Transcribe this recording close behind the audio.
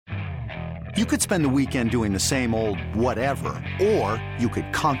You could spend the weekend doing the same old whatever, or you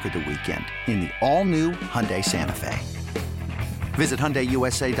could conquer the weekend in the all-new Hyundai Santa Fe. Visit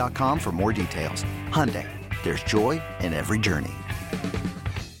HyundaiUSA.com for more details. Hyundai, there's joy in every journey.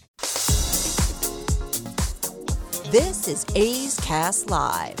 This is A's Cast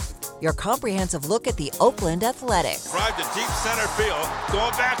Live, your comprehensive look at the Oakland Athletics. Drive to deep center field,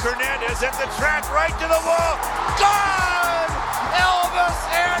 going back Hernandez at the track, right to the wall, gone!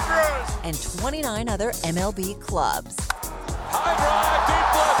 Elvis Andrus! And 29 other MLB clubs. High drive, deep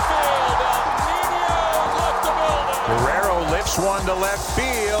left field. Nino left the building. Guerrero lifts one to left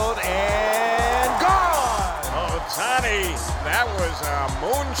field and gone! Ohtani, that was a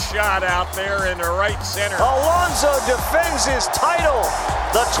moonshot out there in the right center. Alonso defends his title,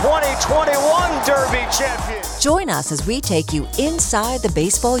 the 2021 Derby champion. Join us as we take you inside the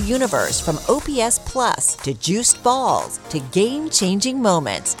baseball universe, from OPS Plus to juiced balls to game-changing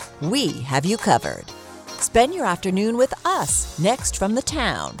moments. We have you covered. Spend your afternoon with us next from the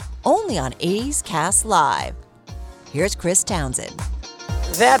town, only on A's Cast Live. Here's Chris Townsend.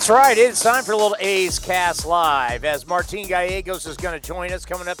 That's right. It's time for a little A's Cast Live, as Martin Gallegos is going to join us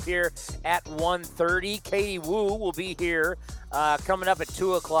coming up here at 1:30. Katie Wu will be here coming up at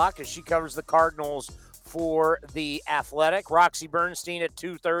 2 o'clock as she covers the Cardinals for the Athletic. Roxy Bernstein at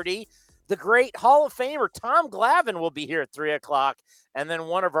 2:30. The great Hall of Famer Tom Glavine will be here at 3 o'clock. And then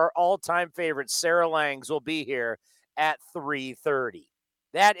one of our all-time favorites, Sarah Langs, will be here at 3:30.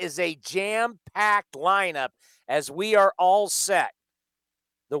 That is a jam-packed lineup as we are all set.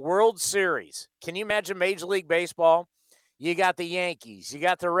 The World Series. Can you imagine Major League Baseball? You got the Yankees, you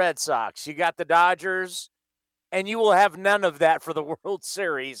got the Red Sox, you got the Dodgers, and you will have none of that for the World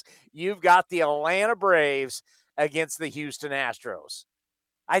Series. You've got the Atlanta Braves against the Houston Astros.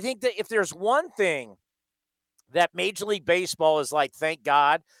 I think that if there's one thing that Major League Baseball is like, thank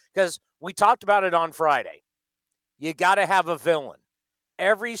God, because we talked about it on Friday, you got to have a villain.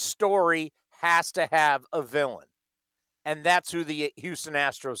 Every story has to have a villain. And that's who the Houston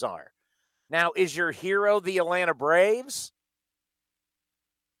Astros are. Now, is your hero the Atlanta Braves?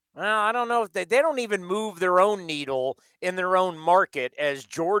 Well, I don't know if they don't even move their own needle in their own market, as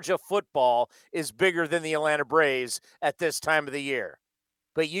Georgia football is bigger than the Atlanta Braves at this time of the year.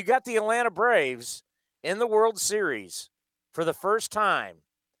 But you got the Atlanta Braves in the World Series for the first time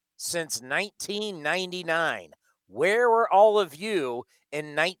since 1999. Where were all of you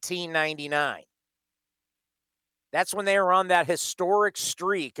in 1999? That's when they were on that historic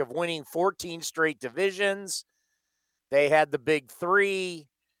streak of winning 14 straight divisions. They had the big three.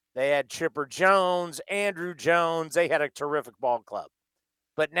 They had Chipper Jones, Andrew Jones. They had a terrific ball club.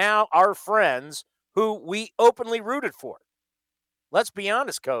 But now our friends, who we openly rooted for. Let's be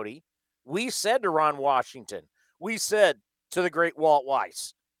honest, Cody. We said to Ron Washington, we said to the great Walt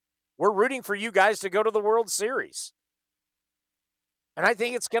Weiss, we're rooting for you guys to go to the World Series. And I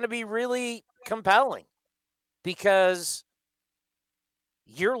think it's going to be really compelling, because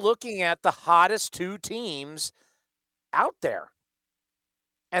you're looking at the hottest two teams out there.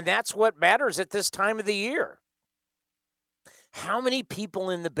 And that's what matters at this time of the year. How many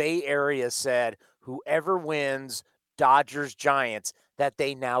people in the Bay Area said, whoever wins Dodgers-Giants, that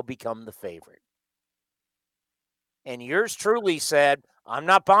they now become the favorite? And yours truly said, I'm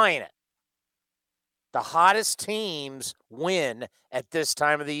not buying it. The hottest teams win at this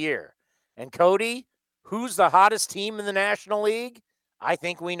time of the year. And Cody, who's the hottest team in the National League? I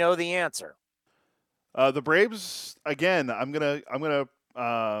think we know the answer. The Braves, again, I'm gonna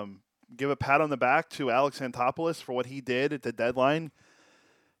give a pat on the back to Alex Antopoulos for what he did at the deadline.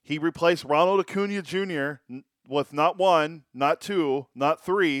 He replaced Ronald Acuna Jr. with not one, not two, not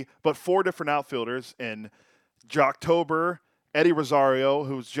three, but four different outfielders in Jocktober, Eddie Rosario,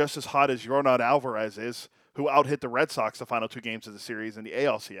 who's just as hot as Yordan Alvarez is, who out-hit the Red Sox the final two games of the series in the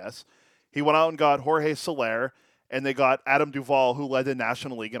ALCS. He went out and got Jorge Soler, and they got Adam Duvall, who led the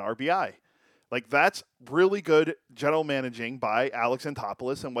National League in RBI. Like, that's really good general managing by Alex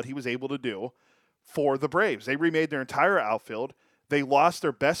Antopoulos and what he was able to do for the Braves. They remade their entire outfield. They lost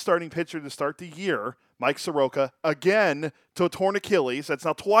their best starting pitcher to start the year, Mike Soroka, again to a torn Achilles. That's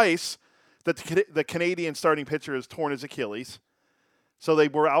now twice that the Canadian starting pitcher has torn his Achilles. So they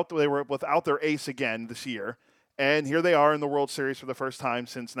were without their ace again this year. And here they are in the World Series for the first time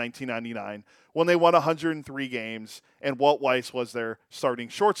since 1999, when they won 103 games, and Walt Weiss was their starting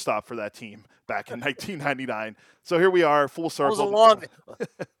shortstop for that team back in 1999. So here we are, full circle.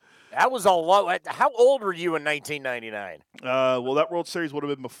 That was a long. How old were you in 1999? Well, that World Series would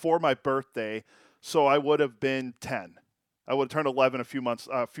have been before my birthday, so I would have been 10. I would have turned 11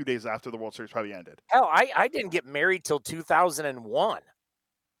 a few days after the World Series probably ended. Hell, I didn't get married till 2001.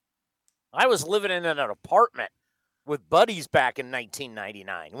 I was living in an apartment with buddies back in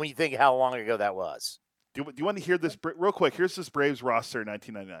 1999. When you think how long ago that was. Do you want to hear this real quick? Here's this Braves roster in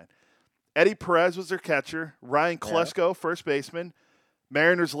 1999. Eddie Perez was their catcher. Ryan Klesko, first baseman.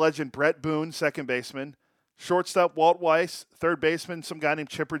 Mariners legend Brett Boone, second baseman. Shortstop Walt Weiss. Third baseman, some guy named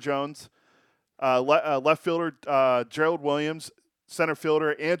Chipper Jones. Left fielder Gerald Williams. Center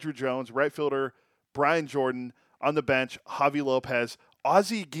fielder Andrew Jones. Right fielder Brian Jordan. On the bench, Javi Lopez.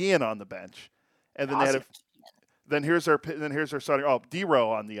 Ozzie Guillen on the bench. And then here's our starting. Oh,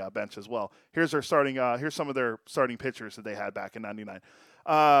 D-Row on the bench as well. Here's our starting. Here's some of their starting pitchers that they had back in '99.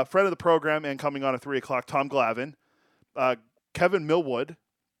 Friend of the program and coming on at 3:00, Tom Glavine, Kevin Millwood,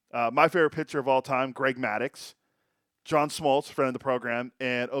 my favorite pitcher of all time, Greg Maddux, John Smoltz, friend of the program,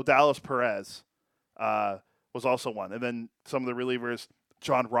 and Odalis Perez was also one. And then some of the relievers,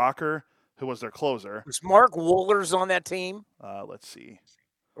 John Rocker, who was their closer. Was Mark Wohlers on that team? Let's see.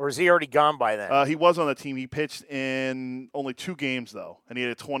 Or is he already gone by then? He was on the team. He pitched in only 2 games, though, and he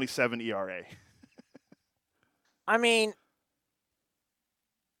had a 27 ERA. I mean,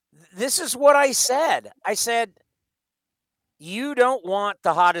 this is what I said. I said, you don't want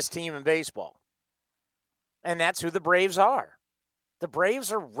the hottest team in baseball. And that's who the Braves are. The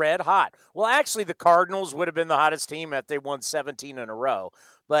Braves are red hot. Well, actually, the Cardinals would have been the hottest team if they won 17 in a row.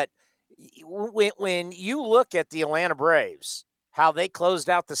 But when you look at the Atlanta Braves, how they closed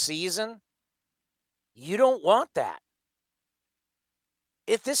out the season, you don't want that.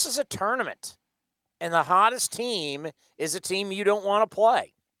 If this is a tournament and the hottest team is a team you don't want to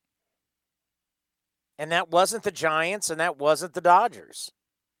play. And that wasn't the Giants and that wasn't the Dodgers.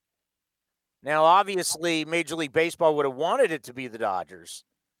 Now, obviously, Major League Baseball would have wanted it to be the Dodgers.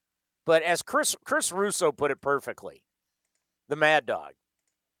 But as Chris Russo put it perfectly, the Mad Dog,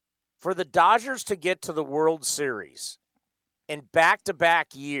 for the Dodgers to get to the World Series in back-to-back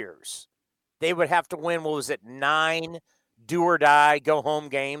years, they would have to win, 9 do-or-die, go-home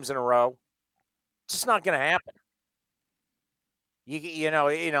games in a row? It's just not going to happen. You know,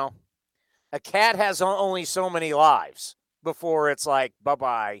 a cat has only so many lives before it's like,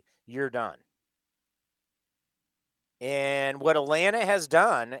 bye-bye, you're done. And what Atlanta has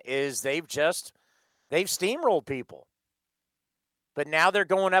done is they've steamrolled people. But now they're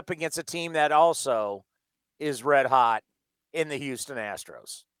going up against a team that also is red hot in the Houston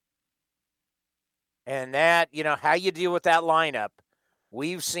Astros. And that, how you deal with that lineup,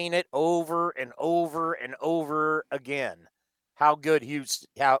 we've seen it over and over and over again. How good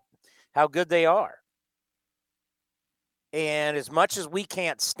how good they are. And as much as we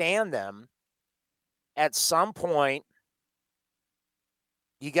can't stand them, at some point,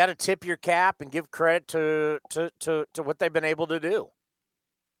 you got to tip your cap and give credit to what they've been able to do.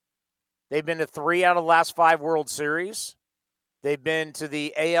 They've been to 3 out of the last 5 World Series. They've been to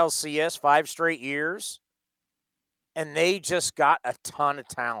the ALCS 5 straight years. And they just got a ton of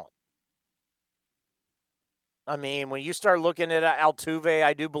talent. I mean, when you start looking at Altuve,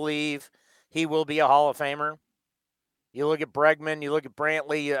 I do believe he will be a Hall of Famer. You look at Bregman, you look at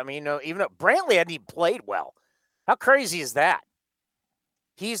Brantley. I mean, even though Brantley hadn't even played well. How crazy is that?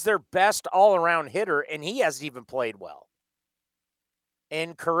 He's their best all-around hitter, and he hasn't even played well.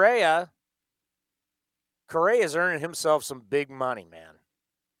 And Correa's earning himself some big money, man.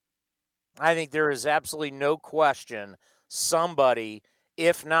 I think there is absolutely no question somebody,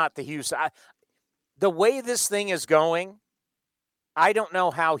 if not the Houston. The way this thing is going, I don't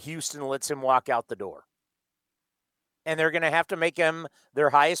know how Houston lets him walk out the door. And they're going to have to make him their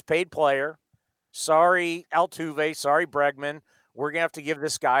highest paid player. Sorry, Altuve. Sorry, Bregman. We're going to have to give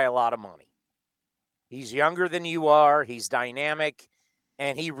this guy a lot of money. He's younger than you are. He's dynamic.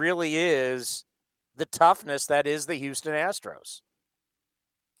 And he really is the toughness that is the Houston Astros.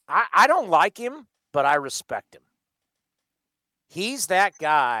 I don't like him, but I respect him. He's that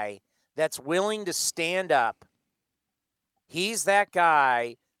guy that's willing to stand up. He's that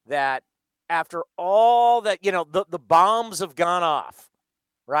guy that after all that, the bombs have gone off,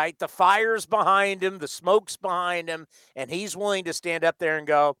 right? The fire's behind him, the smoke's behind him, and he's willing to stand up there and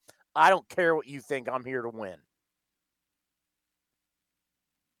go, I don't care what you think, I'm here to win.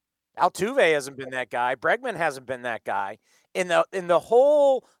 Altuve hasn't been that guy. Bregman hasn't been that guy. In the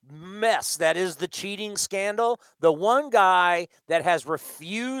whole mess that is the cheating scandal, the one guy that has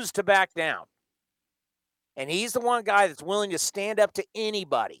refused to back down, and he's the one guy that's willing to stand up to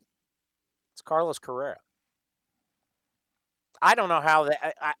anybody, it's Carlos Correa. I don't know how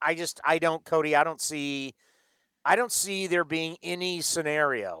that. I don't, Cody. I don't see there being any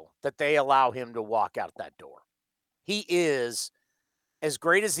scenario that they allow him to walk out that door. He is as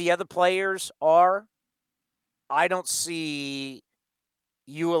great as the other players are. I don't see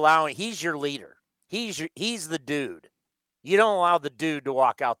he's your leader. He's the dude. You don't allow the dude to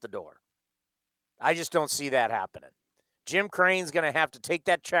walk out the door. I just don't see that happening. Jim Crane's going to have to take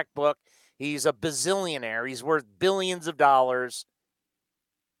that checkbook. He's a bazillionaire. He's worth billions of dollars.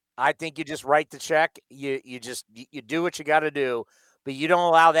 I think you just write the check. You do what you got to do, but you don't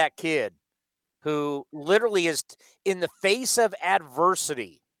allow that kid who literally is in the face of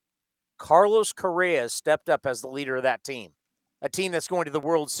adversity. Carlos Correa stepped up as the leader of that team, a team that's going to the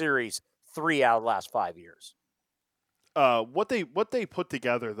World Series 3 out of the last 5 years. What they put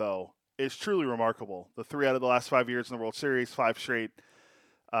together, though, is truly remarkable. The 3 out of the last 5 years in the World Series, 5 straight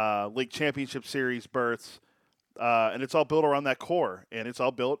league championship series berths, and it's all built around that core. And it's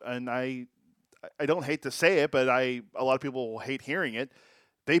all built, and I don't hate to say it, but a lot of people hate hearing it.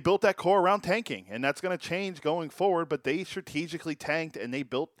 They built that core around tanking, and that's going to change going forward. But they strategically tanked, and they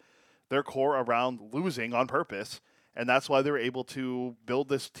built their core around losing on purpose. And that's why they were able to build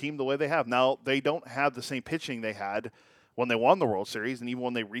this team the way they have. Now, they don't have the same pitching they had when they won the World Series, and even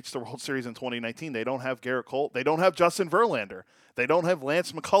when they reached the World Series in 2019. They don't have Garrett Cole. They don't have Justin Verlander. They don't have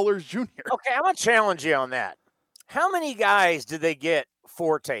Lance McCullers Jr. Okay, I'm going to challenge you on that. How many guys did they get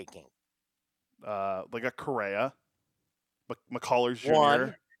for taking? Like a Correa, McCullers Jr.,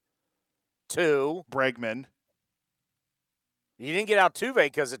 1, 2. Bregman. You didn't get Altuve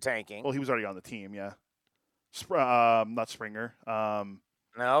because of tanking. Well, he was already on the team, yeah. Not Springer.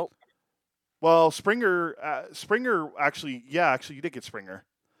 No. Well, Springer actually, you did get Springer.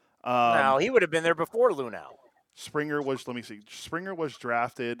 No, he would have been there before Lunau. Springer was, let me see. Springer was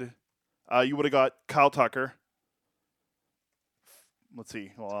drafted. You would have got Kyle Tucker. Let's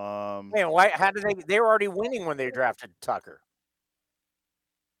see. Man, why? How did they were already winning when they drafted Tucker.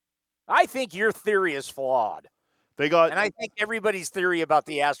 I think your theory is flawed. And I think everybody's theory about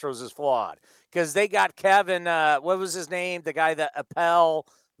the Astros is flawed because they got Kevin. What was his name? The guy that Appel,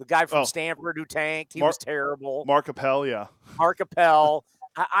 the guy from Stanford who tanked. He was terrible. Mark Appel, yeah. Mark Appel.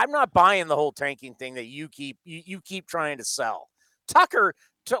 I'm not buying the whole tanking thing that you keep trying to sell. Tucker.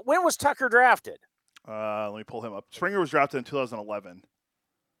 When was Tucker drafted? Let me pull him up. Springer was drafted in 2011.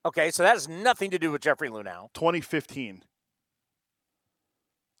 Okay, so that has nothing to do with Jeffrey Lunau. 2015.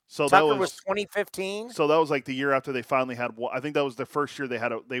 So Tucker that was 2015. So that was like the year after they finally had. I think that was the first year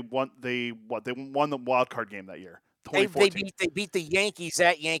they won the wild card game that year. They beat the Yankees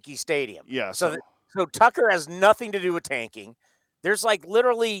at Yankee Stadium. Yeah. So Tucker has nothing to do with tanking. There's like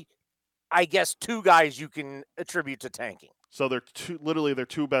literally, I guess, 2 guys you can attribute to tanking. So they're their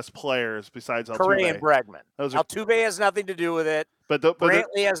 2 best players besides Altuve. Correa and Bregman. Altuve has nothing to do with it.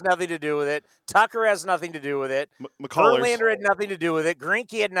 Brantley has nothing to do with it. Tucker has nothing to do with it. Verlander had nothing to do with it.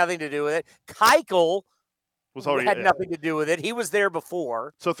 Greinke had nothing to do with it. Keuchel had nothing to do with it. He was there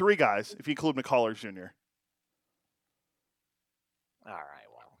before. So 3 guys, if you include McCullers Jr. All right.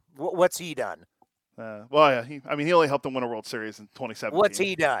 Well, what's he done? Yeah. He only helped them win a World Series in 2017. What's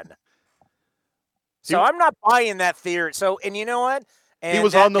he done? So I'm not buying that theory. So, and you know what? And he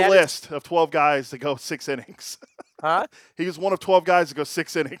was on the list of 12 guys to go 6 innings. Huh? He was one of 12 guys to go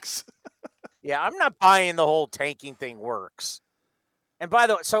 6 innings. Yeah, I'm not buying the whole tanking thing works. And by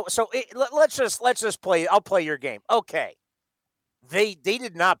the way, let's just play. I'll play your game. Okay, they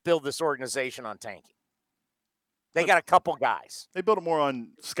did not build this organization on tanking. They got a couple guys. They built it more on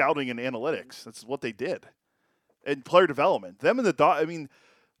scouting and analytics. That's what they did, and player development.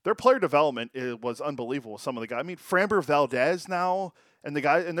 Their player development was unbelievable. Some of the guys. Framber Valdez now, and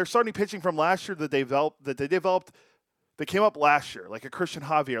they're starting pitching from last year that they developed. They came up last year, like a Christian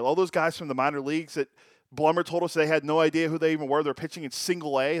Javier. All those guys from the minor leagues that Blummer told us they had no idea who they even were. They're pitching in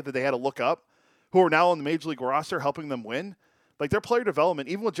single A that they had to look up, who are now on the major league roster helping them win. Like their player development,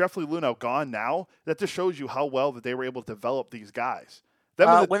 even with Jeffrey Lunau gone now, that just shows you how well that they were able to develop these guys.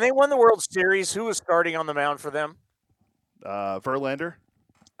 When they won the World Series, who was starting on the mound for them? Verlander.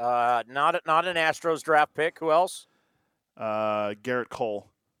 Not an Astros draft pick. Who else? Garrett Cole.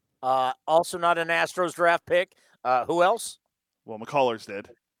 Also not an Astros draft pick. Who else? Well, McCullers did.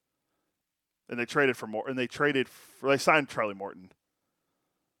 And they traded for more. And they signed Charlie Morton.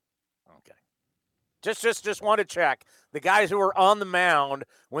 Okay. Just want to check. The guys who were on the mound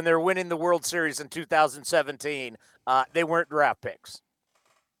when they were winning the World Series in 2017, they weren't draft picks.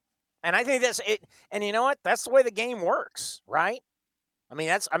 And I think that's it. And you know what? That's the way the game works, right?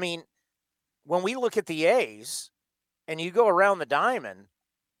 When we look at the A's and you go around the diamond,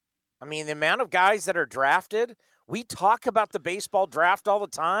 the amount of guys that are drafted, we talk about the baseball draft all the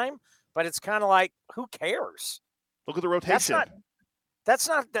time, but it's kind of like, who cares? Look at the rotation. These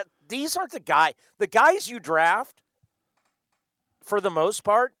aren't the guys. The guys you draft, for the most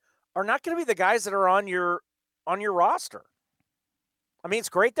part, are not going to be the guys that are on your roster. I mean, it's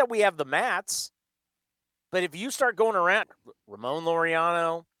great that we have the Mats, but if you start going around, Ramon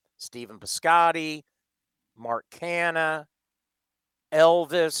Laureano, Stephen Piscotty, Mark Canna,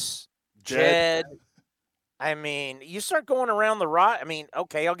 Elvis, Jed. I mean, you start going around the right. I mean,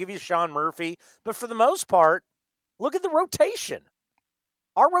 okay, I'll give you Sean Murphy, but for the most part, look at the rotation.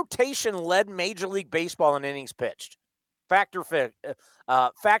 Our rotation led Major League Baseball in innings pitched. Factor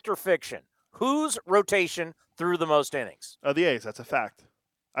fiction. Whose rotation threw the most innings? The A's. That's a fact.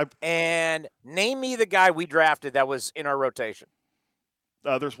 And name me the guy we drafted that was in our rotation.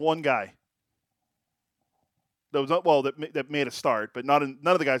 There's one guy. That made a start, but none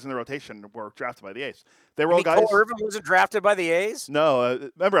of the guys in the rotation were drafted by the A's. They were all guys. Cole Irvin wasn't drafted by the A's? No,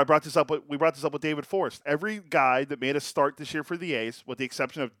 remember I brought this up. We brought this up with David Forrest. Every guy that made a start this year for the A's, with the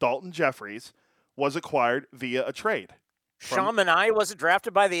exception of Dalton Jeffries, was acquired via a trade. Sean Manai wasn't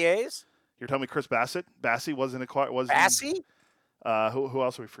drafted by the A's? You're telling me Chris Bassett? Bassey wasn't acquired. Bassey? Who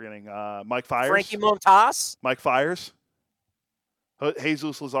else are we forgetting? Mike Fiers. Frankie Montas. Mike Fiers.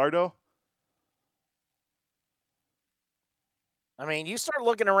 Jesus Luzardo. I mean, you start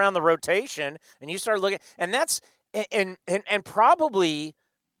looking around the rotation, and you start looking, and that's and probably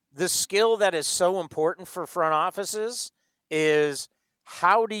the skill that is so important for front offices is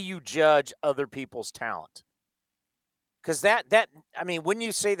how do you judge other people's talent? Because that I mean, wouldn't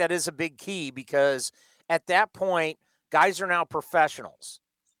you say that is a big key? Because at that point, guys are now professionals.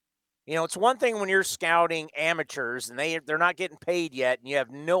 You know, it's one thing when you're scouting amateurs and they're not getting paid yet, and you have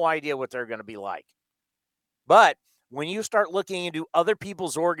no idea what they're going to be like. But when you start looking into other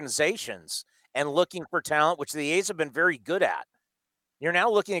people's organizations and looking for talent, which the A's have been very good at, you're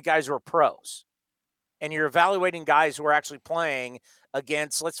now looking at guys who are pros. And you're evaluating guys who are actually playing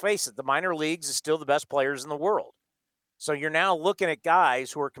against, let's face it, the minor leagues is still the best players in the world. So you're now looking at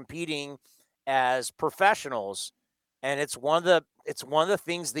guys who are competing as professionals. And it's one of the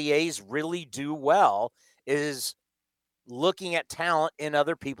things the A's really do well is looking at talent in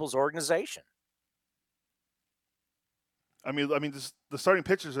other people's organization. I mean, the starting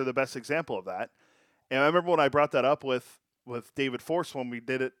pitchers are the best example of that. And I remember when I brought that up with David Force when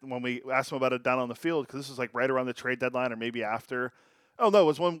we asked him about it down on the field, because this was like right around the trade deadline or maybe after. Oh, no, it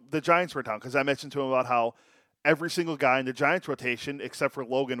was when the Giants were down, because I mentioned to him about how every single guy in the Giants rotation, except for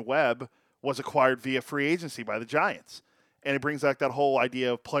Logan Webb, was acquired via free agency by the Giants. And it brings back that whole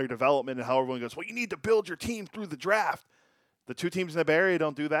idea of player development and how everyone goes, well, you need to build your team through the draft. The two teams in the Bay Area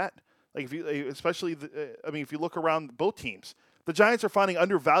don't do that. Like if you look around both teams, the Giants are finding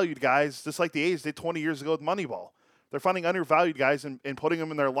undervalued guys, just like the A's did 20 years ago with Moneyball. They're finding undervalued guys and putting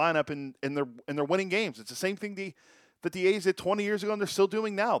them in their lineup and they're winning games. It's the same thing that the A's did 20 years ago and they're still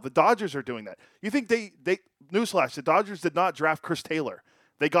doing now. The Dodgers are doing that. You think they newsflash, the Dodgers did not draft Chris Taylor.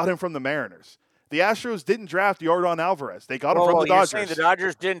 They got him from the Mariners. The Astros didn't draft Yordan Alvarez. They got him from the Dodgers. You're saying the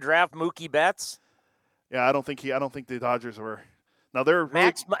Dodgers didn't draft Mookie Betts? Yeah, I don't think the Dodgers were. Now they're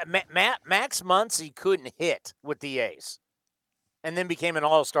Max Muncy couldn't hit with the A's, and then became an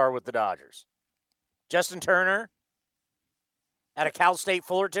all-star with the Dodgers. Justin Turner, out of Cal State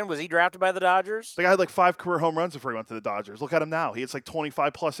Fullerton, was he drafted by the Dodgers? The guy had like 5 career home runs before he went to the Dodgers. Look at him now; he hits like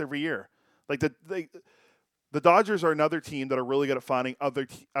 25 plus every year. Like the Dodgers are another team that are really good at finding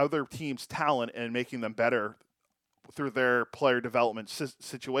other teams' talent and making them better through their player development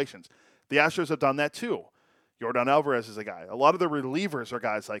situations. The Astros have done that too. Yordan Alvarez is a guy. A lot of the relievers are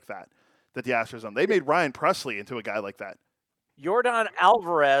guys like that the Astros own. They made Ryan Presley into a guy like that. Yordan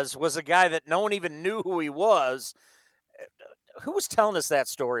Alvarez was a guy that no one even knew who he was. Who was telling us that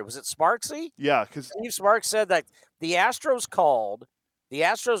story? Was it Sparksy? Yeah, because Steve Sparks said that the Astros called. The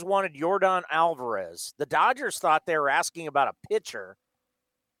Astros wanted Yordan Alvarez. The Dodgers thought they were asking about a pitcher.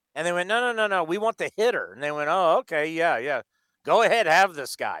 And they went, no, we want the hitter. And they went, oh, okay, yeah. Go ahead, have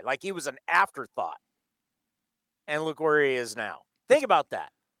this guy. Like he was an afterthought. And look where he is now. Think about that.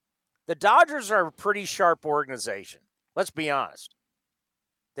 The Dodgers are a pretty sharp organization. Let's be honest.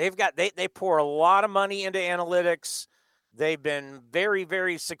 They pour a lot of money into analytics. They've been very,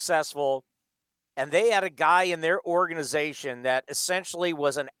 very successful. And they had a guy in their organization that essentially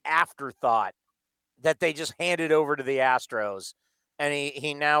was an afterthought that they just handed over to the Astros. And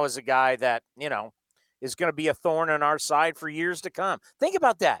he now is a guy that, is going to be a thorn on our side for years to come. Think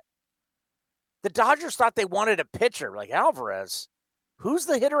about that. The Dodgers thought they wanted a pitcher like Alvarez. Who's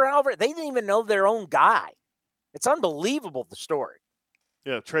the hitter Alvarez? They didn't even know their own guy. It's unbelievable, the story.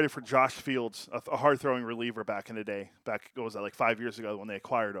 Yeah, traded for Josh Fields, a hard-throwing reliever back in the day. What was that, like 5 years ago when they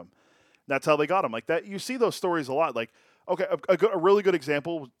acquired him. That's how they got him. Like that, you see those stories a lot. Like, okay, a really good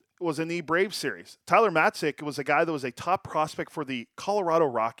example was in the Braves series. Tyler Matzik was a guy that was a top prospect for the Colorado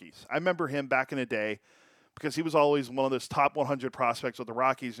Rockies. I remember him back in the day because he was always one of those top 100 prospects with the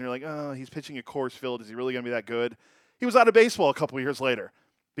Rockies, and you're like, oh, he's pitching at Coors Field. Is he really going to be that good? He was out of baseball a couple of years later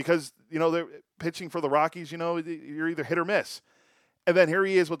because, they're pitching for the Rockies, you're either hit or miss. And then here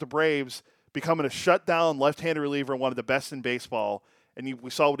he is with the Braves becoming a shutdown left-handed reliever, one of the best in baseball, and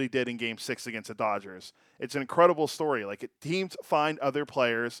we saw what he did in Game 6 against the Dodgers. It's an incredible story. Like, teams find other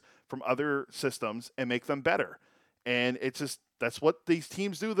players from other systems and make them better. And it's just that's what these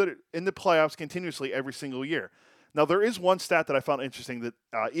teams do that are in the playoffs continuously every single year. Now, there is one stat that I found interesting that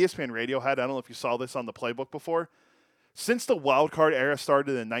ESPN Radio had. I don't know if you saw this on the playbook before. Since the wild card era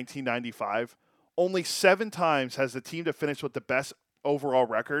started in 1995, only 7 times has the team to finish with the best overall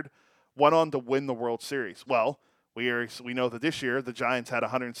record went on to win the World Series. Well, we know that this year the Giants had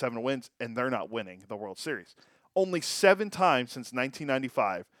 107 wins, and they're not winning the World Series. Only 7 times since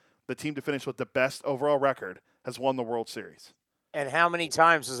 1995, the team to finish with the best overall record has won the World Series. And how many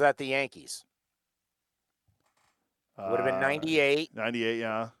times was that the Yankees? Would have been 98. 98,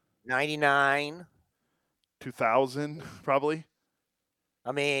 yeah. 99. 2000, probably.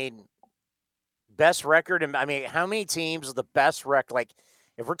 I mean, best record. How many teams with the best record? Like,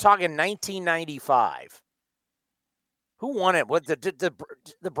 if we're talking 1995, who won it? What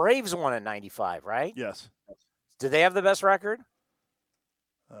the Braves won in 95, right? Yes. Did they have the best record?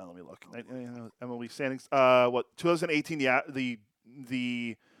 Let me look. MLB standings. 2018,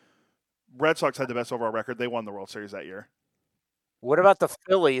 the Red Sox had the best overall record. They won the World Series that year. What about the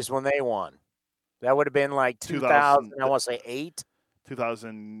Phillies when they won? That would have been like 2000, I want to say 8.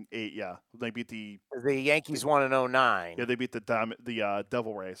 2008, yeah. They beat the Yankees won in 09. Yeah, they beat the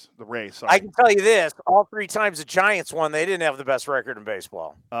Devil Rays. The Rays, sorry. I can tell you this, all 3 times the Giants won, they didn't have the best record in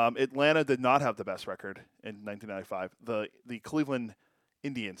baseball. Atlanta did not have the best record in 1995. The Cleveland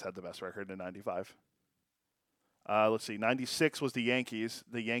Indians had the best record in 95. Let's see. 96 was the Yankees.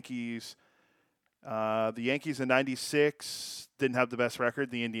 The Yankees in 96 didn't have the best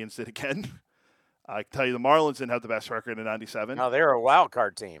record. The Indians did again. I can tell you the Marlins didn't have the best record in 97. No, they were a wild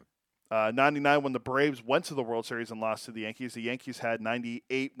card team. 99, when the Braves went to the World Series and lost to the Yankees had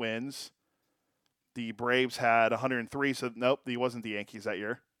 98 wins. The Braves had 103, so nope, he wasn't the Yankees that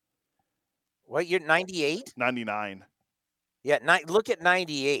year. What year? 98? 99. Yeah, look at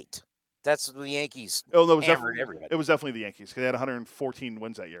 98. That's the Yankees. Oh no, it was definitely the Yankees because they had 114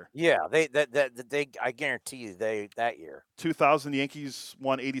 wins that year. Yeah, they I guarantee you that year. 2000, the Yankees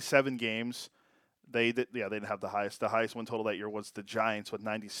won 87 games. They didn't have the highest. The highest win total that year was the Giants with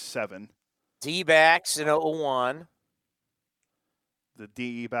 97. D-backs in 01. The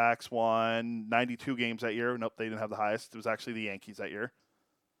D-backs won 92 games that year. Nope, they didn't have the highest. It was actually the Yankees that year.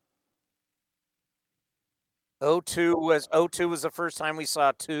 02 was the first time we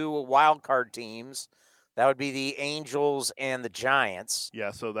saw 2 wild card teams. That would be the Angels and the Giants.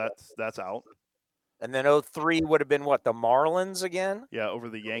 Yeah, so that's out. And then 03 would have been what, the Marlins again? Yeah, over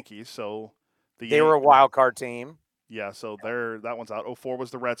the Yankees. So they were a wild card team. Yeah, so that one's out. 04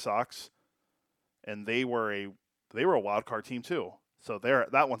 was the Red Sox, and they were a wild card team too. So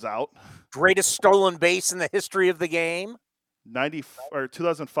that one's out. Greatest stolen base in the history of the game.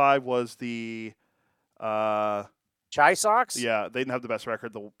 2005 was the Chi Sox? Yeah, they didn't have the best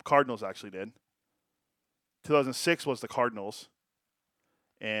record. The Cardinals actually did. 2006 was the Cardinals.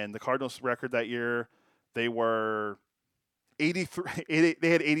 And the Cardinals record that year, they were 83. They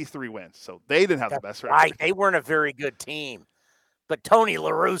had 83 wins, so they didn't have the best record. Right, they weren't a very good team. But Tony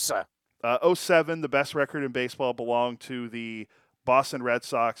La Russa. 07, the best record in baseball belonged to the Boston Red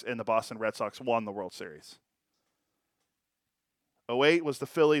Sox, and the Boston Red Sox won the World Series. 08 was the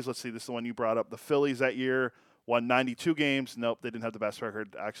Phillies. Let's see, this is the one you brought up. The Phillies that year won 92 games. Nope, they didn't have the best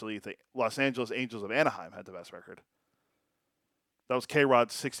record. Actually, the Los Angeles Angels of Anaheim had the best record. That was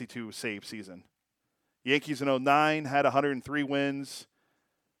K-Rod's 62 save season. Yankees in 09 had 103 wins.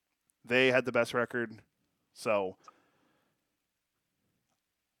 They had the best record. So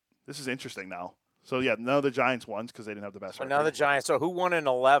this is interesting now. So, yeah, none of the Giants won because they didn't have the best record. None of the Giants. So who won in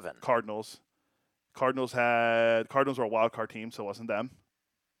 11? Cardinals. Cardinals were a wild card team, so it wasn't them.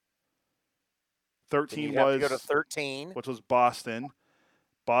 13 was go to 13, which was Boston.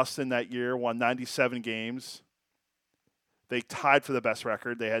 Boston that year won 97 games. They tied for the best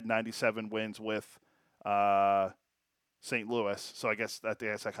record. They had 97 wins with St. Louis. So I guess that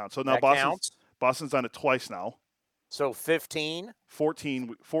counts. So now Boston's done it twice now. So 15?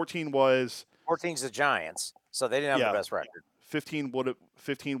 14 was 14's the Giants. So they didn't have the best record. 15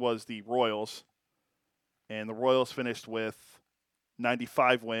 was the Royals. And the Royals finished with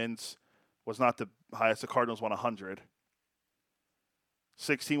 95 wins. Was not the highest. The Cardinals won 100.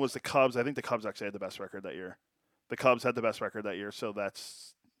 16 was the Cubs. I think the Cubs actually had the best record that year. The Cubs had the best record that year, so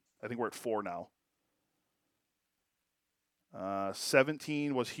I think we're at 4 now.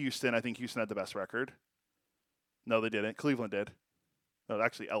 17 was Houston. I think Houston had the best record. No, they didn't. Cleveland did. No,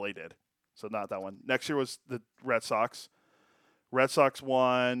 actually, LA did. So not that one. Next year was the Red Sox. Red Sox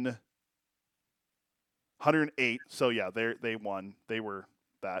won 108. So, yeah, they won. They were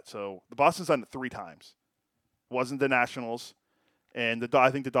that. So the Boston's done it 3 times. It wasn't the Nationals. And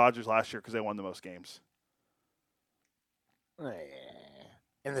I think the Dodgers last year because they won the most games.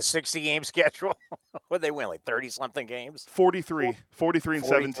 In the 60-game schedule, what they win, like 30-something games? 43 and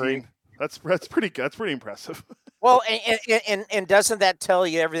 17. That's pretty good. That's pretty impressive. Well, and doesn't that tell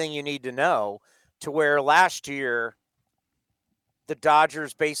you everything you need to know to where last year the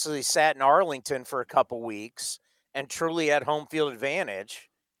Dodgers basically sat in Arlington for a couple weeks and truly had home field advantage,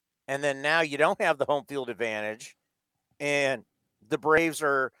 and then now you don't have the home field advantage, and the Braves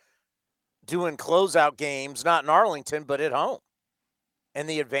are doing closeout games, not in Arlington, but at home, and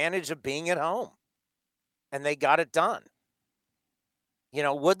the advantage of being at home, and they got it done. You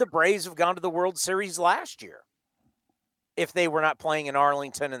know, would the Braves have gone to the World Series last year if they were not playing in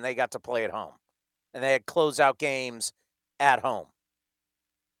Arlington and they got to play at home and they had closeout games at home?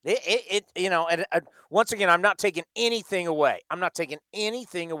 Once again, I'm not taking anything away. I'm not taking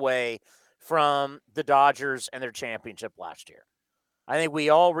anything away from the Dodgers and their championship last year. I think we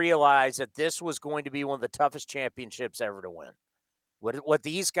all realized that this was going to be one of the toughest championships ever to win. What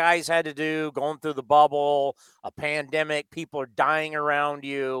these guys had to do, going through the bubble, a pandemic, people are dying around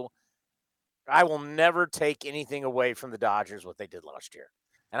you. I will never take anything away from the Dodgers, what they did last year.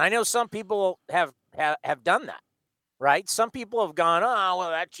 And I know some people have done that, right? Some people have gone, oh,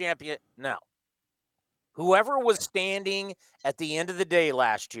 well, that champion. No. Whoever was standing at the end of the day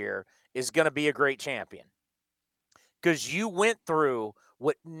last year is going to be a great champion because you went through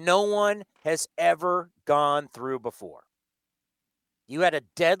what no one has ever gone through before. You had a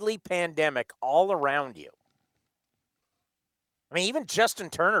deadly pandemic all around you. I mean, even Justin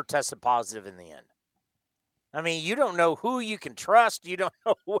Turner tested positive in the end. I mean, you don't know who you can trust. You don't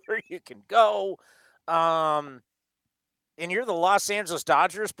know where you can go. And you're the Los Angeles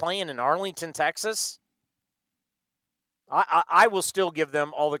Dodgers playing in Arlington, Texas. I will still give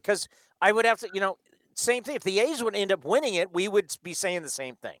them all because I would have to, same thing. If the A's would end up winning it, we would be saying the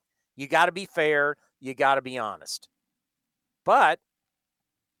same thing. You got to be fair. You got to be honest. But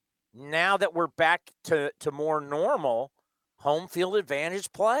now that we're back to more normal, home field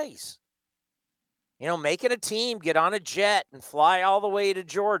advantage plays. Making a team get on a jet and fly all the way to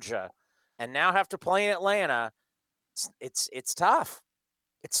Georgia and now have to play in Atlanta, it's tough.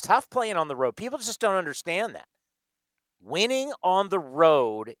 It's tough playing on the road. People just don't understand that. Winning on the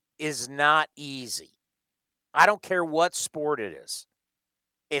road is not easy. I don't care what sport it is.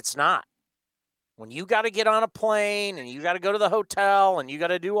 It's not. When you got to get on a plane and you got to go to the hotel and you got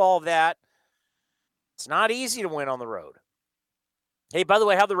to do all of that, it's not easy to win on the road. Hey, by the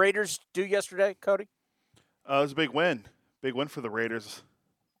way, how'd the Raiders do yesterday, Cody? It was a big win. Big win for the Raiders.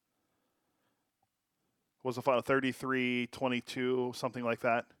 What was the final? 33-22, something like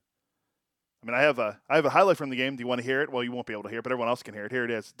that. I mean, I have a highlight from the game. Do you want to hear it? Well, you won't be able to hear it, but everyone else can hear it. Here it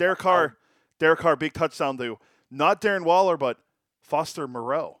is. Derek Carr, big touchdown to not Darren Waller, but Foster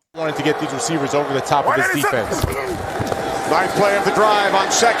Moreau. Wanted to get these receivers over the top of his defense. Ninth play of the drive on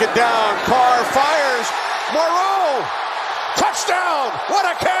second down. Carr fires. Moreau. Touchdown. What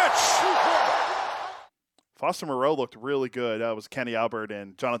a catch. Foster Moreau looked really good. That was Kenny Albert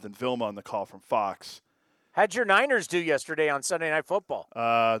and Jonathan Vilma on the call from Fox. How'd your Niners do yesterday on Sunday Night Football?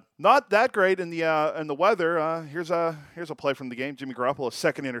 Not that great in the weather. Here's a play from the game. Jimmy Garoppolo's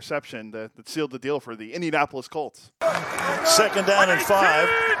second interception that sealed the deal for the Indianapolis Colts. Second down and 5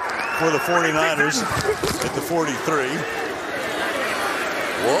 for the 49ers at the 43.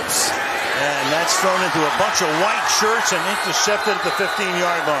 Whoops. And that's thrown into a bunch of white shirts and intercepted at the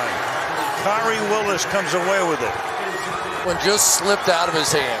 15-yard line. Kari Willis comes away with it. One just slipped out of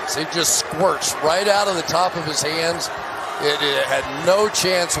his hands. It just squirts right out of the top of his hands. It had no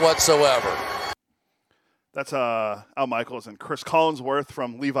chance whatsoever. That's Al Michaels and Chris Collinsworth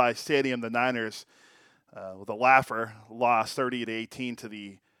from Levi Stadium. The Niners, with a laugher, lost 30-18 to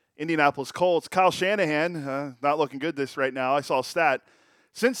the Indianapolis Colts. Kyle Shanahan, not looking good this right now. I saw a stat.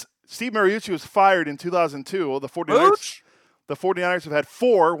 Since Steve Mariucci was fired in 2002, the 49ers have had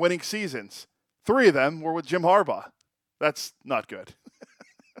 4 winning seasons. 3 of them were with Jim Harbaugh. That's not good.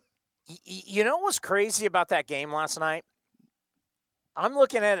 You know what's crazy about that game last night? I'm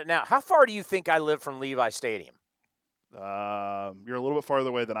looking at it now. How far do you think I live from Levi Stadium? You're a little bit farther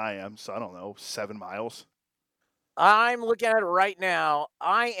away than I am, so I don't know, 7 miles. I'm looking at it right now.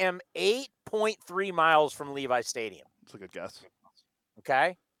 I am 8.3 miles from Levi Stadium. That's a good guess.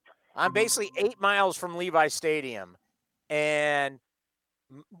 Okay? I'm basically 8 miles from Levi Stadium, and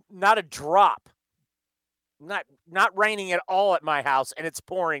not a drop, not raining at all at my house, and it's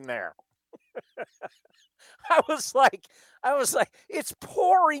pouring there. I was like, it's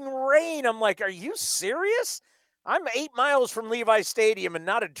pouring rain. I'm like, are you serious? I'm 8 miles from Levi Stadium and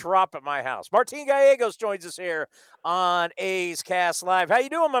not a drop at my house. Martin Gallegos joins us here on A's Cast Live. How you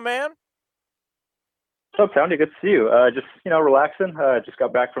doing, my man? What's up, Townsend? Good to see you. Just, relaxing. Just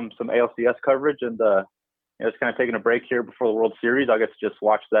got back from some ALCS coverage and, just kind of taking a break here before the World Series. I guess just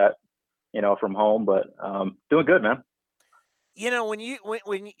watch that, from home, but doing good, man. We know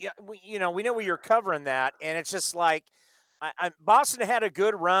you're covering that, and it's just like Boston had a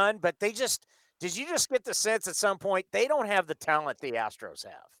good run, but did you just get the sense at some point they don't have the talent the Astros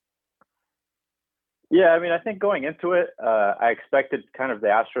have? Yeah, I mean, I think going into it, I expected kind of the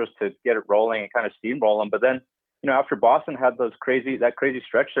Astros to get it rolling and kind of steamroll them, but then, after Boston had that crazy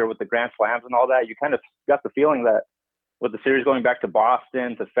stretch there with the grand slams and all that, you kind of got the feeling that with the series going back to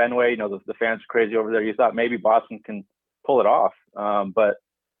Boston, to Fenway, the fans are crazy over there. You thought maybe Boston can pull it off. But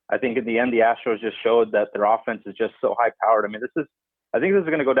I think in the end, the Astros just showed that their offense is just so high powered. I mean, I think this is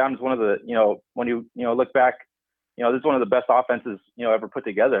going to go down as one of the, when you look back, this is one of the best offenses, ever put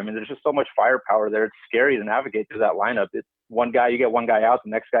together. I mean, there's just so much firepower there. It's scary to navigate through that lineup. It's you get one guy out,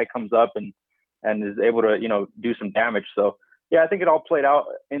 the next guy comes up and is able to, do some damage. So yeah, I think it all played out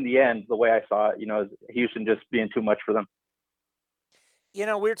in the end, the way I saw it, Houston just being too much for them. We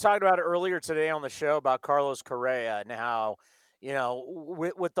were talking about it earlier today on the show about Carlos Correa and how,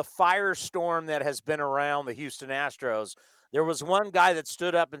 with the firestorm that has been around the Houston Astros, there was one guy that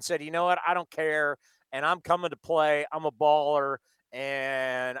stood up and said, you know what, I don't care, and I'm coming to play. I'm a baller,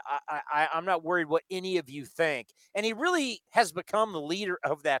 and I'm not worried what any of you think. And he really has become the leader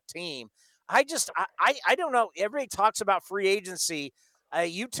of that team. I don't know. Everybody talks about free agency.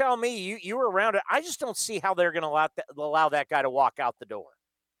 You tell me, you were around it. I just don't see how they're going to allow that guy to walk out the door.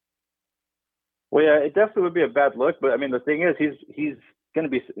 Well, yeah, it definitely would be a bad look. But I mean, the thing is, he's going to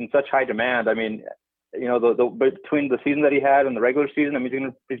be in such high demand. I mean, between the season that he had and the regular season, I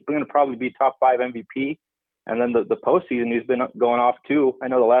mean, he's going to probably be top 5 MVP. And then the postseason, he's been going off too. I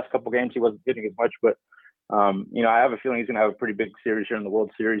know the last couple games he wasn't getting as much, but I have a feeling he's going to have a pretty big series here in the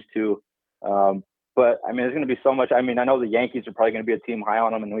World Series too. But I mean, there's going to be so much. I mean, I know the Yankees are probably going to be a team high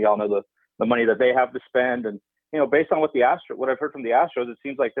on them, and we all know the money that they have to spend. And based on what I've heard from the Astros, it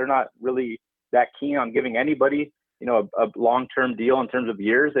seems like they're not really that keen on giving anybody, a long-term deal in terms of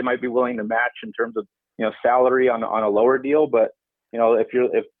years. They might be willing to match in terms of salary on a lower deal. But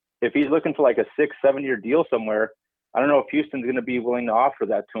if he's looking for like a 6-7 year deal somewhere, I don't know if Houston's going to be willing to offer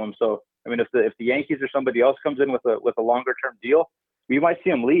that to him. So I mean, if the Yankees or somebody else comes in with a longer-term deal, you might see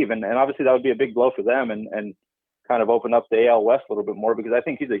him leave, and obviously that would be a big blow for them and kind of open up the AL West a little bit more, because I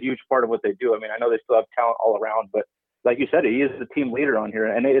think he's a huge part of what they do. I mean, I know they still have talent all around, but like you said, he is the team leader on here,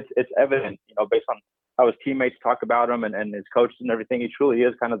 and it's evident, based on how his teammates talk about him and his coaches and everything. He truly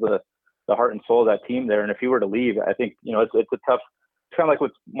is kind of the heart and soul of that team there. And if he were to leave, I think it's a tough. It's kind of like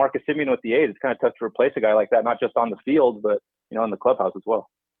with Marcus Semien with the A's. It's kind of tough to replace a guy like that, not just on the field, but in the clubhouse as well.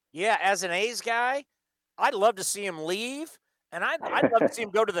 Yeah, as an A's guy, I'd love to see him leave. And I'd love to see him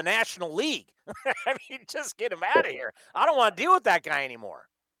go to the National League. I mean, just get him out of here. I don't want to deal with that guy anymore.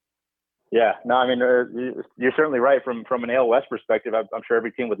 Yeah, no, I mean, you're certainly right. From an AL West perspective, I'm sure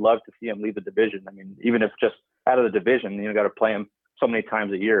every team would love to see him leave the division. I mean, even if just out of the division, got to play him so many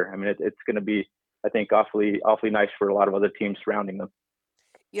times a year. I mean, it's going to be, I think, awfully nice for a lot of other teams surrounding them.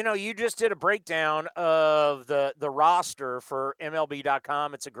 You just did a breakdown of the roster for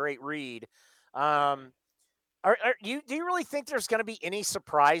MLB.com. It's a great read. Do you really think there's going to be any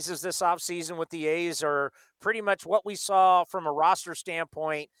surprises this offseason with the A's, or pretty much what we saw from a roster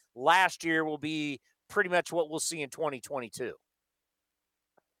standpoint last year will be pretty much what we'll see in 2022?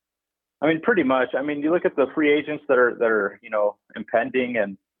 I mean, pretty much. I mean, you look at the free agents that are impending,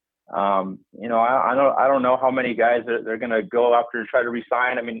 and I don't know how many guys they're going to go after and try to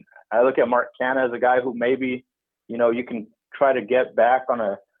re-sign. I mean, I look at Mark Canha as a guy who maybe you can try to get back on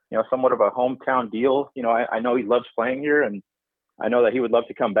a somewhat of a hometown deal. I know he loves playing here, and I know that he would love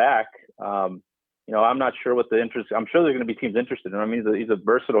to come back. I'm not sure what the interest. I'm sure there's going to be teams interested in him. I mean, he's a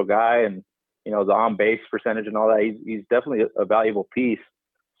versatile guy, and the on base percentage and all that. He's definitely a valuable piece.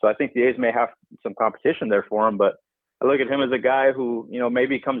 So I think the A's may have some competition there for him. But I look at him as a guy who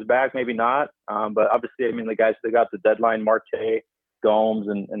maybe comes back, maybe not. But obviously, I mean, the guys that got the deadline, Marte, Gomes,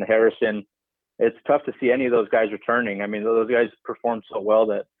 and Harrison. It's tough to see any of those guys returning. I mean, those guys performed so well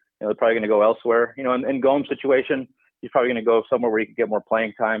that they're probably going to go elsewhere. In Gomes' situation, he's probably going to go somewhere where he can get more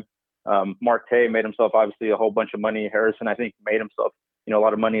playing time. Marte made himself obviously a whole bunch of money. Harrison, I think, made himself a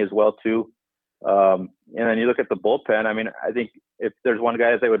lot of money as well too. And then you look at the bullpen. I mean, I think if there's one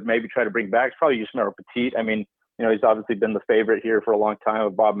guy that they would maybe try to bring back, it's probably Yusmeiro Petit. I mean, he's obviously been the favorite here for a long time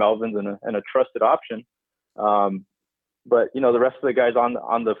with Bob Melvin's and a trusted option. But the rest of the guys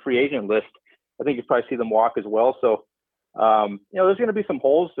on the free agent list, I think you probably see them walk as well. So, there's going to be some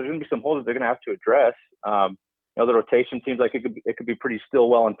holes. There's going to be some holes that they're going to have to address. The rotation seems like it could be pretty still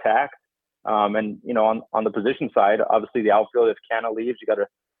well intact. And on the position side, obviously the outfield, if Canna leaves, you got to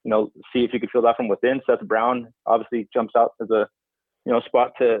see if you could fill that from within. Seth Brown obviously jumps out as a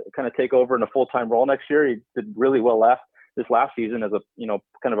spot to kind of take over in a full-time role next year. He did really well this last season as a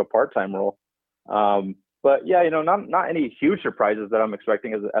kind of a part-time role. But yeah, not any huge surprises that I'm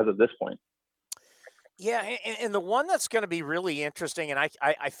expecting as of this point. Yeah, and the one that's going to be really interesting, and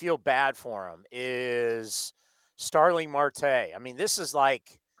I feel bad for him, is Starling Marte. I mean, this is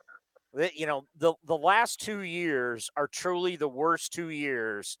like, the last 2 years are truly the worst 2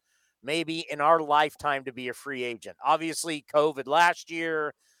 years maybe in our lifetime to be a free agent. Obviously, COVID last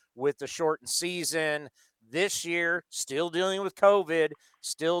year with the shortened season. This year, still dealing with COVID,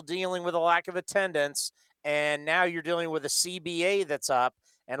 still dealing with a lack of attendance, and now you're dealing with a CBA that's up.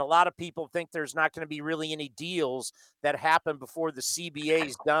 And a lot of people think there's not going to be really any deals that happen before the CBA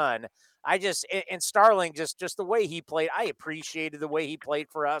is done. And Starling, just the way he played, I appreciated the way he played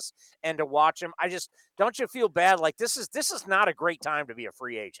for us, and to watch him, don't you feel bad? Like this is not a great time to be a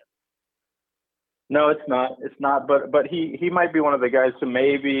free agent. No, it's not. It's not. But he might be one of the guys who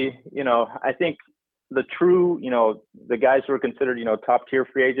maybe, I think the true, the guys who are considered, top tier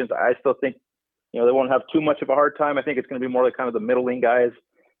free agents, I still think, they won't have too much of a hard time. I think it's going to be more like kind of the middling guys,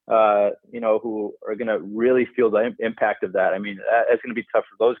 who are going to really feel the impact of that. I mean, it's going to be tough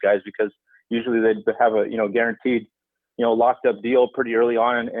for those guys because usually they'd have a, guaranteed, locked up deal pretty early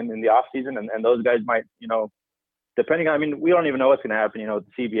on in the off season. And those guys might, depending on, I mean, we don't even know what's going to happen, the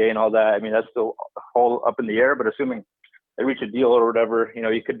CBA and all that. I mean, that's still all up in the air, but assuming they reach a deal or whatever,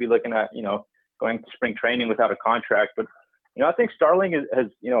 you could be looking at, going to spring training without a contract. But, I think Starling has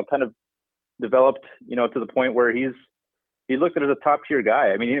kind of developed, to the point where he's looked at as a top tier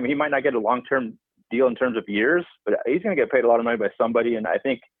guy. I mean, he might not get a long-term deal in terms of years, but he's going to get paid a lot of money by somebody. And I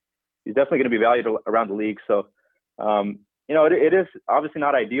think he's definitely going to be valued around the league. So, it is obviously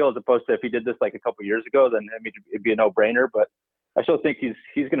not ideal as opposed to if he did this like a couple of years ago, then I mean, it'd be a no-brainer, but I still think he's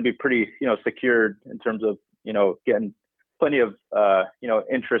going to be pretty, secured in terms of, getting plenty of,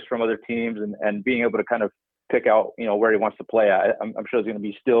 interest from other teams and being able to kind of pick out, where he wants to play at. I'm sure there's going to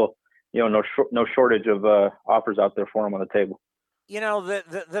be still, no shortage of offers out there for him on the table.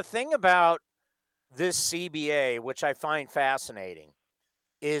 The thing about this CBA, which I find fascinating,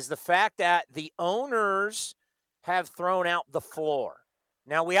 is the fact that the owners have thrown out the floor.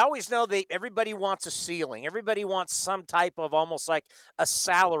 Now, we always know that everybody wants a ceiling. Everybody wants some type of almost like a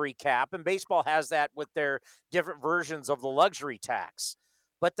salary cap, and baseball has that with their different versions of the luxury tax.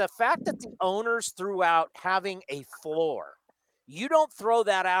 But the fact that the owners threw out having a floor, you don't throw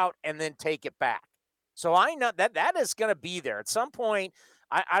that out and then take it back. So I know that is going to be there at some point.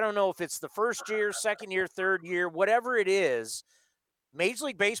 I don't know if it's the first year, second year, third year, whatever it is. Major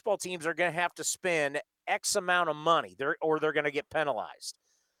League Baseball teams are going to have to spend X amount of money or they're going to get penalized.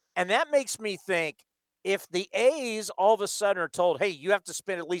 And that makes me think, if the A's all of a sudden are told, hey, you have to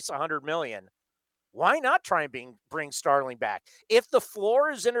spend at least $100 million, why not try and bring Starling back? If the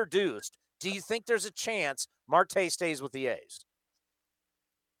floor is introduced, do you think there's a chance Marte stays with the A's?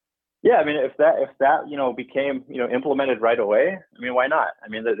 Yeah, I mean, if that became implemented right away, I mean, why not? I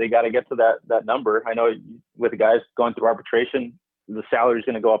mean, they got to get to that number. I know with the guys going through arbitration, the salary is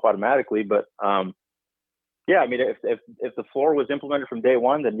going to go up automatically. But yeah, I mean, if the floor was implemented from day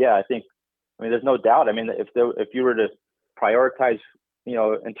one, then yeah, I think, I mean, there's no doubt. I mean, if you were to prioritize,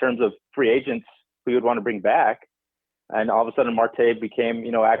 in terms of free agents who you would want to bring back, and all of a sudden Marte became,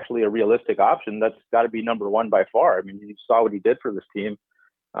 actually a realistic option, that's got to be number one by far. I mean, you saw what he did for this team.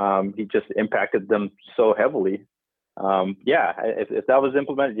 He just impacted them so heavily. Yeah, if that was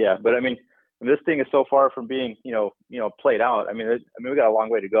implemented, yeah. But I mean, this thing is so far from being, played out. I mean, we got a long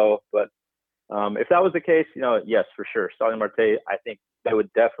way to go. But if that was the case, yes, for sure. Starling Marte, I think they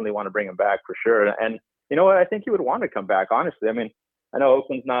would definitely want to bring him back for sure. And you know what? I think he would want to come back, honestly. I mean, I know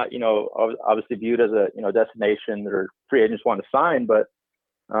Oakland's not, obviously viewed as a, destination or free agents want to sign, but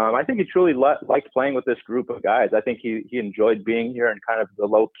I think he truly liked playing with this group of guys. I think he enjoyed being here and kind of the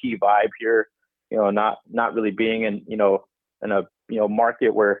low key vibe here, not really being in, in a,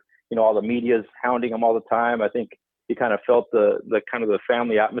 market where, all the media's hounding him all the time. I think he kind of felt the kind of the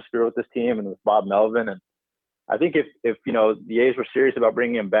family atmosphere with this team and with Bob Melvin. And I think if the A's were serious about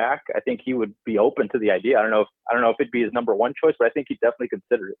bringing him back, I think he would be open to the idea. I don't know if it'd be his number one choice, but I think he'd definitely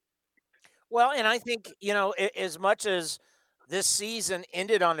consider it. Well, and I think, as much as this season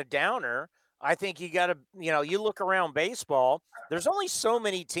ended on a downer, I think you got to, you look around baseball, there's only so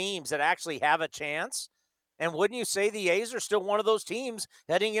many teams that actually have a chance. And wouldn't you say the A's are still one of those teams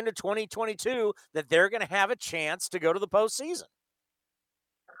heading into 2022 that they're going to have a chance to go to the postseason?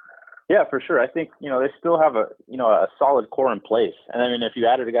 Yeah, for sure. I think, they still have a solid core in place. And I mean, if you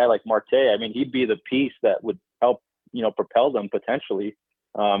added a guy like Marte, I mean, he'd be the piece that would help, propel them potentially.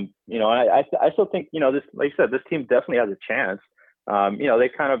 I still think, this, like you said, this team definitely has a chance. They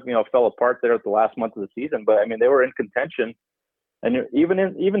kind of, fell apart there at the last month of the season, but I mean, they were in contention and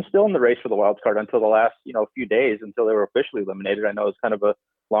even still in the race for the wild card until the last, few days until they were officially eliminated. I know it's kind of a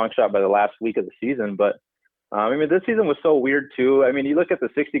long shot by the last week of the season, but I mean, this season was so weird too. I mean, you look at the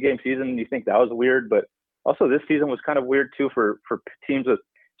 60-game season and you think that was weird, but also this season was kind of weird too for teams with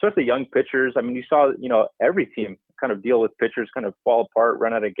especially young pitchers. I mean, you saw, every team kind of deal with pitchers kind of fall apart,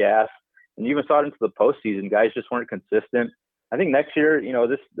 run out of gas, and you even saw it into the postseason. Guys just weren't consistent. I think next year,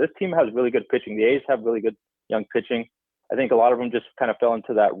 this team has really good pitching. The A's have really good young pitching. I think a lot of them just kind of fell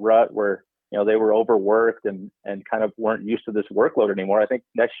into that rut where, they were overworked and kind of weren't used to this workload anymore. I think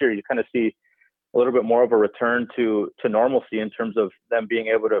next year you kind of see a little bit more of a return to normalcy in terms of them being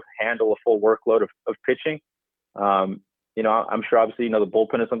able to handle a full workload of pitching. I'm sure obviously, the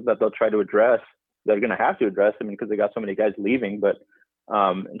bullpen is something that they'll try to address. They're going to have to address, because they got so many guys leaving. But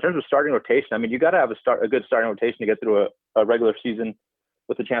in terms of starting rotation, I mean, you got to have a good starting rotation to get through a regular season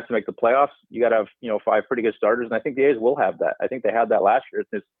with a chance to make the playoffs. You got to have, 5 pretty good starters. And I think the A's will have that. I think they had that last year.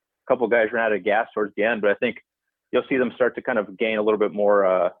 There's a couple of guys ran out of gas towards the end, but I think you'll see them start to kind of gain a little bit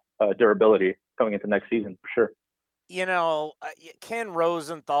more durability coming into next season for sure. Ken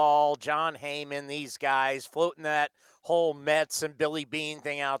Rosenthal, John Heyman, these guys floating that whole Mets and Billy Bean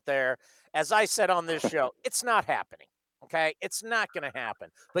thing out there. As I said on this show, it's not happening. Okay. It's not going to happen.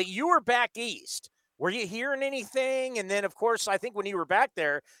 But you were back east. Were you hearing anything? And then, of course, I think when you were back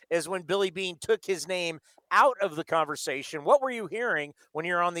there is when Billy Bean took his name out of the conversation. What were you hearing when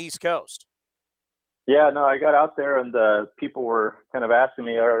you're on the East Coast? Yeah, no, I got out there and people were kind of asking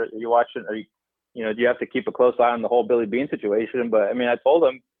me, are you watching? Do you have to keep a close eye on the whole Billy Bean situation? But I mean, I told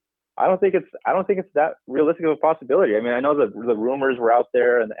them, I don't think it's that realistic of a possibility. I mean, I know the rumors were out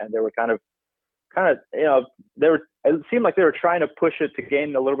there and they were kind of, it seemed like they were trying to push it to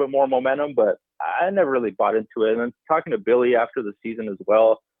gain a little bit more momentum, but I never really bought into it. And then talking to Billy after the season as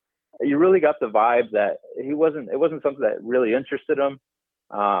well, you really got the vibe that it wasn't something that really interested him.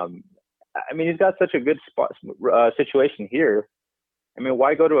 I mean, he's got such a good situation here. I mean,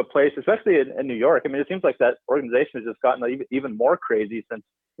 why go to a place, especially in New York? I mean, it seems like that organization has just gotten even more crazy since,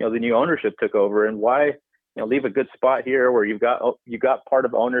 the new ownership took over. And why, leave a good spot here where you got part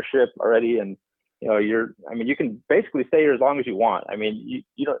of ownership already, and you can basically stay here as long as you want. I mean,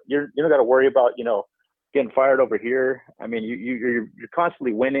 you don't got to worry about getting fired over here. I mean, you're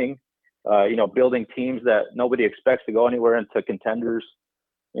constantly winning, building teams that nobody expects to go anywhere into contenders.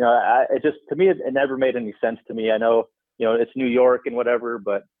 To me, it never made any sense to me. I know, it's New York and whatever,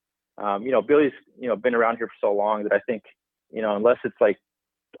 but, Billy's, been around here for so long that I think, unless it's like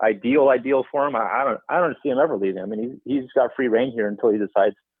ideal for him, I don't see him ever leaving. I mean, he's got free reign here until he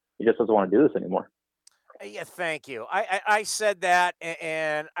decides he just doesn't want to do this anymore. Yeah, thank you. I said that,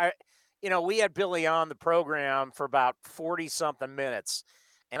 and we had Billy on the program for about 40-something minutes,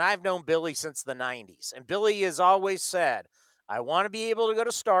 and I've known Billy since the 90s. And Billy has always said, I want to be able to go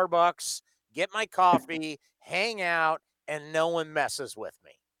to Starbucks, get my coffee, hang out, and no one messes with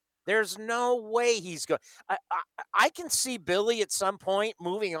me. There's no way he's going. I can see Billy at some point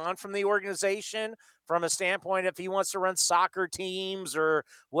moving on from the organization from a standpoint if he wants to run soccer teams or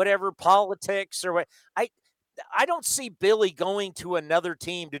whatever, politics or what. I don't see Billy going to another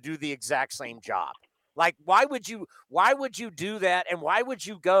team to do the exact same job. Like, why would you do that? And why would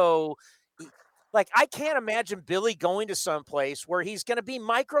you go? Like, I can't imagine Billy going to some place where he's going to be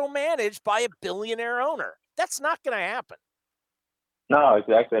micromanaged by a billionaire owner. That's not going to happen. No,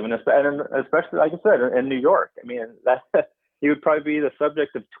 exactly. I mean, especially like I said, in New York. I mean, he would probably be the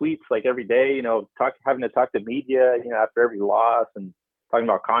subject of tweets like every day. Having to talk to media, after every loss and talking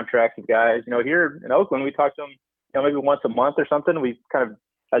about contracts with guys. Here in Oakland, we talk to him, maybe once a month or something. We kind of,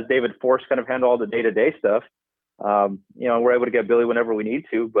 as David Force, kind of handle all the day-to-day stuff. We're able to get Billy whenever we need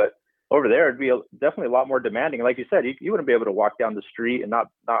to, but over there, it'd be definitely a lot more demanding. Like you said, you wouldn't be able to walk down the street and not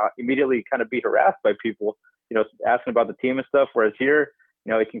immediately kind of be harassed by people, asking about the team and stuff. Whereas here,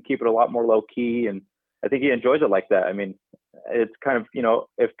 he can keep it a lot more low key. And I think he enjoys it like that. I mean, it's kind of,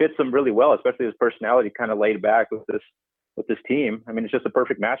 it fits him really well, especially his personality kind of laid back with this team. I mean, it's just a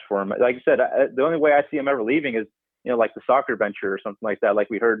perfect match for him. Like you said, the only way I see him ever leaving is like the soccer venture or something like that, like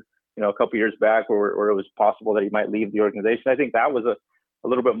we heard, a couple years back where it was possible that he might leave the organization. I think that was a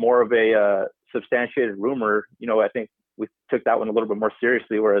little bit more of a substantiated rumor. I think we took that one a little bit more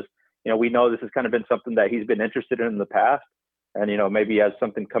seriously, whereas, we know this has kind of been something that he's been interested in the past. And, maybe he has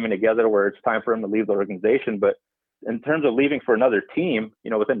something coming together where it's time for him to leave the organization. But in terms of leaving for another team,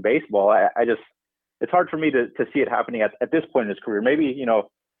 within baseball, I just, it's hard for me to see it happening at this point in his career. Maybe, a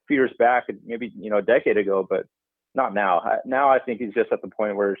few years back, maybe, a decade ago, but not now. Now I think he's just at the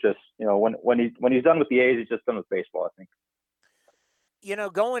point where it's just, when he's done with the A's, he's just done with baseball, I think.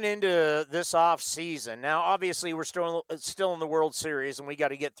 Going into this off season, now obviously we're still in the World Series and we got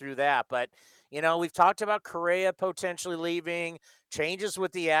to get through that. But, we've talked about Correa potentially leaving, changes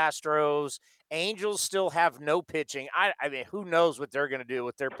with the Astros. Angels still have no pitching. I mean, who knows what they're going to do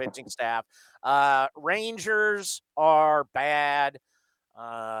with their pitching staff. Rangers are bad.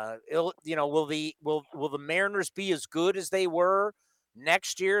 Will the Mariners be as good as they were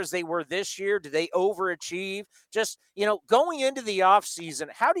next year as they were this year? Do they overachieve? Just, going into the offseason,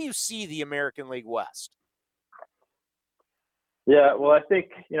 how do you see the American League West? Yeah, well, I think,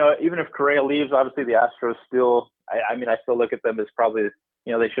 even if Correa leaves, obviously the Astros still, I still look at them as probably,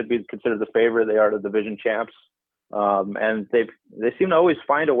 they should be considered the favorite. They are the division champs. And they seem to always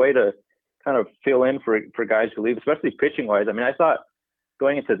find a way to kind of fill in for guys who leave, especially pitching wise. I mean, I thought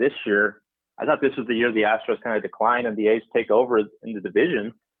going into this year, I thought this was the year the Astros kind of decline and the A's take over in the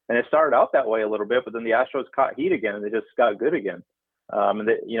division. And it started out that way a little bit, but then the Astros caught heat again and they just got good again. And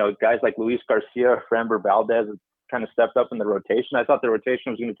guys like Luis Garcia, Framber Valdez kind of stepped up in the rotation. I thought the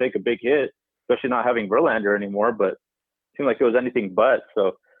rotation was going to take a big hit, especially not having Verlander anymore, but it seemed like it was anything but.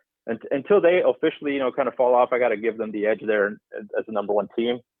 So until they officially, kind of fall off, I got to give them the edge there as the number one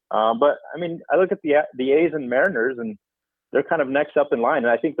team. But I mean, I look at the A's and Mariners and they're kind of next up in line. And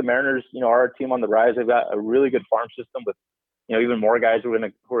I think the Mariners, are a team on the rise. They've got a really good farm system with, even more guys who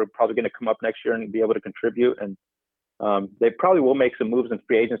are probably going to come up next year and be able to contribute. And they probably will make some moves in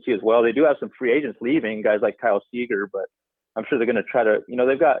free agency as well. They do have some free agents leaving, guys like Kyle Seager, but I'm sure they're going to try to,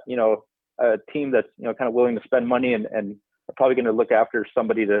 they've got, a team that's, kind of willing to spend money and are probably going to look after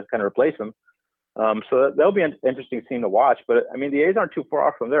somebody to kind of replace them. So that'll be an interesting team to watch. But I mean, the A's aren't too far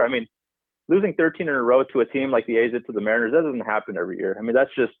off from there. I mean, losing 13 in a row to a team like the A's did to the Mariners, that doesn't happen every year. I mean,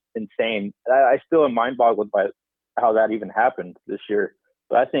 that's just insane. I still am mind boggled by how that even happened this year.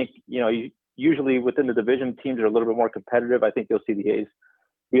 But I think, usually within the division, teams are a little bit more competitive. I think you'll see the A's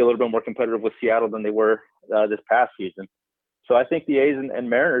be a little bit more competitive with Seattle than they were this past season. So I think the A's and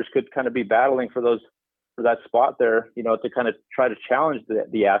Mariners could kind of be battling for that spot there, to kind of try to challenge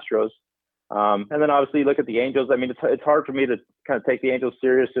the Astros. And then obviously you look at the Angels. I mean, it's hard for me to kind of take the Angels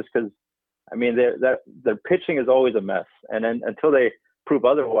serious just because, I mean, their pitching is always a mess. And then until they prove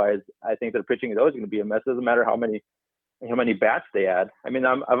otherwise, I think their pitching is always going to be a mess. It doesn't matter how many bats they add. I mean,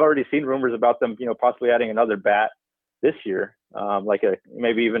 I've already seen rumors about them, possibly adding another bat this year, like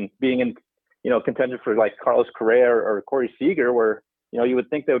maybe even being in, contention for like Carlos Correa or Corey Seager, where, you would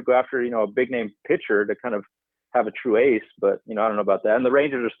think they would go after, a big name pitcher to kind of have a true ace, but, I don't know about that. And the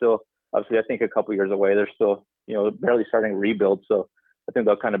Rangers are still, obviously, I think a couple years away. They're still, barely starting to rebuild. So I think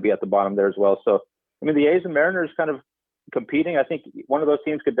they'll kind of be at the bottom there as well. So, I mean, the A's and Mariners kind of competing. I think one of those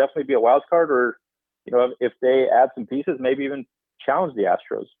teams could definitely be a wild card, or, if they add some pieces, maybe even challenge the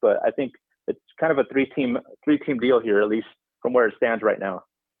Astros. But I think it's kind of a three-team deal here, at least from where it stands right now.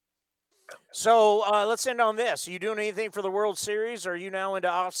 So let's end on this. Are you doing anything for the World Series, or are you now into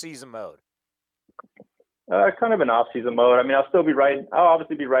off-season mode? Kind of an off-season mode. I mean, I'll still be writing. I'll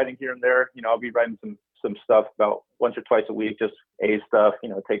obviously be writing here and there. I'll be writing some stuff about once or twice a week, just A's stuff.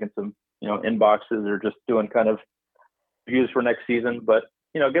 Taking some inboxes or just doing kind of reviews for next season. But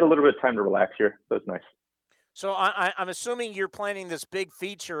get a little bit of time to relax here, so it's nice. So I'm assuming you're planning this big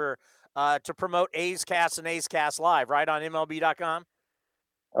feature to promote A's Cast and A's Cast Live, right, on MLB.com?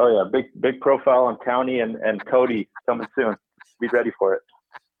 Oh yeah, big profile on Townie and Cody coming soon. Be ready for it.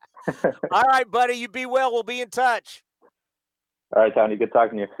 All right, buddy. You be well. We'll be in touch. All right, Townie. Good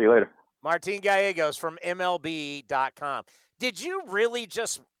talking to you. See you later. Martin Gallegos from MLB.com. Did you really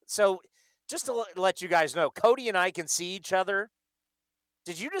just to let you guys know, Cody and I can see each other.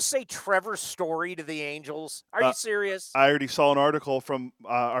 Did you just say Trevor Story to the Angels? Are you serious? I already saw an article from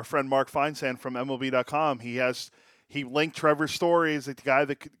our friend Mark Feinsand from MLB.com. He linked Trevor Story as the guy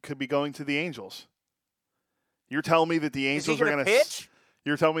that could be going to the Angels. You're telling me that the Angels are going to pitch?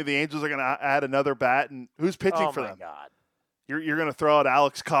 You're telling me the Angels are going to add another bat, and who's pitching for them? Oh my God! You're going to throw out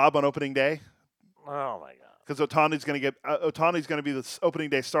Alex Cobb on opening day? Oh my God! Because Ohtani's going to be the opening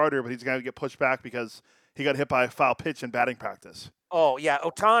day starter, but he's going to get pushed back because he got hit by a foul pitch in batting practice. Oh, yeah,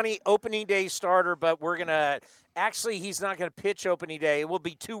 Ohtani, opening day starter, but we're going to Actually, he's not going to pitch opening day. It will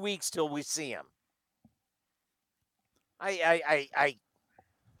be 2 weeks till we see him.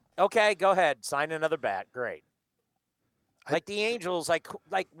 Okay, go ahead. Sign another bat. Great. Like the Angels, like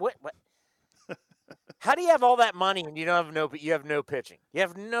what? How do you have all that money and you have no pitching? You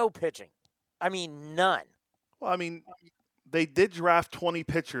have no pitching. I mean, none. Well, I mean, they did draft 20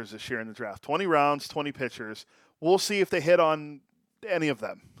 pitchers this year in the draft. 20 rounds, 20 pitchers. We'll see if they hit on any of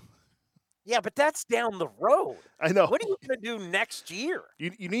them. Yeah, but that's down the road. I know. What are you going to do next year?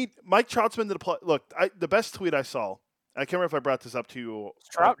 You need Mike Troutman to play. Look, the best tweet I saw, I can't remember if I brought this up to you. Is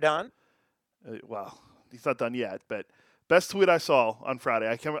Trout done? Well, he's not done yet, but best tweet I saw on Friday.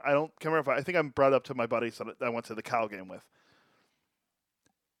 I think I brought it up to my buddies that I went to the Cal game with.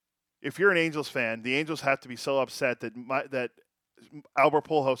 If you're an Angels fan, the Angels have to be so upset that Albert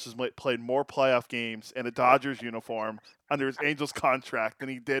Pujols has played more playoff games in a Dodgers uniform under his Angels contract than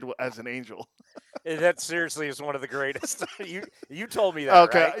he did as an Angel. That seriously is one of the greatest. You told me that,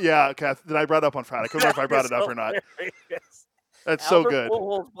 okay, right? Yeah, okay. Then I brought it up on Friday. I couldn't remember if I brought it up or not. That's Albert so good.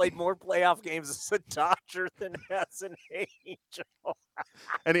 Pujols played more playoff games as a Dodger than as an Angel.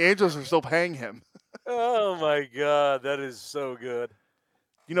 And the Angels are still paying him. Oh, my God. That is so good.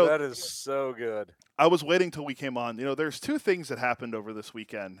 That is so good. I was waiting till we came on. There's two things that happened over this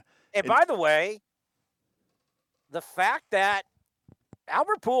weekend. And by the way, the fact that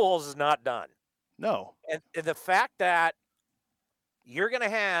Albert Pujols is not done. No. And the fact that you're going to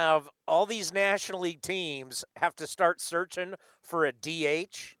have all these National League teams have to start searching for a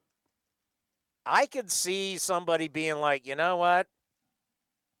DH. I could see somebody being like, you know what?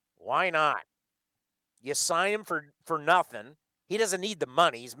 Why not? You sign him for nothing. He doesn't need the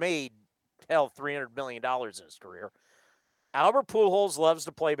money. He's made, $300 million in his career. Albert Pujols loves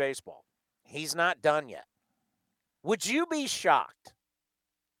to play baseball. He's not done yet. Would you be shocked?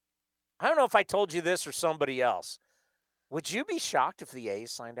 I don't know if I told you this or somebody else. Would you be shocked if the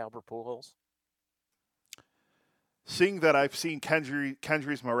A's signed Albert Pujols? Seeing that I've seen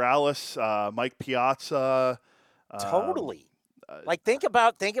Kendrys Morales, Mike Piazza. Totally. Think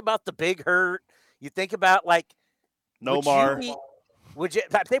about the big hurt. You think about Nomar. Would you?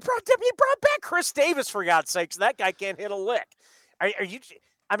 They brought back Chris Davis, for God's sakes. That guy can't hit a lick. Are you?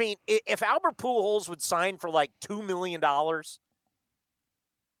 I mean, if Albert Pujols would sign for $2 million,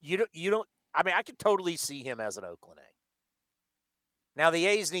 you don't. I mean, I could totally see him as an Oakland A. Now the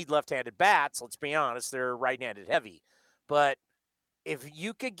A's need left-handed bats. Let's be honest, they're right-handed heavy. But if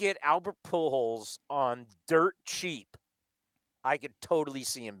you could get Albert Pujols on dirt cheap, I could totally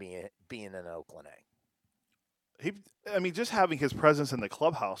see him being an Oakland A. Just having his presence in the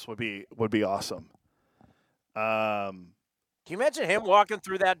clubhouse would be awesome. Can you imagine him walking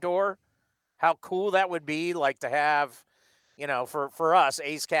through that door? How cool that would be, to have, for us,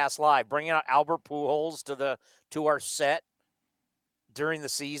 A's Cast Live, bringing out Albert Pujols to our set during the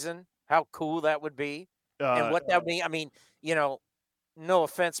season. How cool that would be. And what that would be, no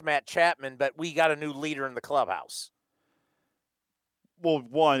offense, Matt Chapman, but we got a new leader in the clubhouse. Well,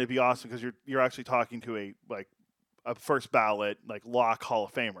 one, it'd be awesome because you're actually talking to a first ballot, lock Hall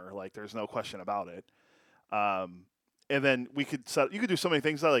of Famer. There's no question about it. And then you could do so many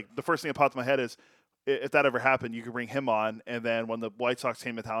things. The first thing that popped in my head is if that ever happened, you could bring him on. And then when the White Sox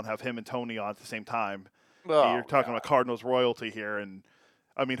came to town, have him and Tony on at the same time. You're talking about Cardinals royalty here. And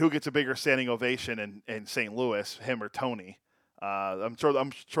who gets a bigger standing ovation in St. Louis, him or Tony? I'm sure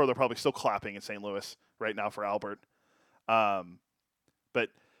they're probably still clapping in St. Louis right now for Albert. But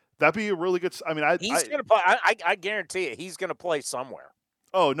that'd be a really good. He's going to play. I guarantee it. He's going to play somewhere.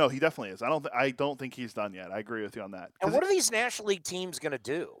 Oh no, he definitely is. I don't think he's done yet. I agree with you on that. And what are these National League teams going to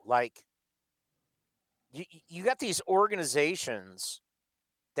do? You got these organizations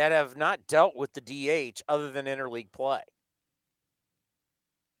that have not dealt with the DH other than interleague play.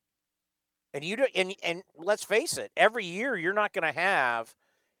 And and let's face it, every year you're not going to have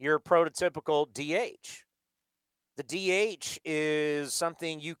your prototypical DH. The DH is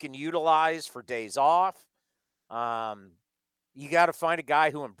something you can utilize for days off. You got to find a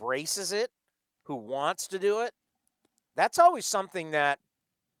guy who embraces it, who wants to do it. That's always something that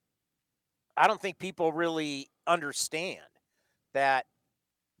I don't think people really understand, that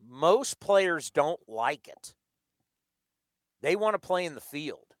most players don't like it. They want to play in the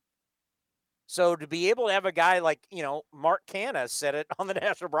field. So to be able to have a guy like, Mark Canha said it on the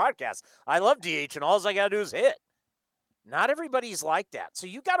national broadcast, I love DH and all I got to do is hit. Not everybody's like that. So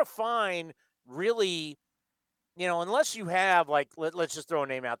you got to find really, unless you have let's just throw a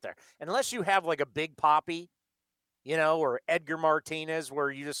name out there. Unless you have a Big Papi, or Edgar Martinez,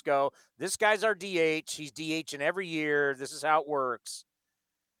 where you just go, this guy's our DH. He's DHing every year. This is how it works.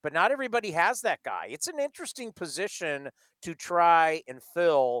 but not everybody has that guy. It's an interesting position to try and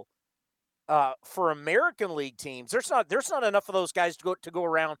fill for American League teams. There's not enough of those guys to go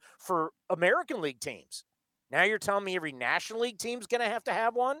around for American League teams. Now you're telling me every National League team's going to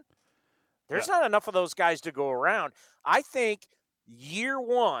have one? There's not enough of those guys to go around. I think year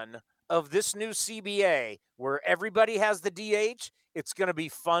one of this new CBA, where everybody has the DH, it's going to be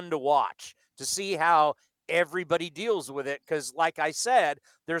fun to watch, to see how everybody deals with it. Because, like I said,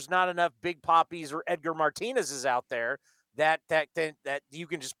 there's not enough Big Poppies or Edgar Martinez's out there that you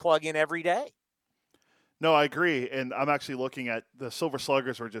can just plug in every day. No, I agree, and I'm actually looking at the Silver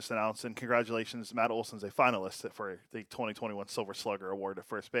Sluggers were just announced, and congratulations, Matt Olson's a finalist for the 2021 Silver Slugger Award at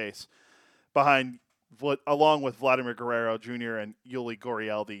first base, along with Vladimir Guerrero Jr. and Yuli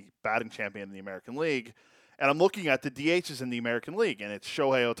Gurriel, the batting champion in the American League. And I'm looking at the DHs in the American League, and it's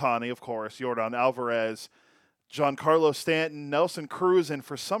Shohei Ohtani, of course, Yordan Alvarez, Giancarlo Stanton, Nelson Cruz, and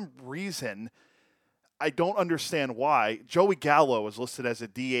for some reason, I don't understand why, Joey Gallo is listed as a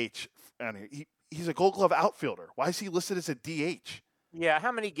DH, and he's a Gold Glove outfielder. Why is he listed as a DH? Yeah,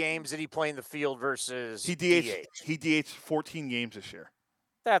 how many games did he play in the field versus He DH'd 14 games this year.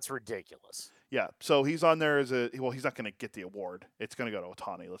 That's ridiculous. Yeah, so he's on there he's not going to get the award. It's going to go to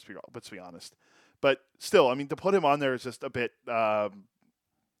Ohtani, let's be honest. But still, I mean, to put him on there is just a bit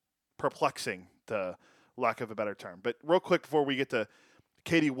perplexing, to lack of a better term. But real quick before we get to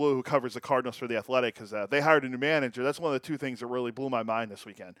Katie Wu, who covers the Cardinals for The Athletic, because they hired a new manager. That's one of the two things that really blew my mind this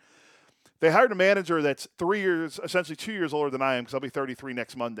weekend. They hired a manager that's essentially 2 years older than I am, because I'll be 33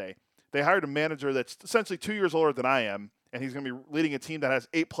 next Monday. They hired a manager that's essentially 2 years older than I am, and he's going to be leading a team that has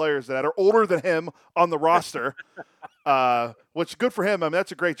 8 players that are older than him on the roster, which good for him. I mean,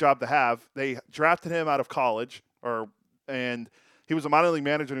 that's a great job to have. They drafted him out of college, and he was a minor league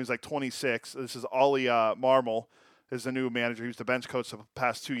manager when he was like 26. This is Ollie Marmol is the new manager. He was the bench coach the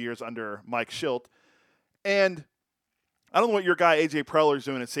past 2 years under Mike Schilt. And I don't know what your guy, A.J. Preller, is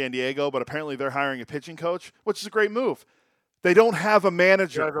doing at San Diego, but apparently they're hiring a pitching coach, which is a great move. They don't have a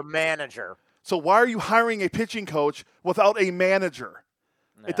manager. You have a manager. So why are you hiring a pitching coach without a manager?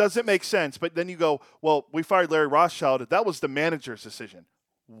 No. It doesn't make sense. But then you go, well, we fired Larry Rothschild. That was the manager's decision.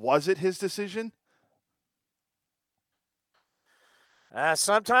 Was it his decision?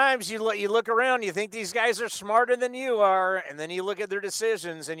 Sometimes you look around, you think these guys are smarter than you are, and then you look at their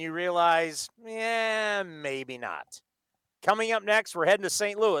decisions and you realize, maybe not. Coming up next, we're heading to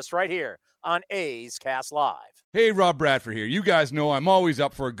St. Louis right here on A's Cast Live. Hey, Rob Bradford here. You guys know I'm always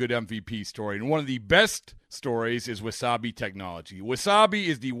up for a good MVP story, and one of the best stories is Wasabi Technology. Wasabi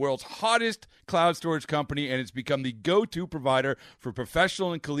is the world's hottest cloud storage company, and it's become the go-to provider for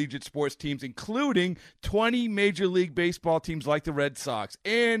professional and collegiate sports teams, including 20 Major League Baseball teams like the Red Sox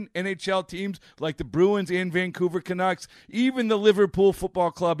and NHL teams like the Bruins and Vancouver Canucks. Even the Liverpool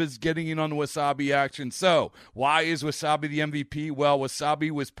Football Club is getting in on the Wasabi action. So, why is Wasabi the MVP? Well, Wasabi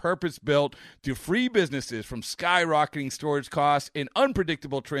was purpose-built to free businesses from skyrocketing storage costs and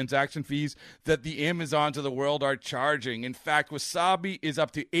unpredictable transaction fees that the Amazons of the world are charging. In fact, Wasabi is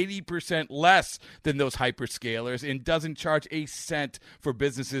up to 80% less than those hyperscalers and doesn't charge a cent for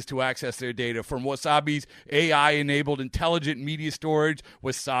businesses to access their data. From Wasabi's AI-enabled intelligent media storage,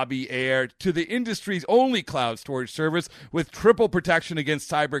 Wasabi Air, to the industry's only cloud storage service with triple protection against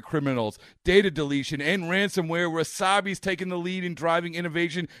cyber criminals, data deletion, and ransomware, Wasabi's taken the lead in driving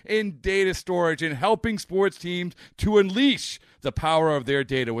innovation in data storage and helping sports teams to unleash the power of their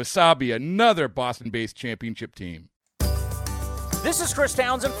data. Wasabi, another Boston-based championship team. This is Chris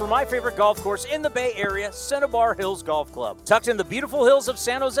Townsend for my favorite golf course in the Bay Area, Cinnabar Hills Golf Club. Tucked in the beautiful hills of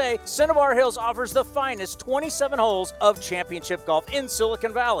San Jose, Cinnabar Hills offers the finest 27 holes of championship golf in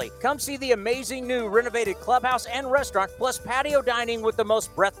Silicon Valley. Come see the amazing new renovated clubhouse and restaurant, plus patio dining with the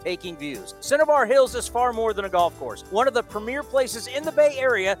most breathtaking views. Cinnabar Hills is far more than a golf course, one of the premier places in the Bay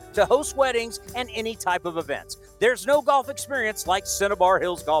Area to host weddings and any type of events. There's no golf experience like Cinnabar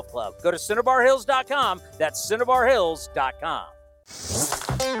Hills Golf Club. Go to CinnabarHills.com. That's CinnabarHills.com.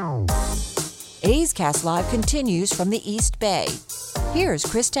 A's Cast Live continues from the East Bay. Here's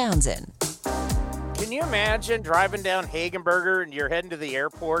Chris Townsend. Can you imagine driving down Hagenberger and you're heading to the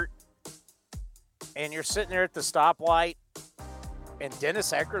airport and you're sitting there at the stoplight and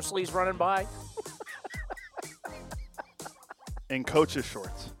Dennis Eckersley's running by? In coach's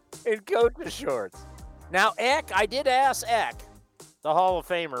shorts. In coach's shorts. Now, I did ask Eck, the Hall of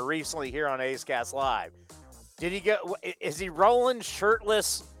Famer, recently here on A's Cast Live. Did he go? Is he rolling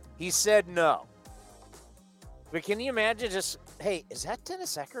shirtless? He said no. But can you imagine just, hey, is that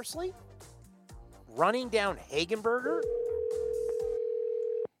Dennis Eckersley running down Hagenberger?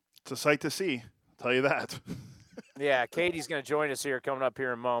 It's a sight to see. I'll tell you that. Yeah, Katie's going to join us here coming up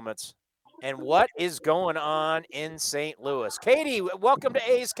here in moments. And what is going on in St. Louis? Katie, welcome to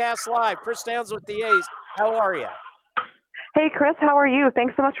A's Cast Live. Chris Downs with the A's. How are you? Hey, Chris, how are you?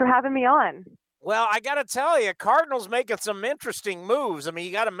 Thanks so much for having me on. Well, I got to tell you, Cardinals making some interesting moves. I mean,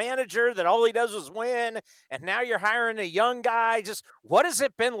 you got a manager that all he does is win, and now you're hiring a young guy. Just what has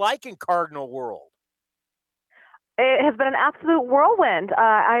it been like in Cardinal world? It has been an absolute whirlwind.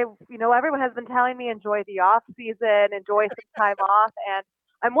 Everyone has been telling me enjoy the off season, enjoy some time off, and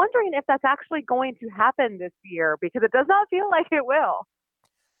I'm wondering if that's actually going to happen this year because it does not feel like it will.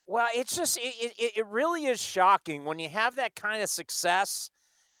 Well, it's just it really is shocking when you have that kind of success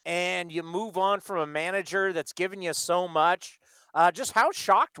and you move on from a manager that's given you so much. Just how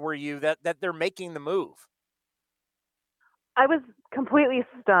shocked were you that they're making the move? I was completely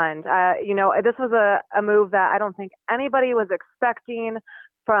stunned. This was a move that I don't think anybody was expecting,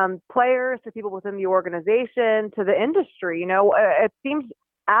 from players to people within the organization to the industry. It seems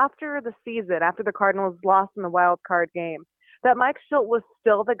after the season, after the Cardinals lost in the wild card game, that Mike Shildt was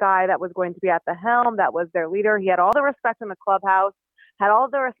still the guy that was going to be at the helm, that was their leader. He had all the respect in the clubhouse, had all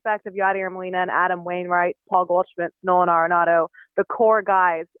the respect of Yadier Molina and Adam Wainwright, Paul Goldschmidt, Nolan Arenado, the core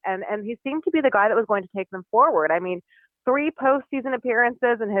guys. And he seemed to be the guy that was going to take them forward. I mean, 3 postseason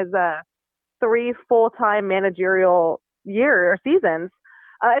appearances in his 3 full-time managerial year or seasons.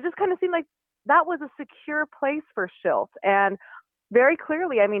 It just kind of seemed like that was a secure place for Shildt. And very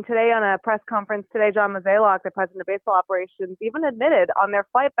clearly, I mean, today on a press conference today, John Mozeliak, the president of baseball operations, even admitted on their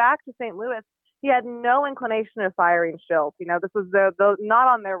flight back to St. Louis, he had no inclination of firing Shildt. This was not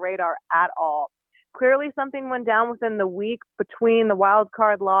on their radar at all. Clearly, something went down within the week between the wild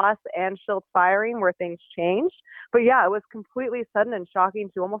card loss and Shildt's firing where things changed. But yeah, it was completely sudden and shocking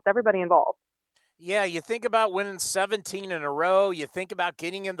to almost everybody involved. Yeah, you think about winning 17 in a row. You think about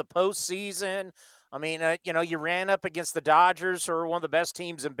getting in the postseason. I mean, you ran up against the Dodgers, who are one of the best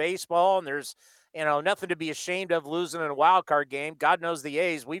teams in baseball, and there's, nothing to be ashamed of losing in a wild card game. God knows the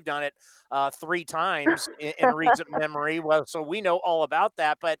A's. We've done it 3 times in recent memory. Well, so we know all about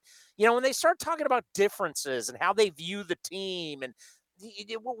that. But, when they start talking about differences and how they view the team, and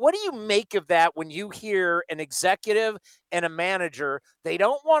what do you make of that when you hear an executive and a manager, they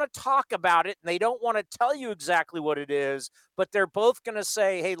don't want to talk about it and they don't want to tell you exactly what it is, but they're both going to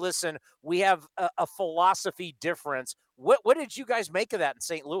say, hey, listen, we have a philosophy difference. What did you guys make of that in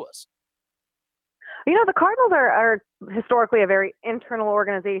St. Louis? The Cardinals are historically a very internal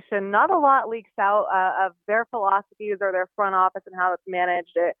organization. Not a lot leaks out of their philosophies or their front office and how it's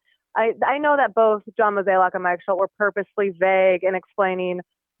managed. I know that both John Mozeliak and Mike Shildt were purposely vague in explaining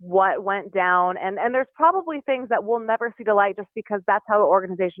what went down. And there's probably things that we'll never see the light just because that's how the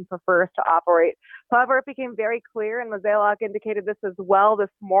organization prefers to operate. However, it became very clear, and Mozeliak indicated this as well this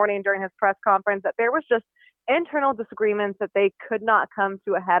morning during his press conference, that there was just internal disagreements that they could not come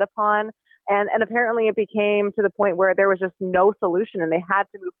to a head upon. And apparently it became to the point where there was just no solution and they had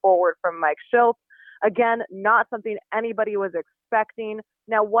to move forward from Mike Shildt. Again, not something anybody was expecting.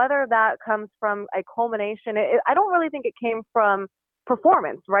 Now, whether that comes from a culmination, I don't really think it came from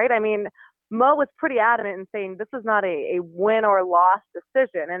performance, right? I mean, Mo was pretty adamant in saying this is not a win or loss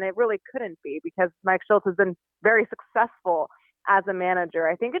decision, and it really couldn't be because Mike Shildt has been very successful as a manager.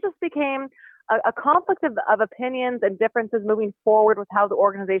 I think it just became a conflict of opinions and differences moving forward with how the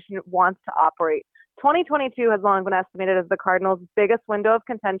organization wants to operate. 2022 has long been estimated as the Cardinals' biggest window of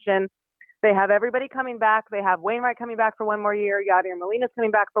contention. They have everybody coming back. They have Wainwright coming back for 1 more year. Yadier Molina's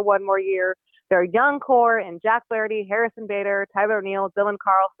coming back for 1 more year. Their young core and Jack Flaherty, Harrison Bader, Tyler O'Neill, Dylan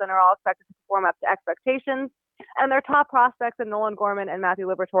Carlson are all expected to perform up to expectations. And their top prospects in Nolan Gorman and Matthew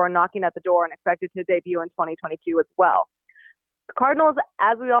Liberatore are knocking at the door and expected to debut in 2022 as well. The Cardinals,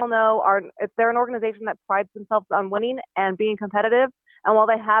 as we all know, they're an organization that prides themselves on winning and being competitive. And while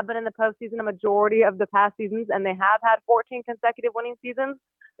they have been in the postseason a majority of the past seasons, and they have had 14 consecutive winning seasons,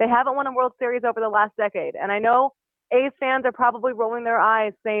 they haven't won a World Series over the last decade. And I know A's fans are probably rolling their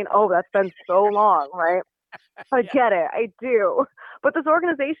eyes saying, oh, that's been so long, right? I get it. I do. But this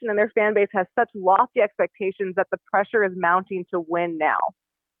organization and their fan base has such lofty expectations that the pressure is mounting to win now.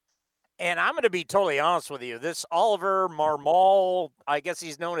 And I'm going to be totally honest with you. This Oliver Marmol, I guess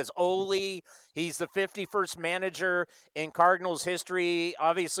he's known as Oli. He's the 51st manager in Cardinals history.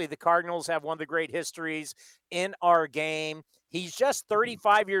 Obviously, the Cardinals have one of the great histories in our game. He's just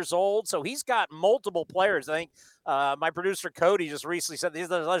 35 years old, so he's got multiple players. I think my producer Cody just recently said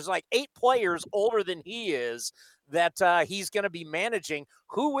there's like 8 players older than he is that he's going to be managing.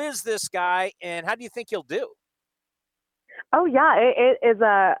 Who is this guy, and how do you think he'll do? Oh, yeah, it is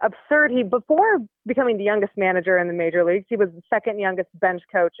absurd. Before becoming the youngest manager in the major leagues, he was the second youngest bench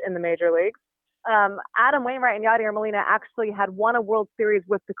coach in the major leagues. Adam Wainwright and Yadier Molina actually had won a World Series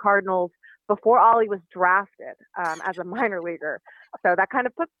with the Cardinals before Ollie was drafted as a minor leaguer. So that kind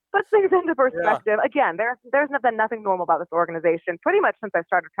of puts things into perspective. Yeah. Again, there's been nothing normal about this organization pretty much since I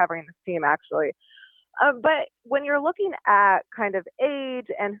started covering this team, actually. But when you're looking at kind of age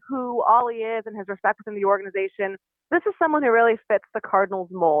and who Ollie is and his respect within the organization, this is someone who really fits the Cardinals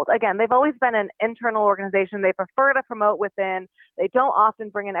mold. Again, they've always been an internal organization. They prefer to promote within. They don't often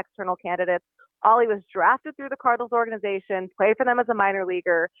bring in external candidates. Ollie was drafted through the Cardinals organization, played for them as a minor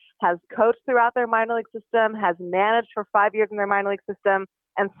leaguer, has coached throughout their minor league system, has managed for 5 years in their minor league system,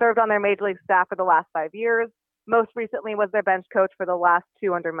 and served on their major league staff for the last 5 years. Most recently was their bench coach for the last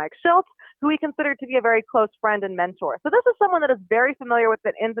 2 under Mike Schultz, who he considered to be a very close friend and mentor. So this is someone that is very familiar with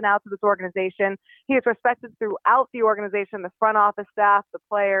the ins and outs of this organization. He is respected throughout the organization, the front office staff, the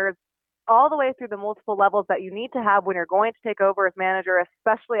players, all the way through the multiple levels that you need to have when you're going to take over as manager,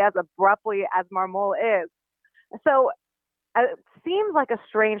 especially as abruptly as Marmol is. So it seems like a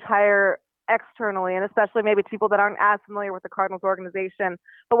strange hire externally, and especially maybe to people that aren't as familiar with the Cardinals organization.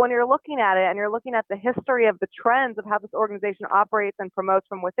 But when you're looking at it and you're looking at the history of the trends of how this organization operates and promotes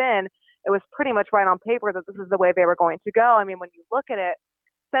from within, it was pretty much right on paper that this is the way they were going to go. I mean, when you look at it,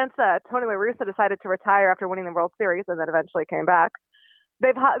 since Tony La Russa decided to retire after winning the World Series and then eventually came back,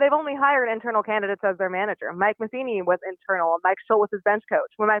 they've only hired internal candidates as their manager. Mike Matheny was internal. Mike Schultz was his bench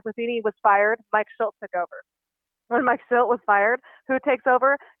coach. When Mike Matheny was fired, Mike Schultz took over. When Mike Schultz was fired, who takes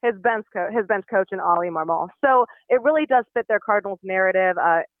over? His bench coach and Ollie Marmol. So it really does fit their Cardinals narrative.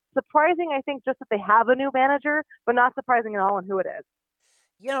 Surprising, I think, just that they have a new manager, but not surprising at all in who it is.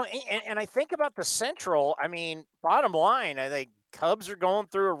 You know, and I think about the Central. I mean, bottom line, I think Cubs are going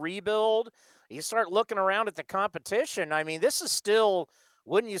through a rebuild. You start looking around at the competition. I mean, this is still,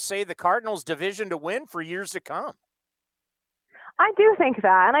 wouldn't you say, the Cardinals' division to win for years to come? I do think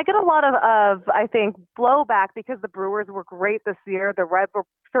that, and I get a lot of I think, blowback because the Brewers were great this year. The Reds were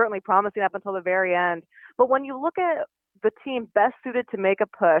certainly promising up until the very end. But when you look at the team best suited to make a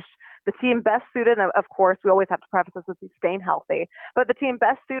push, the team best suited, and of course, we always have to preface this with staying healthy, but the team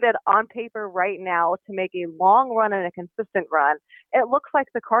best suited on paper right now to make a long run and a consistent run, it looks like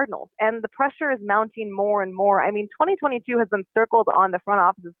the Cardinals. And the pressure is mounting more and more. I mean, 2022 has been circled on the front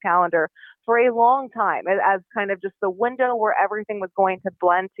office's calendar for a long time as kind of just the window where everything was going to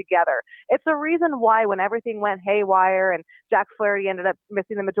blend together. It's a reason why when everything went haywire and Jack Flaherty ended up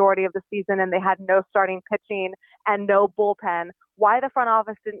missing the majority of the season and they had no starting pitching and no bullpen, why the front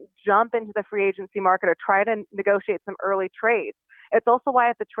office didn't jump into the free agency market or try to negotiate some early trades. It's also why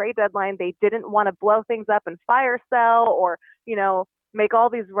at the trade deadline, they didn't want to blow things up and fire sell or, make all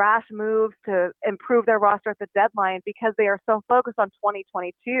these rash moves to improve their roster at the deadline because they are so focused on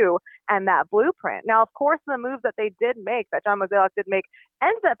 2022 and that blueprint. Now, of course, the moves that they did make, that John Mozeliak did make,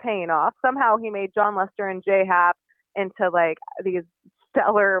 ended up paying off. Somehow he made John Lester and Jay Happ into like these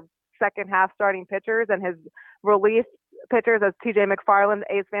stellar second half starting pitchers, and his relief pitchers, as TJ McFarland,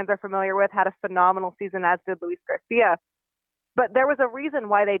 A's fans are familiar with, had a phenomenal season, as did Luis Garcia. But there was a reason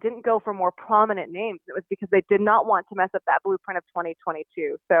why they didn't go for more prominent names. It was because they did not want to mess up that blueprint of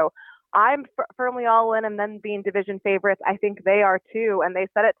 2022. So I'm firmly all in, and then being division favorites, I think they are too. And they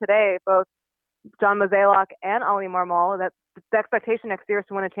said it today, both John Mozeliak and Ollie Marmol, that the expectation next year is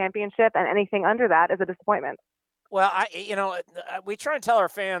to win a championship, and anything under that is a disappointment. Well, we try and tell our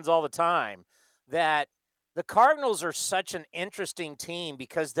fans all the time that the Cardinals are such an interesting team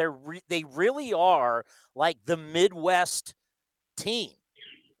because they really are like the Midwest team.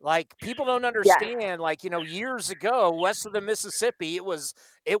 Like, people don't understand. Yes. Like, years ago, west of the Mississippi, it was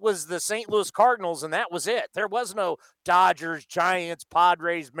the St. Louis Cardinals, and that was it. There was no Dodgers, Giants,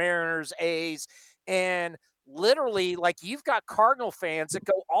 Padres, Mariners, A's, and literally, like, you've got Cardinal fans that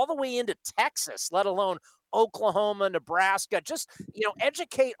go all the way into Texas, let alone Oklahoma, Nebraska. Just,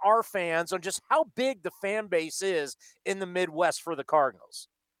 educate our fans on just how big the fan base is in the Midwest for the Cardinals.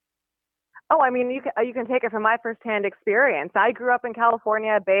 Oh, I mean, you can take it from my firsthand experience. I grew up in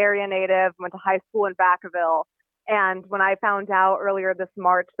California, Bay Area native, went to high school in Vacaville. And when I found out earlier this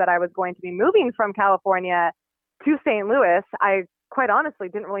March that I was going to be moving from California to St. Louis, I quite honestly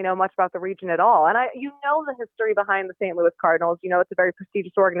didn't really know much about the region at all. And the history behind the St. Louis Cardinals. It's a very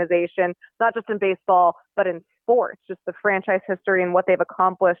prestigious organization, not just in baseball, but in sports, just the franchise history and what they've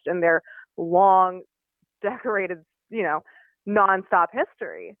accomplished in their long, decorated, nonstop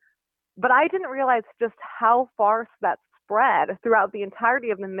history. But I didn't realize just how far that spread throughout the entirety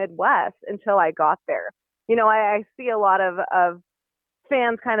of the Midwest until I got there. I see a lot of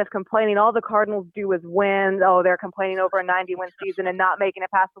fans kind of complaining, all the Cardinals do is win. Oh, they're complaining over a 90-win season and not making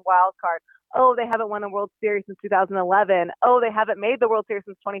it past the wild card. Oh, they haven't won a World Series since 2011. Oh, they haven't made the World Series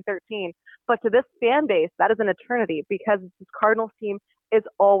since 2013. But to this fan base, that is an eternity because this Cardinals team is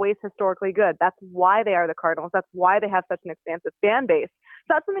always historically good. That's why they are the Cardinals. That's why they have such an expansive fan base.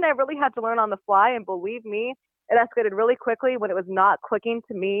 So that's something I really had to learn on the fly. And believe me, it escalated really quickly when it was not clicking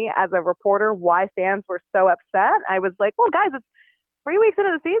to me as a reporter why fans were so upset. I was like, well, guys, it's 3 weeks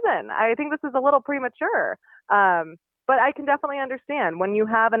into the season. I think this is a little premature. But I can definitely understand when you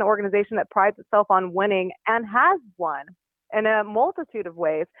have an organization that prides itself on winning and has won in a multitude of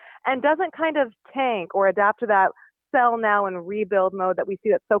ways and doesn't kind of tank or adapt to that sell now and rebuild mode that we see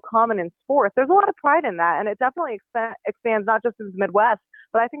that's so common in sports. There's a lot of pride in that, and it definitely expands not just in the Midwest,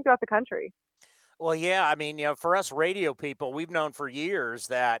 but I think throughout the country. Well, yeah, I mean, for us radio people, we've known for years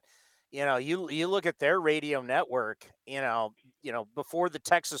that, you look at their radio network, before the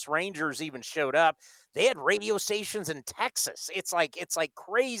Texas Rangers even showed up, they had radio stations in Texas. It's like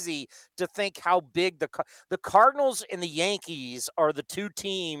crazy to think how big the Cardinals and the Yankees are the two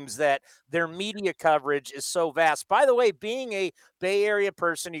teams that their media coverage is so vast. By the way, being a Bay Area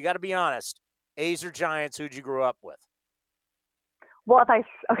person, you got to be honest. A's or Giants, who'd you grow up with? Well, if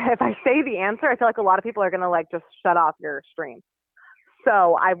I say the answer, I feel like a lot of people are going to just shut off your stream.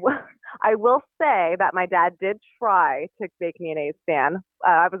 So I will say that my dad did try to make me an A's fan.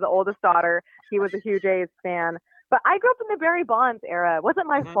 I was the oldest daughter. He was a huge A's fan. But I grew up in the Barry Bonds era. It wasn't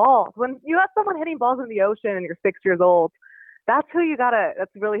my fault. When you have someone hitting balls in the ocean and you're 6 years old, that's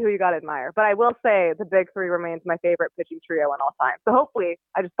really who you gotta admire. But I will say the big three remains my favorite pitching trio in all time. So hopefully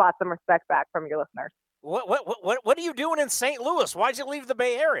I just bought some respect back from your listeners. What are you doing in St. Louis? Why'd you leave the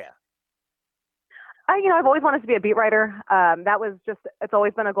Bay Area? I've always wanted to be a beat writer. It's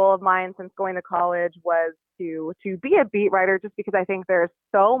always been a goal of mine since going to college was to be a beat writer, just because I think there's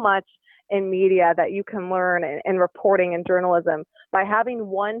so much in media that you can learn in reporting and journalism by having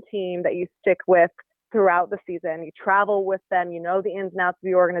one team that you stick with throughout the season. You travel with them, you know the ins and outs of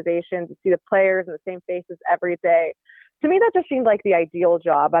the organization, you see the players and the same faces every day. To me, that just seemed like the ideal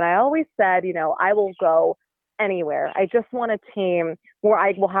job. And I always said, I will go anywhere. I just want a team where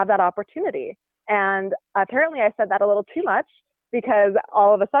I will have that opportunity. And apparently I said that a little too much, because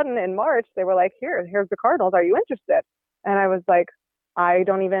all of a sudden in March, they were like, here's the Cardinals. Are you interested? And I was like, I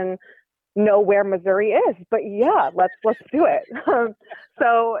don't even know where Missouri is, but yeah, let's do it.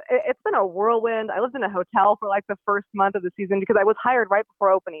 So it's been a whirlwind. I lived in a hotel for the first month of the season because I was hired right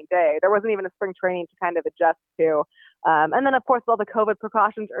before opening day. There wasn't even a spring training to kind of adjust to. And then of course, all the COVID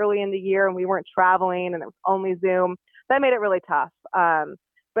precautions early in the year, and we weren't traveling and it was only Zoom. That made it really tough.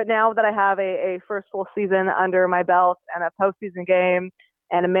 But now that I have a first full season under my belt and a postseason game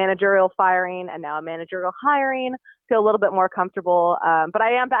and a managerial firing and now a managerial hiring, feel a little bit more comfortable. But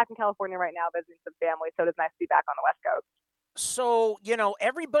I am back in California right now visiting some family, so it is nice to be back on the West Coast. So,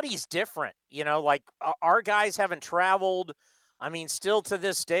 everybody's different. Our guys haven't traveled. I mean, still to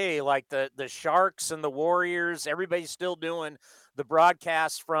this day, the Sharks and the Warriors, everybody's still doing the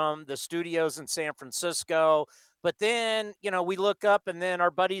broadcasts from the studios in San Francisco. But then, we look up and then our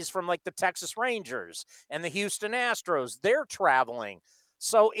buddies from the Texas Rangers and the Houston Astros, they're traveling.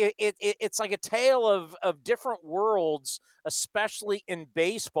 So it's like a tale of different worlds, especially in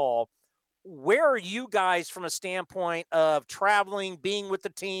baseball. Where are you guys from a standpoint of traveling, being with the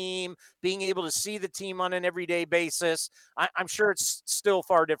team, being able to see the team on an everyday basis? I'm sure it's still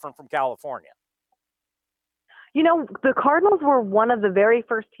far different from California. The Cardinals were one of the very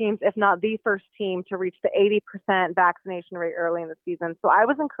first teams, if not the first team, to reach the 80% vaccination rate early in the season. So I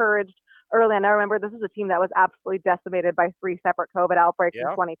was encouraged early, and I remember this is a team that was absolutely decimated by 3 separate COVID outbreaks in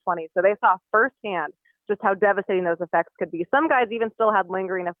 2020. So they saw firsthand just how devastating those effects could be. Some guys even still had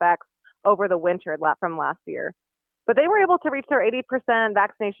lingering effects over the winter from last year. But they were able to reach their 80%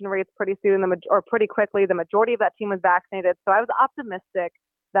 vaccination rates pretty soon, or pretty quickly. The majority of that team was vaccinated. So I was optimistic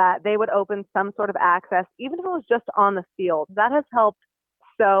that they would open some sort of access, even if it was just on the field. That has helped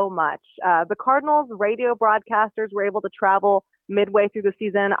so much. The Cardinals radio broadcasters were able to travel midway through the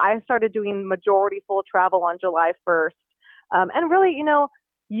season. I started doing majority full travel on July 1st. And really,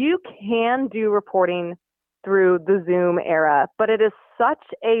 you can do reporting through the Zoom era, but it is such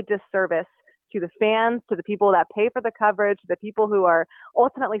a disservice to the fans, to the people that pay for the coverage, the people who are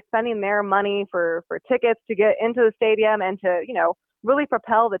ultimately spending their money for tickets to get into the stadium and to, really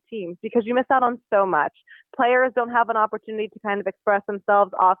propel the teams, because you miss out on so much. Players don't have an opportunity to kind of express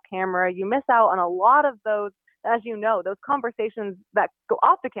themselves off camera. You miss out on a lot of those, as those conversations that go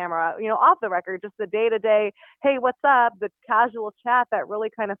off the camera, off the record, just the day-to-day, hey, what's up, the casual chat that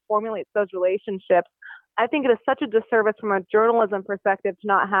really kind of formulates those relationships. I think it is such a disservice from a journalism perspective to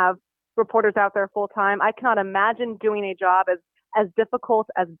not have reporters out there full time. I cannot imagine doing a job as as difficult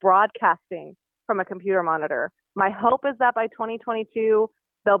as broadcasting from a computer monitor. My hope is that by 2022,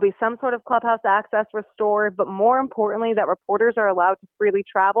 there'll be some sort of clubhouse access restored, but more importantly, that reporters are allowed to freely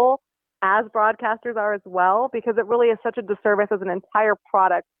travel as broadcasters are as well, because it really is such a disservice as an entire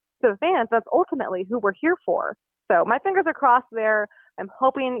product to the fans. That's ultimately who we're here for. So my fingers are crossed there. I'm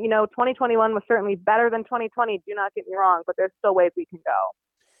hoping, 2021 was certainly better than 2020. Do not get me wrong, but there's still ways we can go.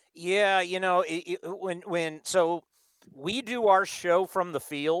 Yeah, so we do our show from the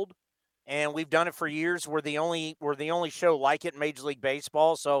field, and we've done it for years. We're the only show like it in Major League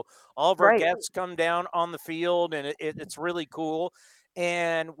Baseball. So all of our guests come down on the field, and it's really cool.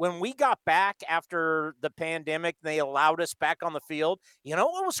 And when we got back after the pandemic, they allowed us back on the field. You know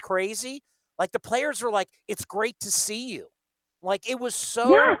what was crazy? Like, the players were like, "It's great to see you." Like, it was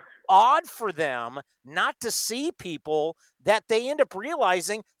so odd for them not to see people that they end up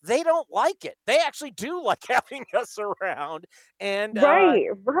realizing they don't like it. They actually do like having us around. And right.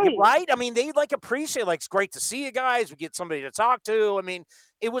 I mean, they appreciate, it's great to see you guys. We get somebody to talk to. I mean,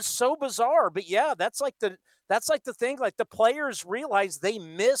 it was so bizarre. But yeah, that's like the thing. Like, the players realized they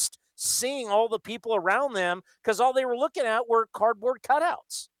missed seeing all the people around them because all they were looking at were cardboard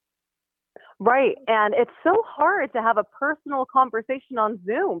cutouts. Right. And it's so hard to have a personal conversation on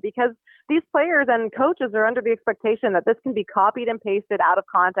Zoom because these players and coaches are under the expectation that this can be copied and pasted out of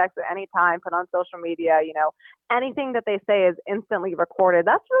context at any time, put on social media. Anything that they say is instantly recorded.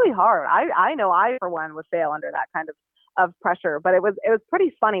 That's really hard. I know I, for one, would fail under that kind of pressure. But it was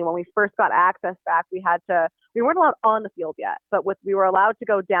pretty funny when we first got access back. We weren't allowed on the field yet, but we were allowed to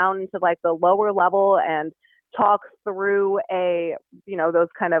go down into the lower level and talk through those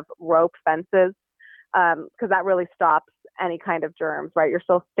kind of rope fences, because that really stops any kind of germs, right? You're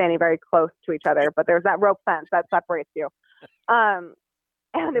still standing very close to each other, but there's that rope fence that separates you. And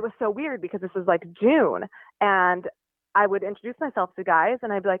it was so weird because this is June, and I would introduce myself to guys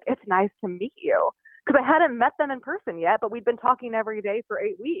and I'd be like, "It's nice to meet you," because I hadn't met them in person yet, but we'd been talking every day for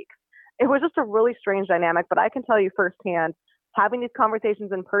 8 weeks. It was just a really strange dynamic, but I can tell you firsthand, having these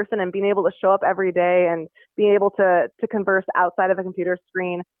conversations in person and being able to show up every day and being able to converse outside of a computer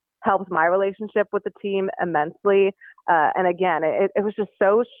screen helps my relationship with the team immensely. And again, it was just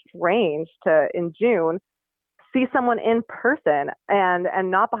so strange to, in June, see someone in person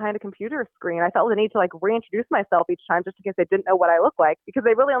and not behind a computer screen. I felt the need to reintroduce myself each time just in case they didn't know what I looked like, because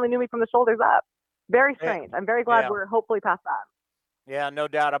they really only knew me from the shoulders up. Very strange. I'm very glad we're hopefully past that. Yeah, no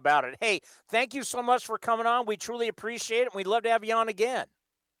doubt about it. Hey, thank you so much for coming on. We truly appreciate it. We'd love to have you on again.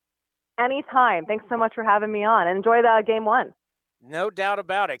 Anytime. Thanks so much for having me on. And enjoy the game one. No doubt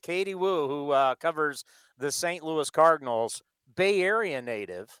about it. Katie Wu, who covers the St. Louis Cardinals, Bay Area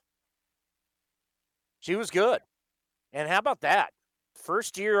native. She was good. And how about that?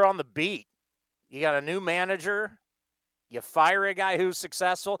 First year on the beat. You got a new manager. You fire a guy who's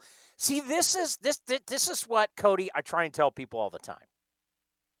successful. See, this is what, Cody, I try and tell people all the time.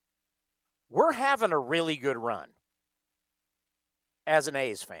 We're having a really good run as an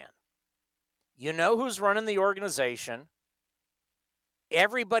A's fan. You know who's running the organization.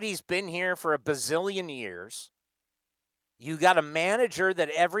 Everybody's been here for a bazillion years. You got a manager that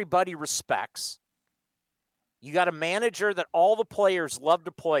everybody respects. You got a manager that all the players love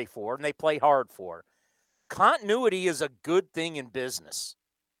to play for and they play hard for. Continuity is a good thing in business.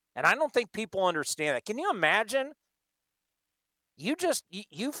 And I don't think people understand that. Can you imagine?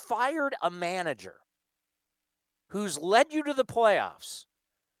 You fired a manager who's led you to the playoffs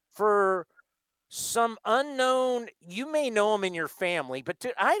for some unknown. You may know him in your family, but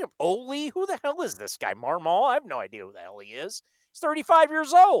Ole, who the hell is this guy? Marmol? I have no idea who the hell he is. He's 35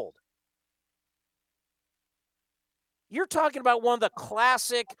 years old. You're talking about one of the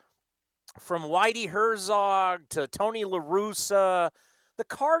classic, from Whitey Herzog to Tony La Russa. The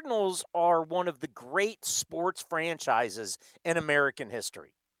Cardinals are one of the great sports franchises in American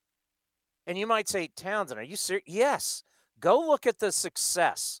history. And you might say, Townsend, are you serious? Yes. Go look at the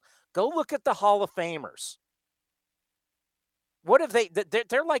success. Go look at the Hall of Famers. What have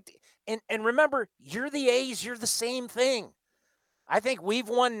they're like, and remember, you're the A's, you're the same thing. I think we've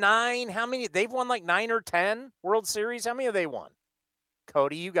won 9. How many? They've won 9 or 10 World Series. How many have they won?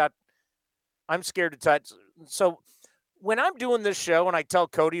 Cody, I'm scared to touch. So when I'm doing this show and I tell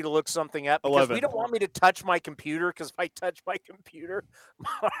Cody to look something up, because 11. we don't want me to touch my computer, because if I touch my computer,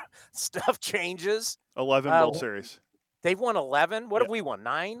 stuff changes. 11 World Series. They've won 11. What have we won?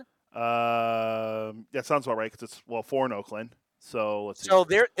 9? That sounds about right, because it's 4 in Oakland. So let's see. So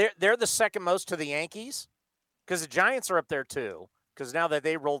they're the second most to the Yankees, because the Giants are up there too. Because now that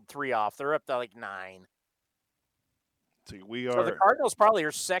they rolled 3 off, they're up to 9. So we are. So the Cardinals probably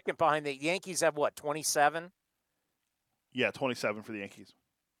are second behind the Yankees. Have what, 27? Yeah, 27 for the Yankees.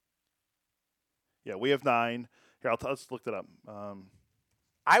 Yeah, we have 9. Here, let's look that up.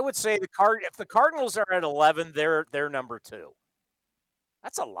 I would say if the Cardinals are at 11, they're number 2.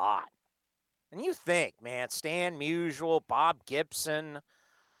 That's a lot. And you think, man, Stan Musial, Bob Gibson.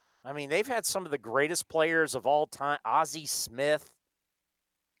 I mean, they've had some of the greatest players of all time. Ozzie Smith.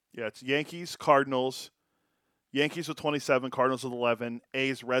 Yeah, it's Yankees, Cardinals. Yankees with 27, Cardinals with 11,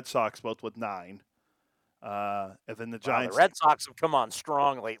 A's, Red Sox both with 9. And then the Giants. The Red Sox have come on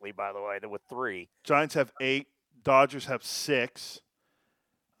strong lately, by the way. They're with 3. Giants have 8. Dodgers have 6.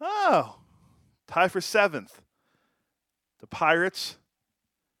 Oh, tie for 7th. The Pirates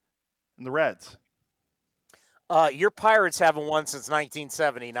and the Reds. Your Pirates haven't won since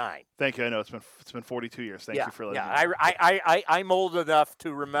 1979. Thank you. I know it's been 42 years. Thank you for letting me know. I'm old enough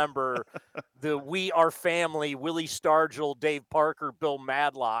to remember the We Are Family, Willie Stargell, Dave Parker, Bill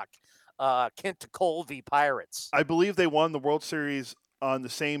Madlock, Kent Colvey Pirates. I believe they won the World Series on the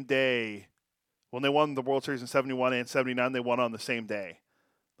same day. When they won the World Series in 71 and 79, they won on the same day.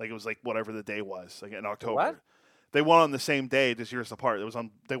 Like it was like whatever the day was, like in October. What? They won on the same day, just years apart.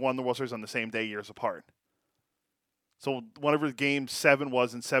 They won the World Series on the same day, years apart. So whenever Game 7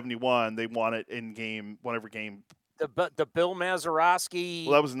 was in 71, they won it in whenever game. The Bill Mazeroski.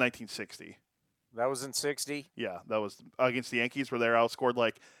 Well, that was in 1960. That was in 60? Yeah, that was against the Yankees where they outscored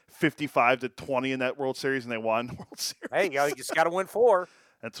like 55-20 in that World Series, and they won the World Series. Hey, you just got to win 4.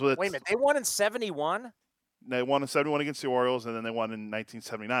 That's what. Wait a minute, they won in 71? They won in 71 against the Orioles, and then they won in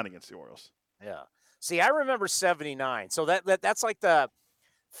 1979 against the Orioles. Yeah. See, I remember 79. So that's like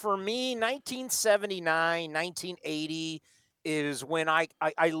for me, 1979, 1980 is when I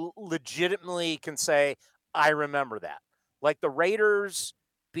legitimately can say I remember that. Like the Raiders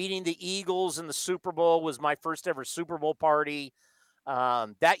beating the Eagles in the Super Bowl was my first ever Super Bowl party.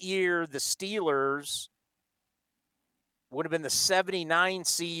 That year, the Steelers would have been the 79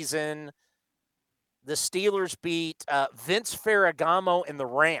 season. The Steelers beat Vince Ferragamo and the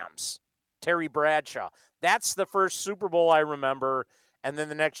Rams, Terry Bradshaw. That's the first Super Bowl I remember. And then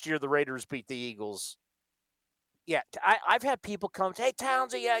the next year, the Raiders beat the Eagles. Yeah, I've had people come, hey,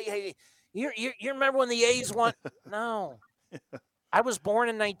 Townsend, you remember when the A's won? No. I was born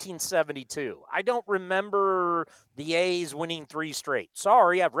in 1972. I don't remember the A's winning 3 straight.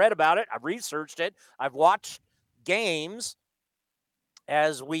 Sorry, I've read about it. I've researched it. I've watched games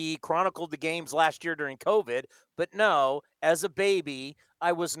as we chronicled the games last year during COVID. But no, as a baby,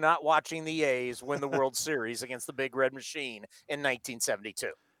 I was not watching the A's win the World Series against the Big Red Machine in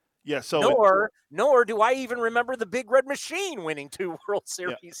 1972. Yeah, so nor do I even remember the Big Red Machine winning 2 World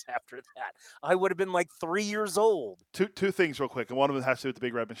Series after that. I would have been like 3 years old. Two things real quick, and one of them has to do with the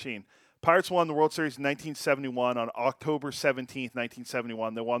Big Red Machine. Pirates won the World Series in 1971 on October 17th,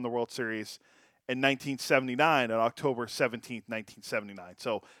 1971. They won the World Series in 1979 on October 17th, 1979.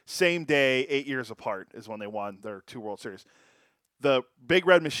 So same day, 8 years apart is when they won their 2 World Series. The Big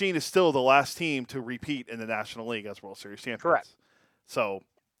Red Machine is still the last team to repeat in the National League as World Series champions. Correct. So,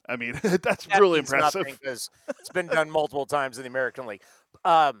 I mean, that's really impressive. Because it's been done multiple times in the American League.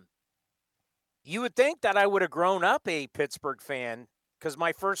 You would think that I would have grown up a Pittsburgh fan because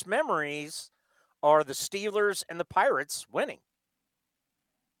my first memories are the Steelers and the Pirates winning.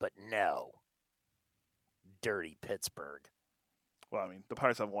 But no. Dirty Pittsburgh. Well, I mean, the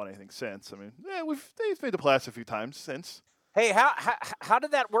Pirates haven't won anything since. I mean, they've made the playoffs a few times since. Hey, how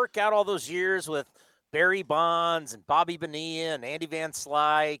did that work out all those years with Barry Bonds and Bobby Bonilla and Andy Van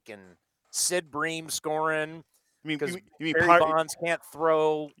Slyke and Sid Bream scoring? You mean Barry Bonds can't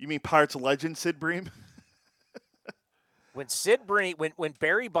throw. You mean Pirates legend Sid Bream? when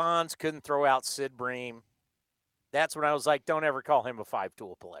Barry Bonds couldn't throw out Sid Bream, that's when I was like, don't ever call him a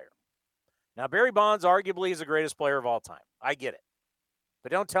 5-tool player. Now, Barry Bonds arguably is the greatest player of all time. I get it.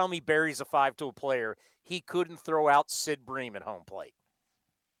 But don't tell me Barry's a 5-tool player. He couldn't throw out Sid Bream at home plate.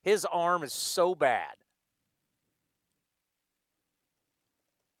 His arm is so bad.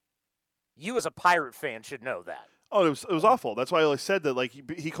 You as a Pirate fan should know that. Oh, it was awful. That's why I always said that like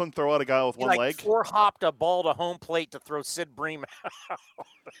he couldn't throw out a guy with one leg. He four-hopped a ball to home plate to throw Sid Bream out.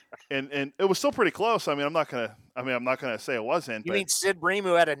 And it was still pretty close. I mean, I'm not gonna say it wasn't. You mean Sid Bream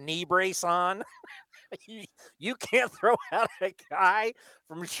who had a knee brace on? You can't throw out a guy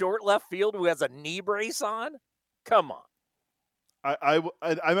from short left field who has a knee brace on? Come on. I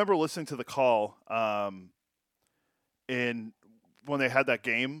remember listening to the call in when they had that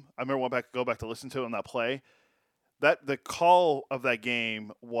game. I remember go back to listen to it on that play. That the call of that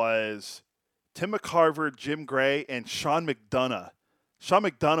game was Tim McCarver, Jim Gray, and Sean McDonough. Sean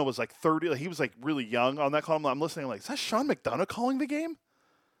McDonough was like 30. He was like really young on that call. I'm listening like, is that Sean McDonough calling the game?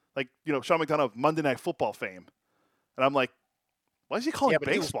 Like, Sean McDonough of Monday Night Football fame. And And I'm like, why is he calling but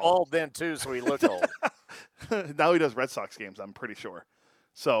baseball? He was bald then, too, so he looked old. Now he does Red Sox games, I'm pretty sure.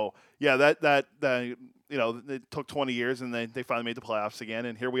 So, yeah, that it took 20 years, and they finally made the playoffs again,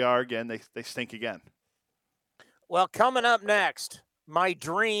 and here we are again. They stink again. Well, coming up next, my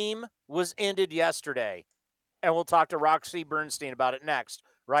dream was ended yesterday, and we'll talk to Roxy Bernstein about it next,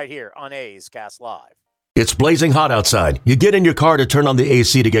 right here on A's Cast Live. It's blazing hot outside. You get in your car to turn on the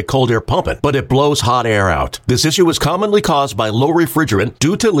AC to get cold air pumping, but it blows hot air out. This issue is commonly caused by low refrigerant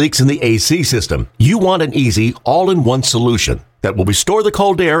due to leaks in the AC system. You want an easy, all-in-one solution that will restore the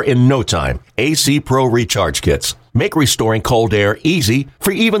cold air in no time. AC Pro Recharge Kits make restoring cold air easy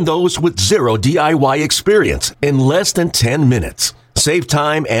for even those with zero DIY experience in less than 10 minutes. Save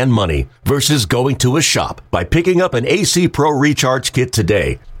time and money versus going to a shop by picking up an AC Pro Recharge Kit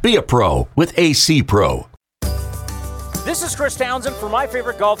today. Be a pro with AC Pro. This is Chris Townsend for my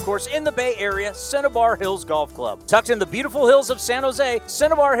favorite golf course in the Bay Area, Cinnabar Hills Golf Club. Tucked in the beautiful hills of San Jose,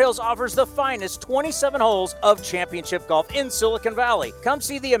 Cinnabar Hills offers the finest 27 holes of championship golf in Silicon Valley. Come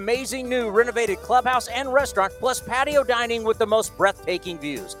see the amazing new renovated clubhouse and restaurant, plus patio dining with the most breathtaking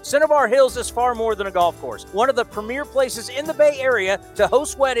views. Cinnabar Hills is far more than a golf course, one of the premier places in the Bay Area to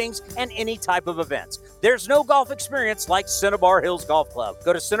host weddings and any type of events. There's no golf experience like Cinnabar Hills Golf Club.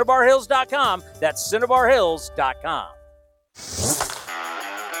 Go to CinnabarHills.com. That's CinnabarHills.com.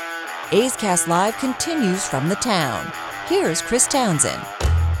 A's Cast Live continues from the town. Here's Chris Townsend.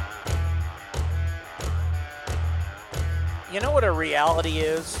 You know what a reality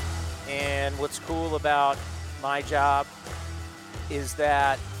is? And what's cool about my job is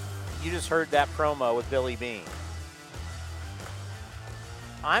that you just heard that promo with Billy Beane.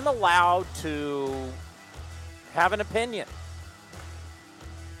 I'm allowed to have an opinion.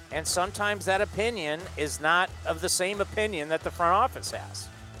 And sometimes that opinion is not of the same opinion that the front office has.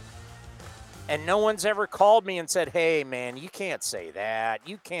 And no one's ever called me and said, hey, man, you can't say that.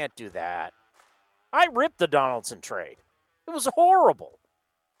 You can't do that. I ripped the Donaldson trade. It was horrible.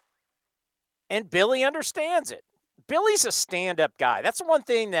 And Billy understands it. Billy's a stand-up guy. That's the one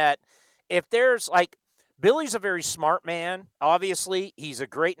thing that if there's Billy's a very smart man. Obviously, he's a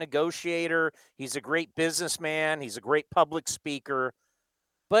great negotiator. He's a great businessman. He's a great public speaker.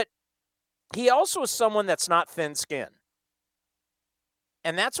 But he also is someone that's not thin-skinned.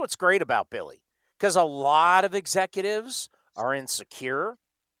 And that's what's great about Billy, because a lot of executives are insecure.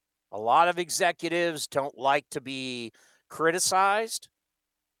 A lot of executives don't like to be criticized.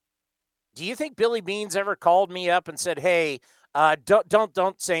 Do you think Billy Beane's ever called me up and said, hey,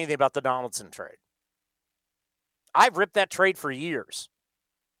 don't say anything about the Donaldson trade? I've ripped that trade for years.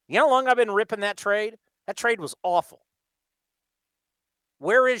 You know how long I've been ripping that trade? That trade was awful.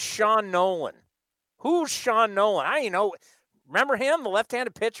 Where is Sean Nolan? Who's Sean Nolan? I don't even know. Remember him, the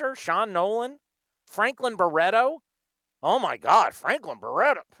left-handed pitcher, Sean Nolan? Franklin Barreto? Oh, my God, Franklin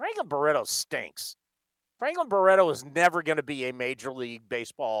Barreto. Franklin Barreto stinks. Franklin Barreto is never going to be a Major League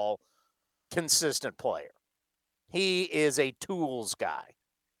Baseball consistent player. He is a tools guy.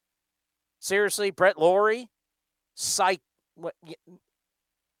 Seriously, Brett Lawrie?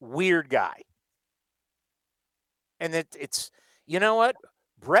 Weird guy. And it's, you know what?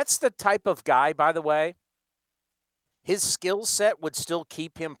 Brett's the type of guy, by the way, his skill set would still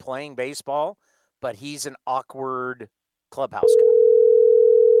keep him playing baseball, but he's an awkward clubhouse guy.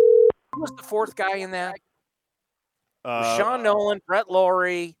 Who was the fourth guy in that? Sean Nolan, Brett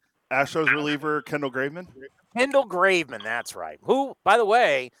Lawrie. Astros reliever Kendall Graveman. Kendall Graveman, that's right. Who, by the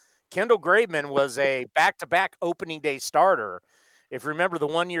way, Kendall Graveman was a back-to-back opening day starter. If you remember the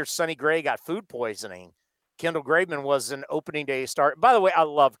 1 year Sonny Gray got food poisoning, Kendall Graveman was an opening day start. By the way, I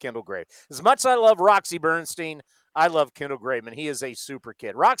love Kendall Graveman. As much as I love Roxy Bernstein, I love Kendall Graveman. He is a super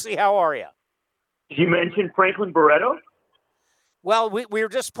kid. Roxy, how are you? Did you mention Franklin Barreto? Well, we were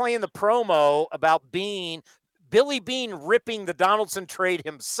just playing the promo about Billy Beane ripping the Donaldson trade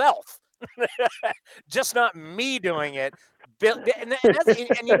himself. Just not me doing it. And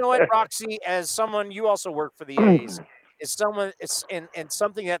you know what, Roxy, as someone, you also work for the A's, and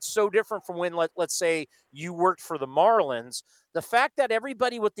something that's so different from when, let's say, you worked for the Marlins. The fact that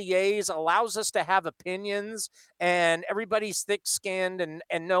everybody with the A's allows us to have opinions and everybody's thick-skinned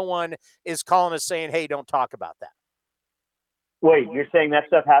and no one is calling us saying, hey, don't talk about that. Wait, you're saying that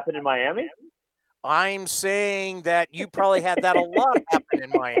stuff happened in Miami? I'm saying that you probably had that a lot happen in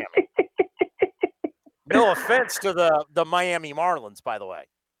Miami. No offense to the Miami Marlins, by the way.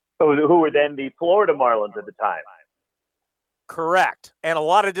 Who were then the Florida Marlins at the time. Correct. And a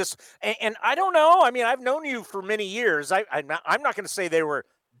lot of and I don't know. I mean, I've known you for many years. I'm not going to say they were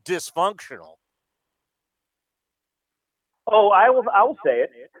dysfunctional. Oh, I will say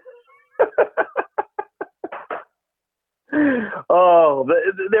it. Oh,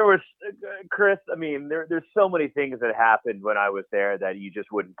 there was, Chris, I mean, there's so many things that happened when I was there that you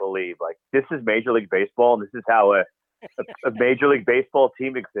just wouldn't believe. Like, this is Major League Baseball, and this is how a Major League Baseball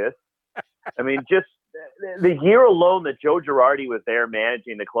team exists. I mean, just the year alone that Joe Girardi was there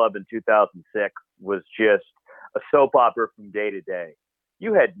managing the club in 2006 was just a soap opera from day to day.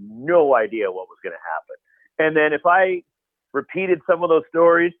 You had no idea what was going to happen. And then if I repeated some of those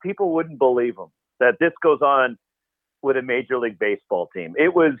stories, people wouldn't believe them, that this goes on with a Major League Baseball team.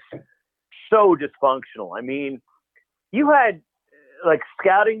 It was so dysfunctional. I mean, you had like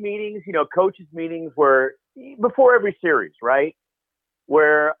scouting meetings, coaches meetings where before every series, right?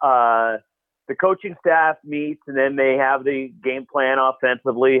 Where the coaching staff meets and then they have the game plan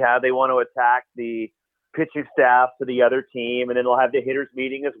offensively, how they want to attack the pitching staff for the other team. And then they'll have the hitters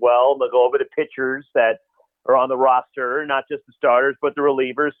meeting as well. And they'll go over the pitchers that are on the roster, not just the starters, but the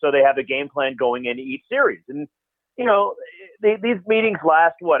relievers. So they have a game plan going into each series. And, these meetings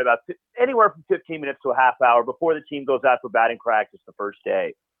last, about anywhere from 15 minutes to a half hour before the team goes out for batting practice the first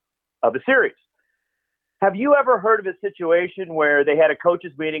day of the series. Have you ever heard of a situation where they had a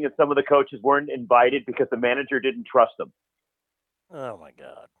coaches meeting and some of the coaches weren't invited because the manager didn't trust them? Oh my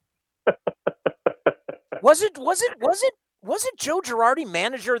God. Was it Joe Girardi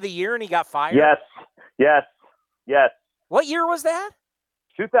manager of the year and he got fired? Yes. What year was that?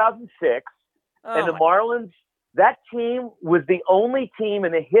 2006. And the Marlins, that team was the only team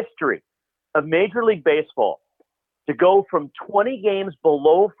in the history of Major League Baseball to go from 20 games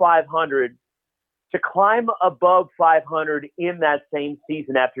below 500 to climb above 500 in that same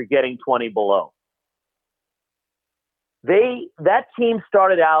season after getting 20 below. That team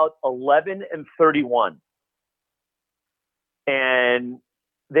started out 11-31. And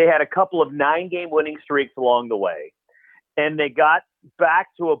they had a couple of 9-game winning streaks along the way. And they got back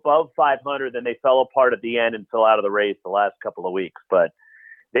to above 500, then they fell apart at the end and fell out of the race the last couple of weeks. But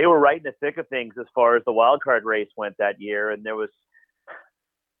they were right in the thick of things as far as the wild card race went that year. And there was,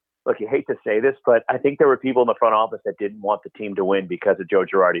 look, you hate to say this, but I think there were people in the front office that didn't want the team to win because of Joe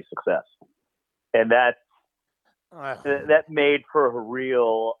Girardi's success. And that made for a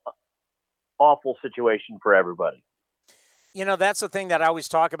real awful situation for everybody. That's the thing that I always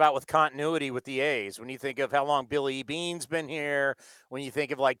talk about with continuity with the A's. When you think of how long Billy Beane's been here, when you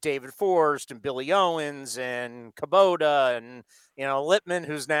think of like David Forst and Billy Owens and Kubota and, Lippman,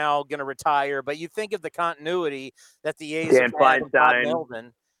 who's now going to retire. But you think of the continuity that the A's Dan have had Feinstein.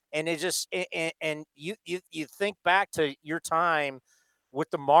 Melvin, and it just and you think back to your time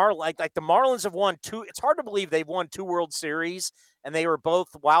with the like the Marlins have won 2. It's hard to believe they've won 2 World Series, and they were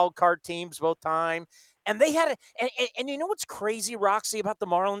both wild card teams both time. And they had and you know what's crazy, Roxy, about the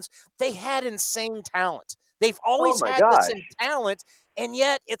Marlins? They had insane talent. They've always had this talent, and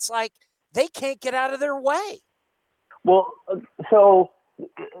yet it's like they can't get out of their way. Well, so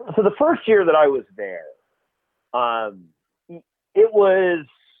the first year that I was there, it was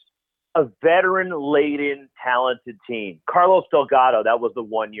a veteran-laden, talented team. Carlos Delgado, that was the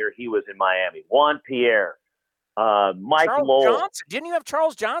one year he was in Miami. Juan Pierre. Mike Charles Lowell. Johnson. Didn't you have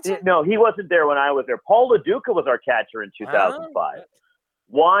Charles Johnson? No, he wasn't there when I was there. Paul LaDuca was our catcher in 2005.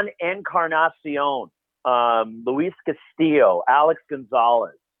 Juan Encarnacion, Luis Castillo, Alex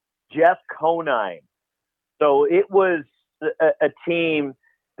Gonzalez, Jeff Conine. So it was a team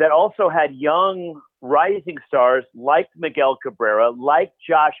that also had young rising stars like Miguel Cabrera, like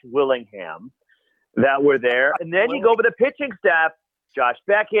Josh Willingham that were there. And then you go over the pitching staff, Josh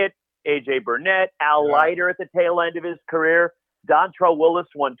Beckett, A.J. Burnett, Al Leiter at the tail end of his career. Dontrell Willis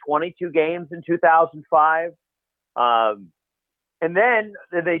won 22 games in 2005. And then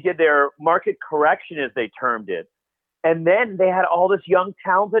they did their market correction, as they termed it. And then they had all this young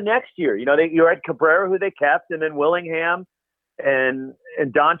talent the next year. You had Cabrera, who they kept, and then Willingham, and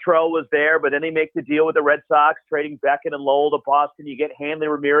Dontrell was there. But then they make the deal with the Red Sox, trading Beckett and Lowell to Boston. You get Hanley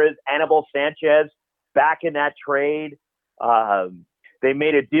Ramirez, Anibal Sanchez back in that trade. They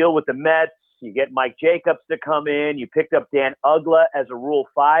made a deal with the Mets. You get Mike Jacobs to come in. You picked up Dan Uggla as a Rule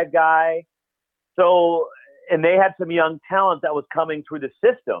 5 guy. So, and they had some young talent that was coming through the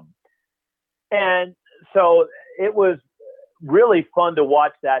system. And so it was really fun to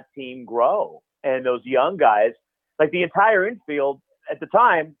watch that team grow. And those young guys, like the entire infield at the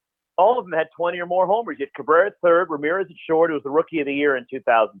time, all of them had 20 or more homers. You had Cabrera at third, Ramirez at short, who was the Rookie of the Year in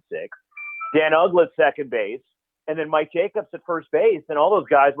 2006, Dan Uggla at second base, and then Mike Jacobs at first base, and all those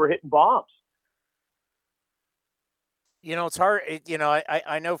guys were hitting bombs. It's hard.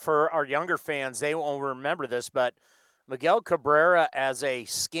 I know for our younger fans, they won't remember this, but Miguel Cabrera as a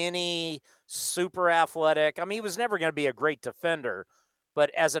skinny, super athletic, he was never going to be a great defender, but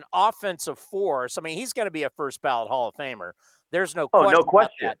as an offensive force, I mean, he's going to be a first ballot Hall of Famer. There's no Oh, question. no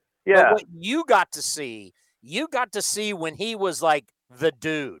question. About that. Yeah. But what you got to see when he was like the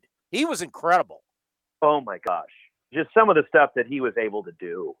dude. He was incredible. Oh my gosh. Just some of the stuff that he was able to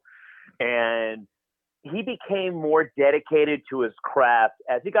do. And he became more dedicated to his craft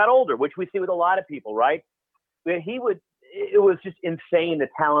as he got older, which we see with a lot of people, right? It was just insane the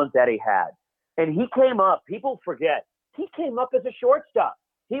talent that he had. And he came up, people forget, he came up as a shortstop.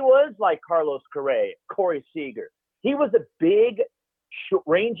 He was like Carlos Correa, Corey Seager. He was a big,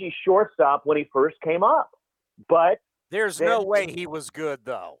 rangy shortstop when he first came up. But there's no way he was good,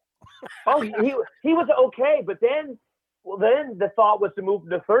 though. he was okay, but then the thought was to move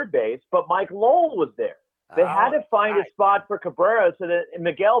him to third base, but Mike Lowell was there. They had to find a spot for Cabrera, so that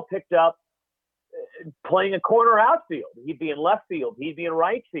Miguel picked up playing a corner outfield. He'd be in left field. He'd be in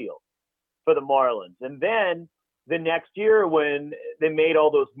right field for the Marlins. And then the next year when they made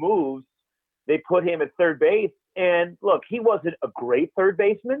all those moves, they put him at third base. And look, he wasn't a great third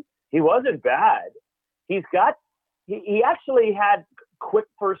baseman. He wasn't bad. He actually had quick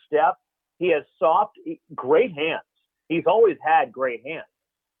first step. He has great hands. He's always had great hands.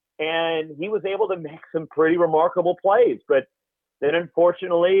 And he was able to make some pretty remarkable plays. But then,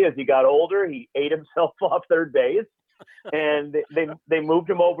 unfortunately, as he got older, he ate himself off third base. And they moved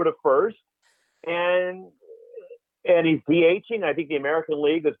him over to first. And he's DHing. I think the American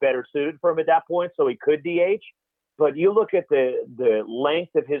League was better suited for him at that point, so he could DH. But you look at the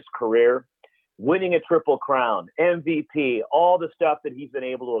length of his career, winning a Triple Crown, MVP, all the stuff that he's been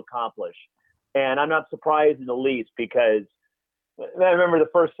able to accomplish. And I'm not surprised in the least, because I remember the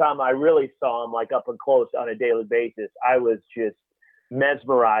first time I really saw him like up and close on a daily basis, I was just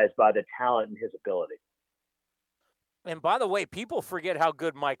mesmerized by the talent and his ability. And by the way, people forget how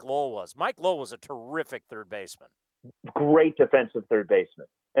good Mike Lowell was. Mike Lowell was a terrific third baseman. Great defensive third baseman.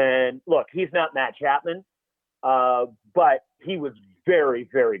 And look, he's not Matt Chapman, but he was very,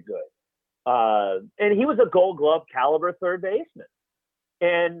 very good. And he was a Gold Glove caliber third baseman.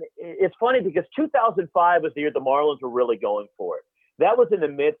 And it's funny because 2005 was the year the Marlins were really going for it. That was in the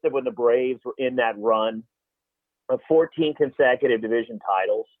midst of when the Braves were in that run of 14 consecutive division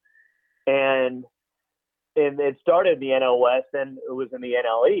titles. And it started in the NL West, then it was in the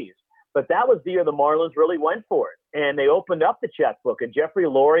NL East. But that was the year the Marlins really went for it. And they opened up the checkbook, and Jeffrey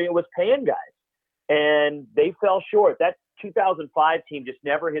Loria was paying guys. And they fell short. That 2005 team just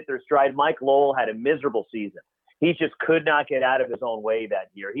never hit their stride. Mike Lowell had a miserable season. He just could not get out of his own way that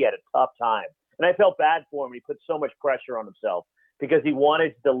year. He had a tough time. And I felt bad for him. He put so much pressure on himself because he wanted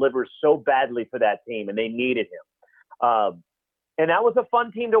to deliver so badly for that team, and they needed him. And that was a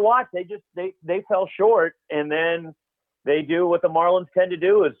fun team to watch. They fell short, and then they do what the Marlins tend to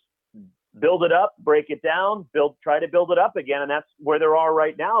do is build it up, break it down, try to build it up again, and that's where they are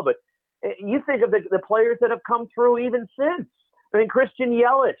right now. But you think of the players that have come through even since. I mean, Christian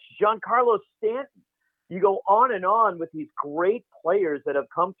Yelich, Giancarlo Stanton. You go on and on with these great players that have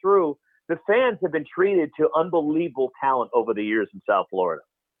come through. The fans have been treated to unbelievable talent over the years in South Florida.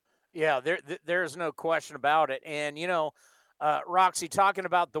 Yeah, there's no question about it. And, Roxy, talking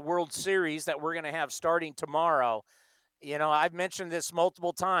about the World Series that we're going to have starting tomorrow, I've mentioned this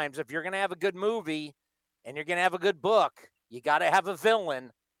multiple times. If you're going to have a good movie and you're going to have a good book, you got to have a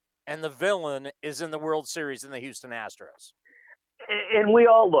villain, and the villain is in the World Series in the Houston Astros. And we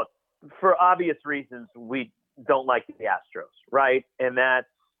all look. For obvious reasons, we don't like the Astros, right? And that's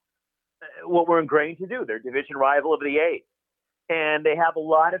what we're ingrained to do. They're division rival of the A's. And they have a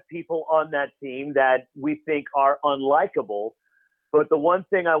lot of people on that team that we think are unlikable. But the one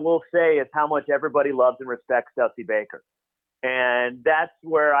thing I will say is how much everybody loves and respects Dusty Baker. And that's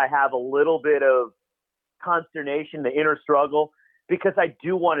where I have a little bit of consternation, the inner struggle, because I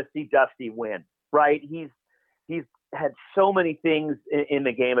do want to see Dusty win, right? He's had so many things in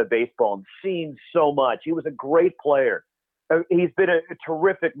the game of baseball and seen so much. He was a great player. He's been a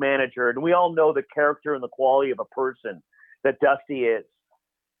terrific manager, and we all know the character and the quality of a person that Dusty is.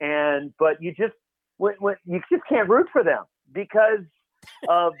 But you just can't root for them because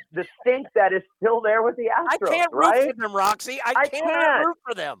of the stink that is still there with the Astros. I can't right? root for them, Roxy. I cannot root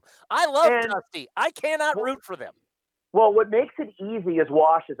for them. I love Dusty. I cannot root for them. Well, what makes it easy is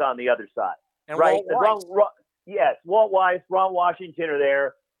Wash is on the other side, and right? Yes, Walt Weiss, Ron Washington are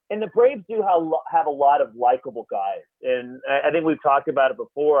there. And the Braves do have a lot of likable guys. And I think we've talked about it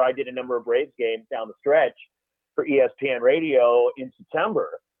before. I did a number of Braves games down the stretch for ESPN Radio in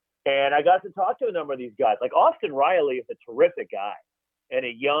September. And I got to talk to a number of these guys. Like Austin Riley is a terrific guy and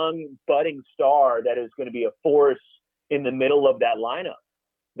a young budding star that is going to be a force in the middle of that lineup.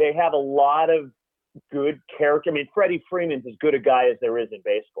 They have a lot of good character. I mean, Freddie Freeman's as good a guy as there is in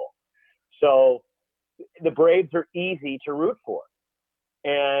baseball. So the Braves are easy to root for.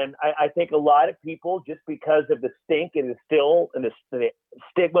 And I think a lot of people, just because of the stink and the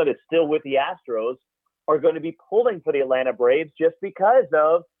stigma that's still with the Astros, are going to be pulling for the Atlanta Braves just because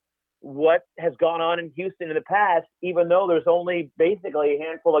of what has gone on in Houston in the past, even though there's only basically a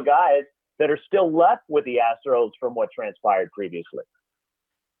handful of guys that are still left with the Astros from what transpired previously.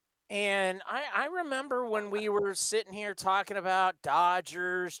 And I remember when we were sitting here talking about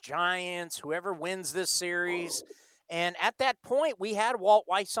Dodgers, Giants, whoever wins this series. And at that point, we had Walt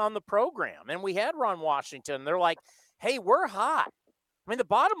Weiss on the program and we had Ron Washington. They're like, hey, we're hot. I mean, the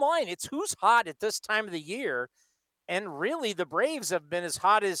bottom line, it's who's hot at this time of the year. And really, the Braves have been as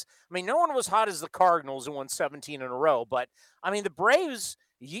hot as, I mean, no one was hot as the Cardinals who won 17 in a row. But, I mean, the Braves,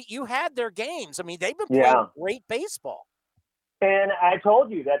 you had their games. I mean, they've been playing great baseball. And I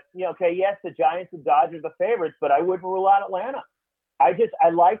told you that, okay, yes, the Giants and Dodgers are favorites, but I wouldn't rule out Atlanta. I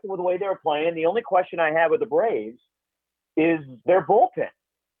liked the way they were playing. The only question I have with the Braves is their bullpen.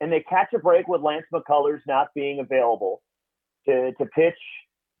 And they catch a break with Lance McCullers not being available to pitch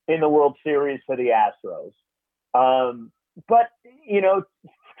in the World Series for the Astros. But,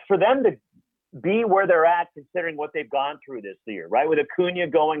 for them to be where they're at, considering what they've gone through this year, right? With Acuna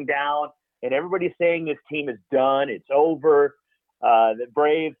going down and everybody saying this team is done, it's over. The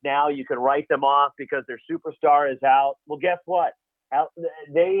Braves, now you can write them off because their superstar is out. Well, guess what?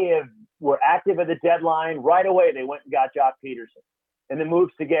 They were active at the deadline. Right away, they went and got Jock Peterson. And the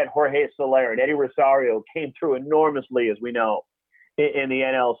moves to get Jorge Soler and Eddie Rosario came through enormously, as we know, in the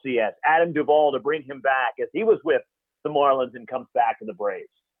NLCS. Adam Duvall to bring him back as he was with the Marlins and comes back to the Braves.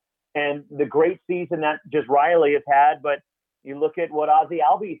 And the great season that just Riley has had, but you look at what Ozzie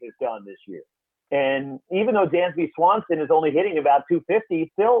Albies has done this year. And even though Dansby Swanson is only hitting about 250,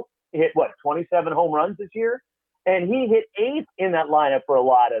 he still hit, 27 home runs this year? And he hit 8th in that lineup for a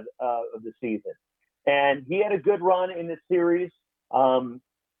lot of the season. And he had a good run in this series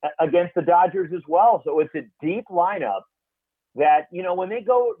against the Dodgers as well. So it's a deep lineup that, when they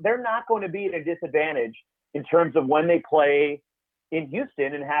go, they're not going to be at a disadvantage in terms of when they play in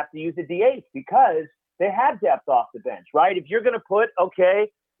Houston and have to use a DH because they have depth off the bench, right? If you're going to put,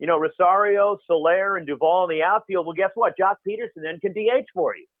 Rosario, Soler, and Duvall in the outfield, well, guess what? Jock Peterson then can DH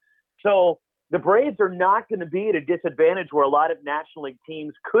for you. So the Braves are not going to be at a disadvantage where a lot of National League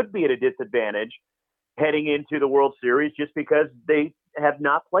teams could be at a disadvantage heading into the World Series just because they have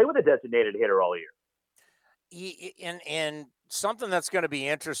not played with a designated hitter all year. And something that's going to be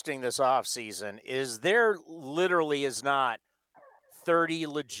interesting this offseason is there literally is not 30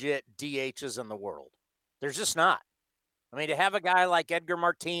 legit DHs in the world. There's just not. I mean, to have a guy like Edgar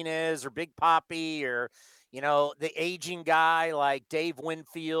Martinez or Big Papi or, the aging guy like Dave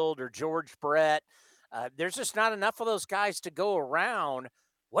Winfield or George Brett, there's just not enough of those guys to go around.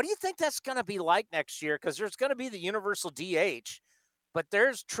 What do you think that's going to be like next year? Because there's going to be the universal DH, but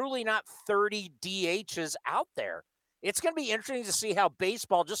there's truly not 30 DHs out there. It's going to be interesting to see how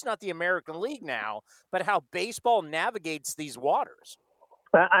baseball, just not the American League now, but how baseball navigates these waters.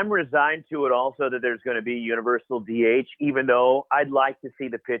 I'm resigned to it also that there's going to be universal DH, even though I'd like to see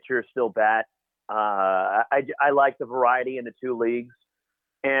the pitcher still bat. I like the variety in the two leagues.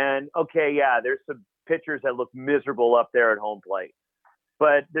 And, there's some pitchers that look miserable up there at home plate.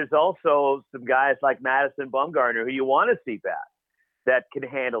 But there's also some guys like Madison Bumgarner who you want to see bat that can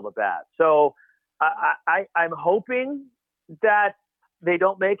handle the bat. So I'm hoping that they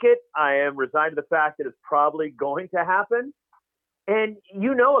don't make it. I am resigned to the fact that it's probably going to happen. And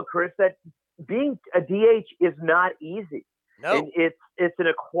Chris, that being a DH is not easy. No. And it's an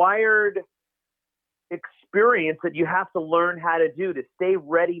acquired experience that you have to learn how to do to stay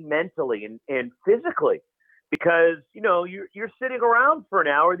ready mentally and physically. Because, you're sitting around for an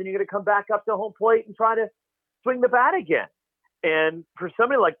hour, then you're going to come back up to home plate and try to swing the bat again. And for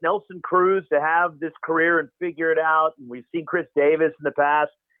somebody like Nelson Cruz to have this career and figure it out, and we've seen Chris Davis in the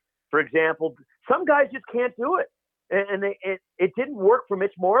past, for example, some guys just can't do it. And it didn't work for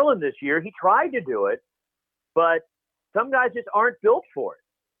Mitch Moreland this year. He tried to do it, but some guys just aren't built for it.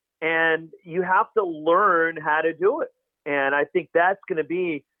 And you have to learn how to do it. And I think that's going to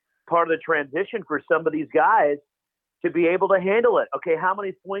be part of the transition for some of these guys to be able to handle it. Okay, how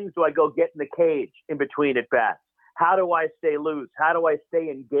many swings do I go get in the cage in between at bats? How do I stay loose? How do I stay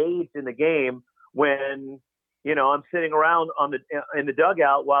engaged in the game when I'm sitting around in the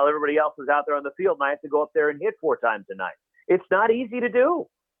dugout while everybody else is out there on the field and I have to go up there and hit 4 times a night? It's not easy to do.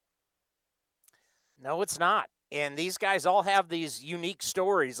 No, it's not. And these guys all have these unique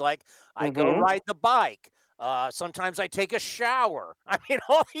stories. Like I go ride the bike. Sometimes I take a shower. I mean,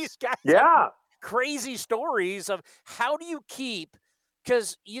 all these guys. Yeah. crazy stories of how do you keep,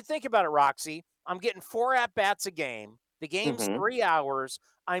 because you think about it, Roxy, I'm getting 4 at-bats a game. The game's 3 hours.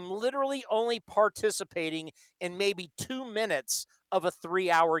 I'm literally only participating in maybe 2 minutes of a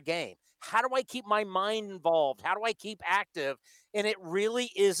 3-hour game. How do I keep my mind involved? How do I keep active? And it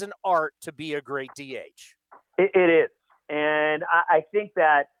really is an art to be a great DH. It is. And I think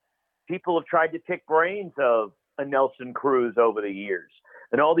that people have tried to pick brains of a Nelson Cruz over the years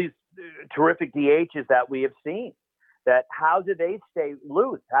and all these terrific DHs that we have seen. That how do they stay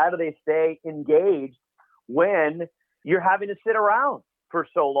loose? How do they stay engaged when you're having to sit around for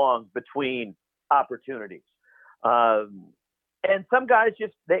so long between opportunities? And some guys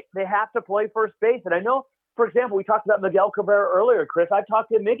just, they have to play first base. And I know, for example, we talked about Miguel Cabrera earlier, Chris. I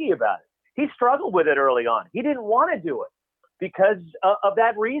talked to Miggy about it. He struggled with it early on. He didn't want to do it because of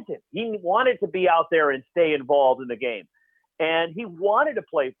that reason. He wanted to be out there and stay involved in the game. And he wanted to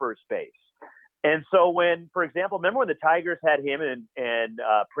play first base. And so when, for example, remember when the Tigers had him and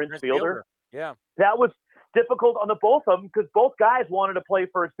Prince Fielder? Yeah. That was difficult on the both of them because both guys wanted to play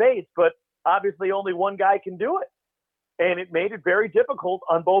first base, but obviously only one guy can do it. And it made it very difficult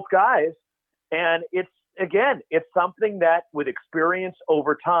on both guys. And it's something that with experience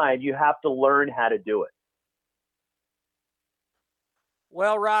over time, you have to learn how to do it.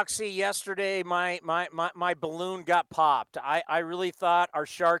 Well, Roxy, yesterday my balloon got popped. I really thought our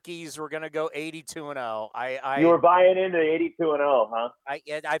Sharkies were going to go 82-0. You were buying into 82-0, huh?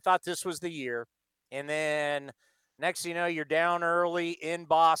 I thought this was the year. And then next thing you know, you're down early in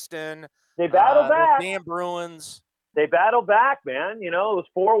Boston. They battled back. Damn Bruins. They battled back, man. You know, it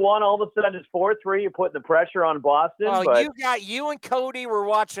was 4-1. All of a sudden, it's 4-3. You're putting the pressure on Boston. Oh, but you and Cody were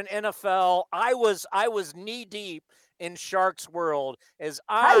watching NFL. I was knee deep in Sharks world.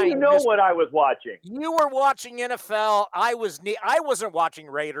 How do you know what I was watching? You were watching NFL. I wasn't watching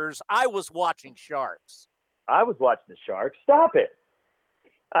Raiders. I was watching Sharks. I was watching the Sharks. Stop it.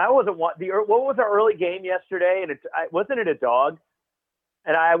 I wasn't what was our early game yesterday? And wasn't it a dog?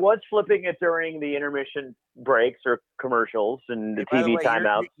 And I was flipping it during the intermission breaks or commercials and the TV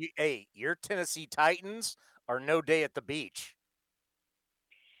timeouts. Your Tennessee Titans are no day at the beach.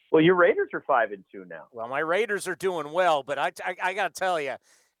 Well, your Raiders are 5-2 now. Well, my Raiders are doing well, but I got to tell you,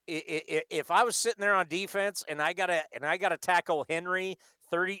 if I was sitting there on defense and I gotta tackle Henry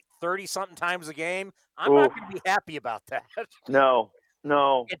 30 something times a game, I'm not going to be happy about that. No.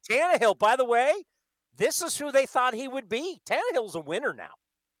 And Tannehill, by the way, this is who they thought he would be. Tannehill's a winner now.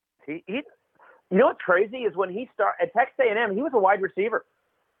 He you know what's crazy is when he started at Texas A&M, he was a wide receiver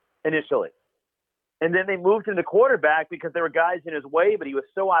initially. And then they moved him to quarterback because there were guys in his way, but he was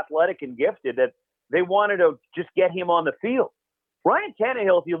so athletic and gifted that they wanted to just get him on the field. Ryan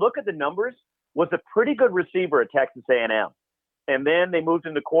Tannehill, if you look at the numbers, was a pretty good receiver at Texas A&M. And then they moved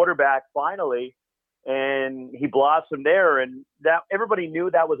him to quarterback finally, and he blossomed there. And that everybody knew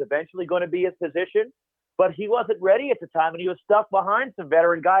that was eventually going to be his position, but he wasn't ready at the time, and he was stuck behind some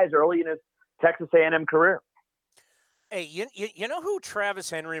veteran guys early in his Texas A&M career. Hey, you know who Travis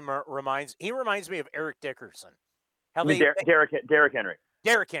Henry reminds? He reminds me of Eric Dickerson. Derrick Henry.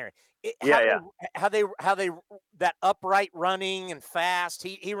 Derrick Henry. How they that upright running and fast.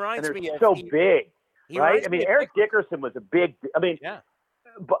 He reminds me of big, right? I mean, Eric Dickerson was a big. I mean,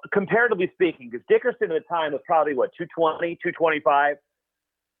 but comparatively speaking, because Dickerson at the time was probably 220, 225,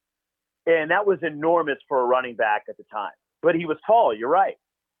 and that was enormous for a running back at the time. But he was tall. You're right.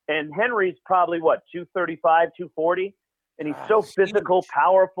 And Henry's probably 235, 240. And he's so physical,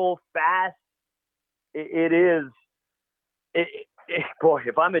 powerful, fast. Boy,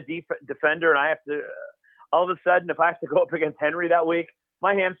 if I'm a defender and I have to, all of a sudden, if I have to go up against Henry that week,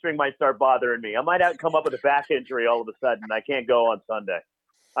 my hamstring might start bothering me. I might have to come up with a back injury all of a sudden. I can't go on Sunday.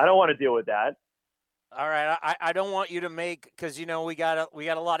 I don't want to deal with that. All right. I don't want you to make, because, we got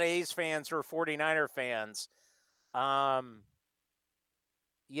a lot of A's fans who are 49er fans. I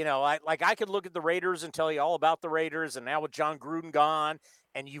could look at the Raiders and tell you all about the Raiders, and now with John Gruden gone,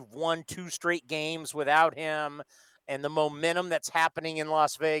 and you've won 2 straight games without him, and the momentum that's happening in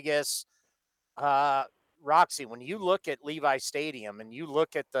Las Vegas. Roxy, when you look at Levi Stadium and you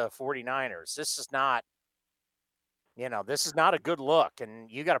look at the 49ers, this is not a good look, and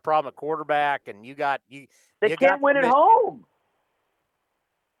you got a problem at quarterback, and they can't win at home.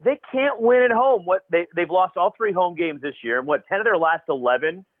 They can't win at home. They've lost all 3 home games this year. And 10 of their last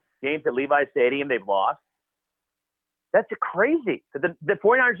 11 games at Levi Stadium they've lost. That's crazy. The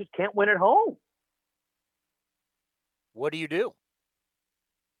 49ers just can't win at home. What do you do?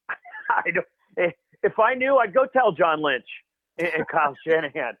 I don't. If I knew, I'd go tell John Lynch and Kyle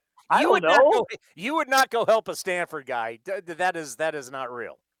Shanahan. I don't know. You would not go help a Stanford guy. That is not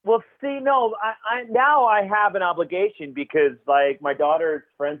real. Well, see, no, I now I have an obligation because, like, my daughter's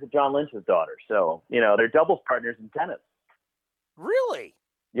friends with John Lynch's daughter. So, they're doubles partners in tennis. Really?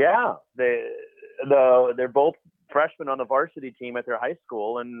 Yeah. They're both freshmen on the varsity team at their high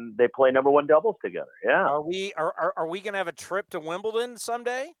school, and they play number one doubles together. Yeah. Are we going to have a trip to Wimbledon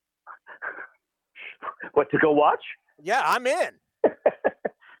someday? What, to go watch? Yeah, I'm in.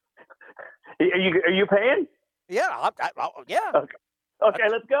 Are you paying? Yeah. Yeah. Okay,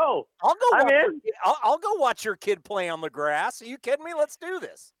 let's go. I'm in. I'll go watch your kid play on the grass. Are you kidding me? Let's do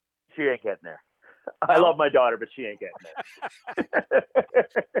this. She ain't getting there. I love my daughter, but she ain't getting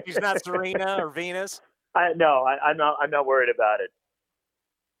there. She's not Serena or Venus. No, I'm not worried about it.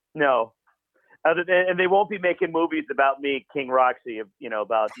 No, and they won't be making movies about me, King Roxy.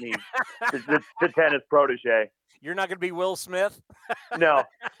 About me, the tennis protege. You're not going to be Will Smith. No,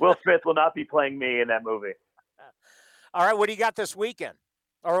 Will Smith will not be playing me in that movie. All right, what do you got this weekend?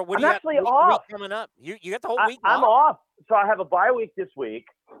 Or what I'm do you actually got off. Week coming up? You got the whole week I'm off. So I have a bye week this week.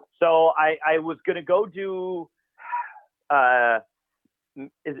 So I was going to go do I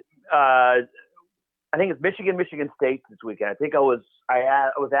think it's Michigan State this weekend. I think I was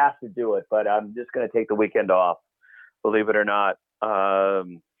asked to do it, but I'm just going to take the weekend off, believe it or not.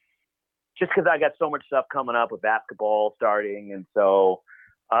 Just because I got so much stuff coming up with basketball starting. And so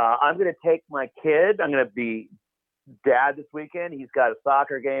I'm going to take my kid. I'm going to be dad this weekend. He's got a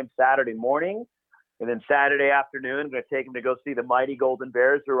soccer game Saturday morning. And then Saturday afternoon, I'm going to take him to go see the mighty Golden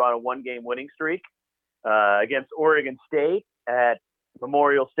Bears, who are on a one-game winning streak against Oregon State at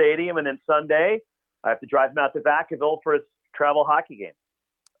Memorial Stadium. And then Sunday, I have to drive him out to Vacaville for his travel hockey game.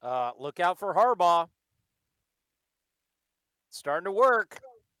 Look out for Harbaugh. It's starting to work.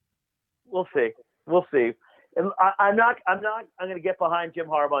 We'll see. And I'm going to get behind Jim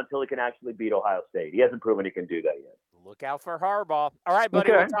Harbaugh until he can actually beat Ohio State. He hasn't proven he can do that yet. Look out for Harbaugh. All right, buddy.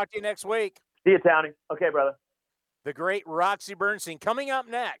 Okay. We'll talk to you next week. See you, Townie. Okay, brother. The great Roxy Bernstein. Coming up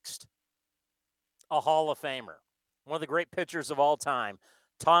next, a Hall of Famer. One of the great pitchers of all time.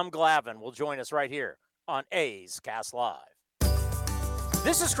 Tom Glavine will join us right here on A's Cast Live.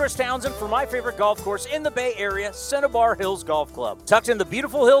 This is Chris Townsend for my favorite golf course in the Bay Area, Cinnabar Hills Golf Club. Tucked in the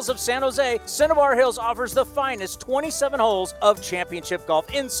beautiful hills of San Jose, Cinnabar Hills offers the finest 27 holes of championship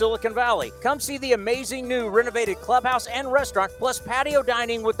golf in Silicon Valley. Come see the amazing new renovated clubhouse and restaurant, plus patio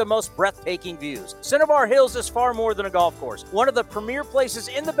dining with the most breathtaking views. Cinnabar Hills is far more than a golf course, one of the premier places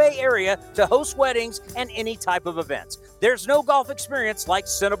in the Bay Area to host weddings and any type of events. There's no golf experience like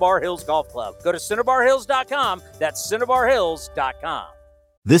Cinnabar Hills Golf Club. Go to CinnabarHills.com. That's CinnabarHills.com.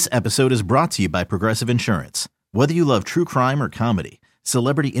 This episode is brought to you by Progressive Insurance. Whether you love true crime or comedy,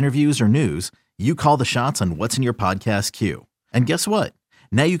 celebrity interviews or news, you call the shots on what's in your podcast queue. And guess what?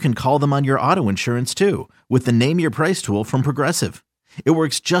 Now you can call them on your auto insurance too with the Name Your Price tool from Progressive. It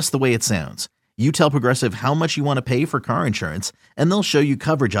works just the way it sounds. You tell Progressive how much you want to pay for car insurance, and they'll show you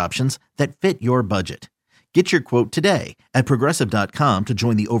coverage options that fit your budget. Get your quote today at Progressive.com to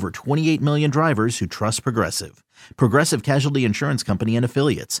join the over 28 million drivers who trust Progressive. Progressive Casualty Insurance Company and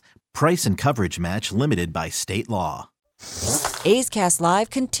Affiliates. Price and coverage match limited by state law. A's Cast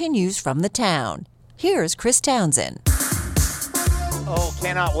Live continues from the town. Here's Chris Townsend. Oh,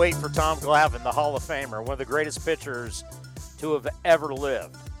 cannot wait for Tom Glavine, the Hall of Famer, one of the greatest pitchers to have ever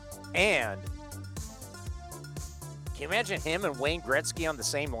lived. And can you imagine him and Wayne Gretzky on the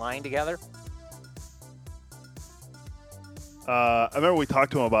same line together? I remember we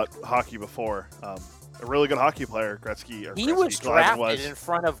talked to him about hockey before. A really good hockey player, Gretzky. He was drafted in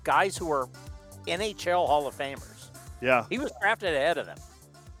front of guys who were NHL Hall of Famers. Yeah, he was drafted ahead of them.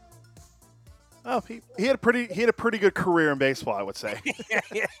 Oh, he had a pretty good career in baseball, I would say.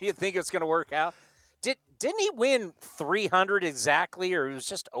 You think it's going to work out? Didn't he win 300 exactly, or it was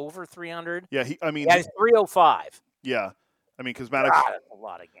just over 300? Yeah, he's 305. Yeah, I mean, because Maddox. God, that's a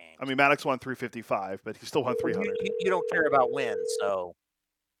lot of games. I mean, Maddox won 355, but he still won 300. You don't care about wins, so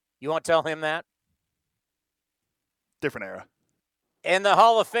you want to tell him that? Different era. And the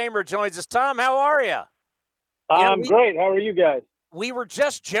Hall of Famer joins us. Tom, how are you? I'm great. How are you guys? We were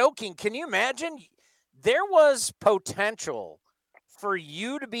just joking. Can you imagine? There was potential for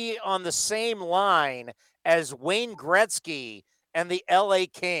you to be on the same line as Wayne Gretzky and the LA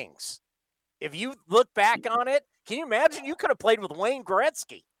Kings. If you look back on it, can you imagine you could have played with Wayne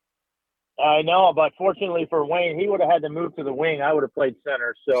Gretzky? I know, but fortunately for Wayne, he would have had to move to the wing. I would have played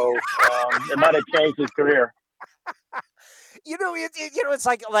center, so it might have changed his career. It's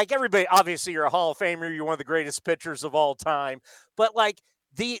like everybody. Obviously, you're a Hall of Famer. You're one of the greatest pitchers of all time. But like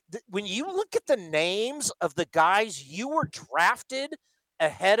when you look at the names of the guys you were drafted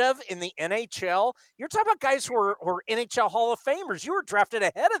ahead of in the NHL. You're talking about guys who are NHL Hall of Famers. You were drafted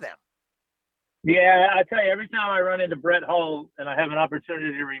ahead of them. Yeah, I tell you, every time I run into Brett Hull and I have an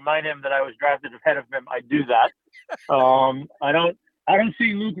opportunity to remind him that I was drafted ahead of him, I do that. I don't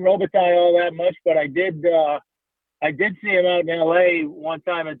see Luke Robitaille all that much, but I did see him out in L.A. one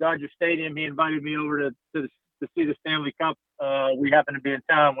time at Dodger Stadium. He invited me over to see the Stanley Cup. We happened to be in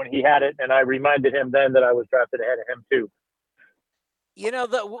town when he had it, and I reminded him then that I was drafted ahead of him too. One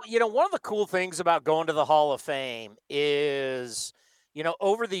of the cool things about going to the Hall of Fame is,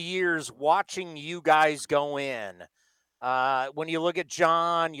 over the years, watching you guys go in. When you look at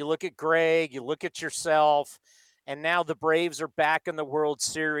John, you look at Greg, you look at yourself, and now the Braves are back in the World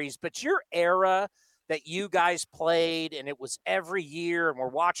Series. But your era that you guys played, and it was every year, and we're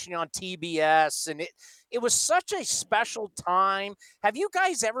watching on TBS, and it was such a special time. Have you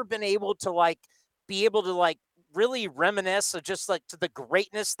guys ever been able to really reminisce of just to the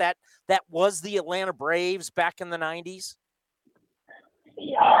greatness that was the Atlanta Braves back in the 90s?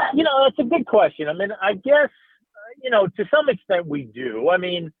 Yeah, that's a good question. I mean, I guess, to some extent we do. I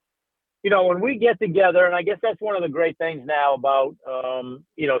mean, when we get together, and I guess that's one of the great things now about,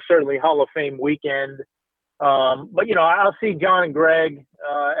 certainly Hall of Fame weekend. But, I'll see John and Greg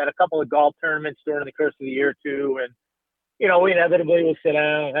at a couple of golf tournaments during the course of the year too. And, we inevitably will sit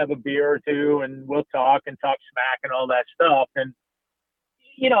down and have a beer or two, and we'll talk smack and all that stuff. And,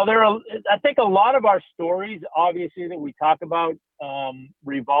 I think a lot of our stories, obviously, that we talk about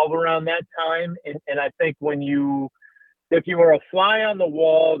revolve around that time. And I think if you were a fly on the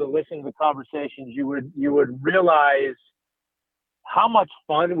wall to listen to the conversations, you would realize how much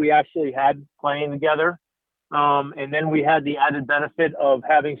fun we actually had playing together. And then we had the added benefit of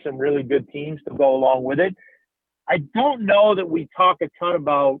having some really good teams to go along with it. I don't know that we talk a ton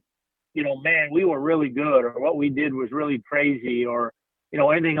about, man, we were really good, or what we did was really crazy, or,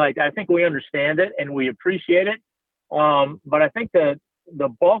 anything like that. I think we understand it and we appreciate it. But I think that the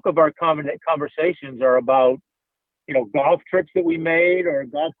bulk of our conversations are about, golf trips that we made, or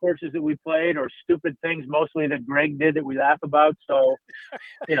golf courses that we played, or stupid things mostly that Greg did that we laugh about. So,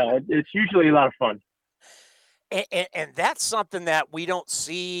 it's usually a lot of fun. And that's something that we don't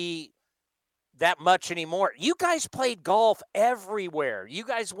see that much anymore. You guys played golf everywhere. You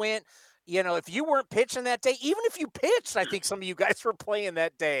guys went, if you weren't pitching that day, even if you pitched, I think some of you guys were playing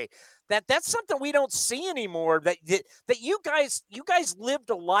that day. That's something we don't see anymore. That you guys lived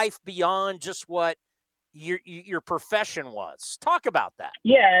a life beyond just what your profession was. Talk about that.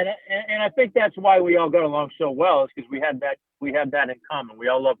 Yeah, and I think that's why we all got along so well, is because we had that in common. We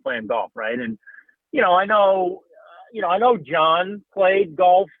all love playing golf, right? And I know John played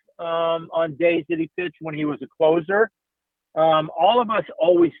golf on days that he pitched when he was a closer. All of us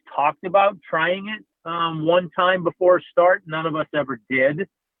always talked about trying it one time before start. None of us ever did.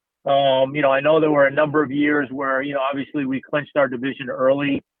 I know there were a number of years where, obviously we clinched our division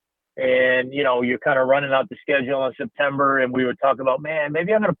early, and, you're kind of running out the schedule in September, and we would talk about, man,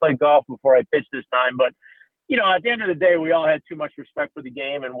 maybe I'm going to play golf before I pitch this time. But, at the end of the day, we all had too much respect for the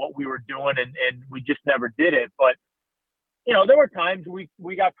game and what we were doing, and we just never did it. But, there were times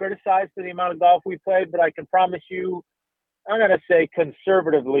we got criticized for the amount of golf we played, but I can promise you, I'm going to say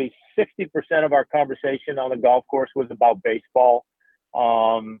conservatively, 60% of our conversation on the golf course was about baseball.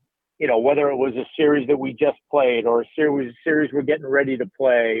 Whether it was a series that we just played, or a series we're getting ready to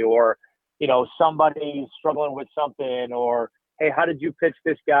play, or, somebody struggling with something, or, hey, how did you pitch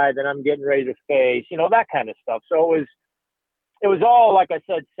this guy that I'm getting ready to face? That kind of stuff. So it was all, like I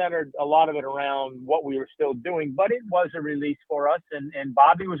said, centered a lot of it around what we were still doing, but it was a release for us, and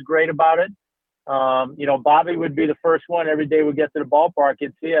Bobby was great about it. Bobby would be the first one every day we get to the ballpark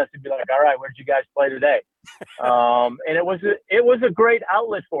and see us and be like, all right, where did you guys play today? And it was a great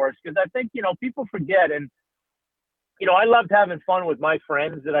outlet for us, because I think, people forget. And, I loved having fun with my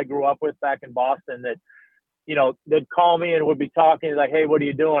friends that I grew up with back in Boston that, they'd call me and would be talking like, hey, what are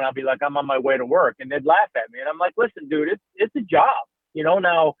you doing? I'll be like, I'm on my way to work. And they'd laugh at me. And I'm like, listen, dude, it's a job.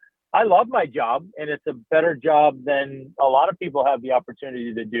 Now I love my job, and it's a better job than a lot of people have the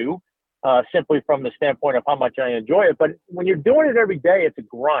opportunity to do. Simply from the standpoint of how much I enjoy it. But when you're doing it every day, it's a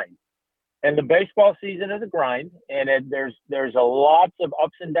grind. And the baseball season is a grind. And there's a lots of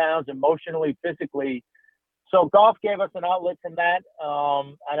ups and downs emotionally, physically. So golf gave us an outlet from that.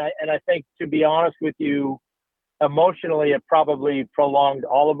 And I think, to be honest with you, emotionally, it probably prolonged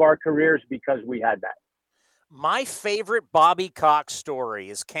all of our careers because we had that. My favorite Bobby Cox story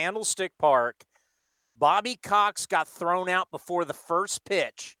is Candlestick Park. Bobby Cox got thrown out before the first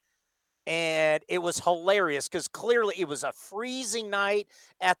pitch. And it was hilarious because clearly it was a freezing night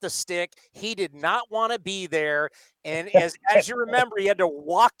at the Stick. He did not want to be there. And as you remember, he had to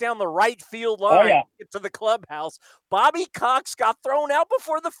walk down the right field line to get to the clubhouse. Bobby Cox got thrown out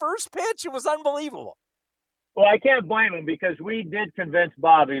before the first pitch. It was unbelievable. Well, I can't blame him because we did convince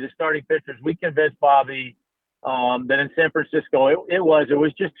Bobby, the starting pitchers, we convinced Bobby that in San Francisco it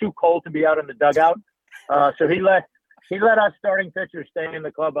was just too cold to be out in the dugout. So he let us starting pitchers stay in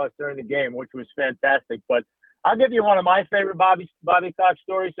the clubhouse during the game, which was fantastic. But I'll give you one of my favorite Bobby Cox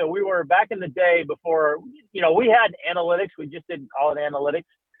stories. So we were back in the day before, we had analytics. We just didn't call it analytics.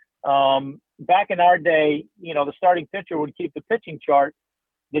 Back in our day, the starting pitcher would keep the pitching chart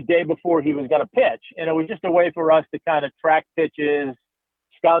the day before he was going to pitch. And it was just a way for us to kind of track pitches,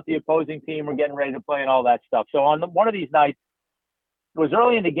 scout the opposing team we're getting ready to play and all that stuff. So on one of these nights, it was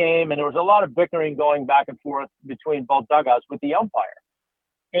early in the game, and there was a lot of bickering going back and forth between both dugouts with the umpire.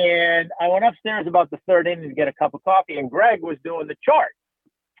 And I went upstairs about the third inning to get a cup of coffee, and Greg was doing the chart.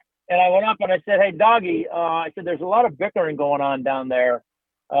 And I went up and I said, "Hey, Doggy," I said, "there's a lot of bickering going on down there.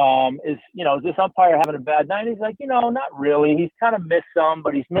 Is this umpire having a bad night?" He's like, "Not really. He's kind of missed some,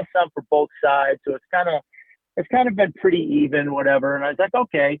 but he's missed some for both sides. So it's kind of been pretty even, whatever." And I was like,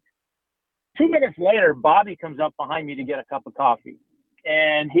 "Okay." 2 minutes later, Bobby comes up behind me to get a cup of coffee.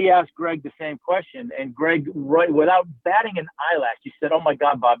 And he asked Greg the same question. And Greg, right, without batting an eyelash, he said, "Oh, my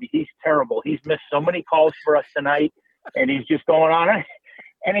God, Bobby, he's terrible. He's missed so many calls for us tonight, and he's just going on."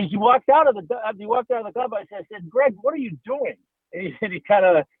 And as he walked out of the club, I said, "Greg, what are you doing?" And he said, he kind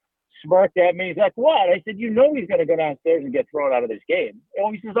of smirked at me. He's like, "What?" I said, he's going to go downstairs and get thrown out of this game.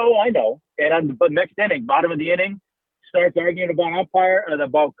 And he says, "Oh, I know." And but next inning, bottom of the inning, starts arguing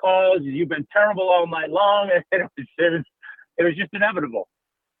about calls. "You've been terrible all night long." And it was just inevitable.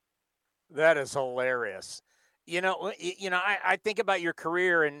 That is hilarious. I think about your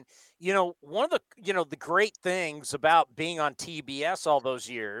career, and one of the great things about being on TBS all those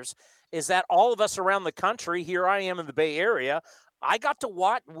years is that all of us around the country, here I am in the Bay Area, I got to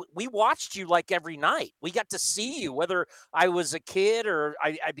watch. We watched you like every night. We got to see you, whether I was a kid or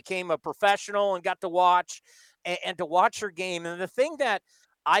I became a professional and got to watch and to watch your game. And the thing that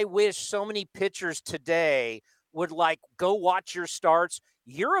I wish so many pitchers today would go watch your starts,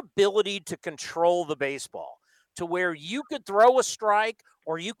 your ability to control the baseball to where you could throw a strike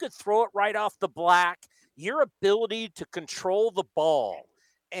or you could throw it right off the black, your ability to control the ball.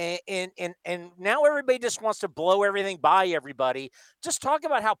 And now everybody just wants to blow everything by everybody. Just talk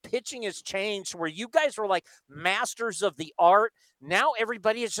about how pitching has changed where you guys were like masters of the art. Now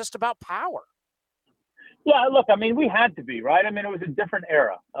everybody is just about power. Yeah, look, we had to be, right? It was a different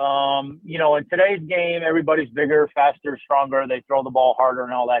era. In today's game, everybody's bigger, faster, stronger. They throw the ball harder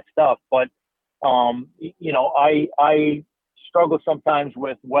and all that stuff. But, I struggle sometimes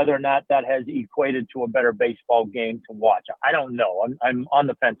with whether or not that has equated to a better baseball game to watch. I don't know. I'm on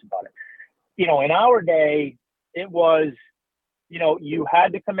the fence about it. In our day, it was, you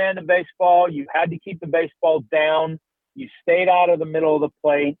had to command the baseball. You had to keep the baseball down. You stayed out of the middle of the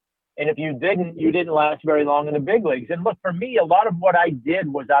plate. And if you didn't last very long in the big leagues. And look, for me, a lot of what I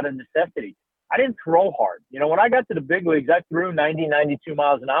did was out of necessity. I didn't throw hard. When I got to the big leagues, I threw 90, 92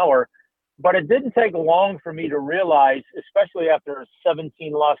 miles an hour. But it didn't take long for me to realize, especially after a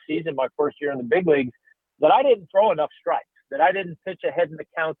 17-loss season, my first year in the big leagues, that I didn't throw enough strikes, that I didn't pitch ahead in the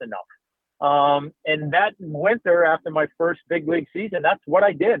count enough. And that winter, after my first big league season, that's what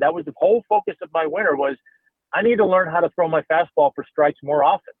I did. That was the whole focus of my winter was I need to learn how to throw my fastball for strikes more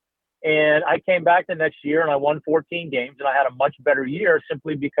often. And I came back the next year and I won 14 games and I had a much better year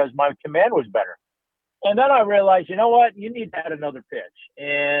simply because my command was better. And then I realized, you know what, you need to add another pitch.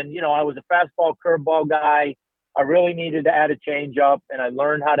 And, I was a fastball curveball guy. I really needed to add a changeup and I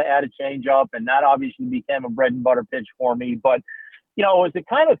learned how to add a changeup. And that obviously became a bread and butter pitch for me. But, it was the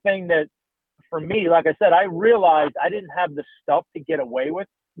kind of thing that for me, like I said, I realized I didn't have the stuff to get away with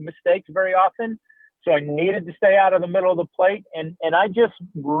mistakes very often. So I needed to stay out of the middle of the plate. And I just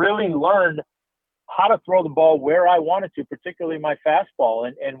really learned how to throw the ball where I wanted to, particularly my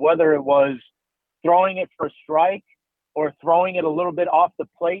fastball. And whether it was throwing it for a strike or throwing it a little bit off the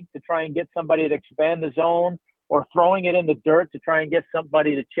plate to try and get somebody to expand the zone or throwing it in the dirt to try and get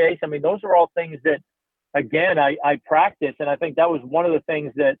somebody to chase. Those are all things that, again, I practiced. And I think that was one of the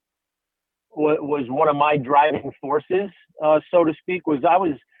things that was one of my driving forces, so to speak, was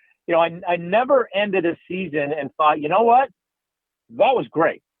I never ended a season and thought, you know what, that was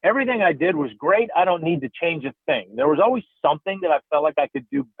great. Everything I did was great. I don't need to change a thing. There was always something that I felt like I could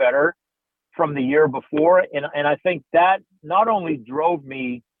do better from the year before. And I think that not only drove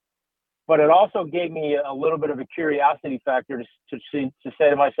me, but it also gave me a little bit of a curiosity factor to say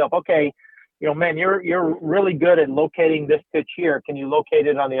to myself, okay, man, you're really good at locating this pitch here. Can you locate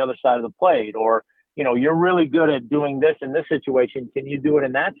it on the other side of the plate? Or, you're really good at doing this in this situation. Can you do it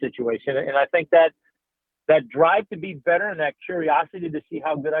in that situation? And I think that drive to be better and that curiosity to see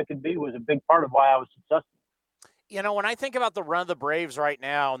how good I could be was a big part of why I was successful. When I think about the run of the Braves right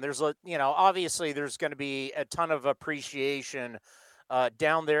now, and there's obviously there's going to be a ton of appreciation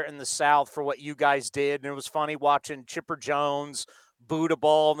down there in the South for what you guys did. And it was funny watching Chipper Jones boot a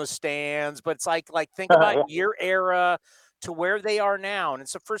ball in the stands, but it's like think about your era to where they are now. And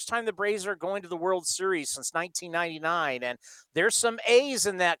it's the first time the Braves are going to the World Series since 1999. And there's some A's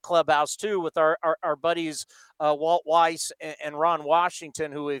in that clubhouse too, with our buddies, Walt Weiss and Ron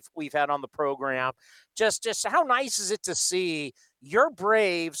Washington, who we've had on the program. Just how nice is it to see your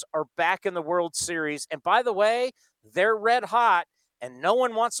Braves are back in the World Series? And by the way, they're red hot, and no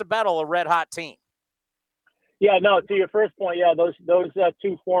one wants to battle a red hot team. Yeah, no, to your first point, yeah, those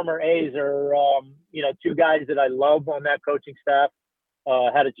two former A's are, two guys that I love on that coaching staff.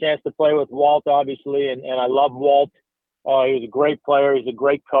 Had a chance to play with Walt, obviously, and I love Walt. He was a great player. He's a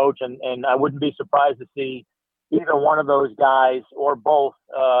great coach, and I wouldn't be surprised to see either one of those guys or both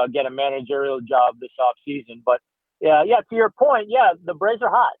get a managerial job this offseason. But, yeah, to your point, yeah, the Braves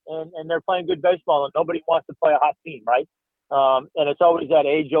are hot, and they're playing good baseball, and nobody wants to play a hot team, right? And it's always that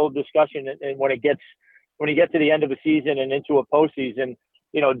age-old discussion, and when you get to the end of a season and into a postseason,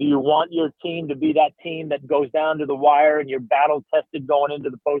 do you want your team to be that team that goes down to the wire and you're battle tested going into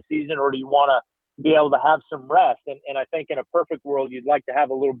the postseason, or do you want to be able to have some rest? And I think in a perfect world, you'd like to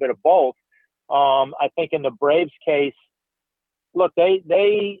have a little bit of both. I think in the Braves case, look, they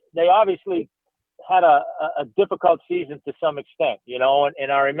obviously had a difficult season to some extent,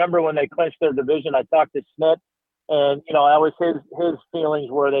 and I remember when they clinched their division, I talked to Smith. And, that was his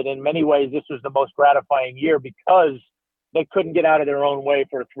feelings were that in many ways this was the most gratifying year because they couldn't get out of their own way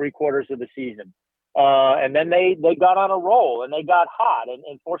for 3/4 of the season. And then they got on a roll and they got hot.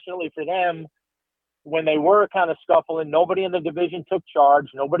 And fortunately for them, when they were kind of scuffling, nobody in the division took charge.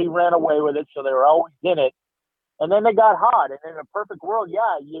 Nobody ran away with it. So they were always in it. And then they got hot. And in a perfect world,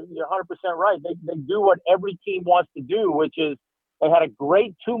 yeah, you're 100% right. They do what every team wants to do, which is they had a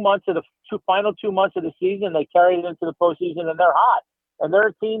great final 2 months of the season. They carried it into the postseason, and they're hot. And they're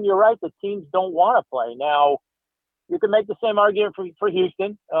a team, you're right, the teams don't want to play. Now, you can make the same argument for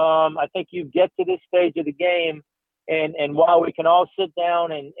Houston. I think you get to this stage of the game, and while we can all sit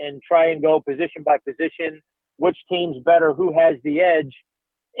down and try and go position by position, which team's better, who has the edge,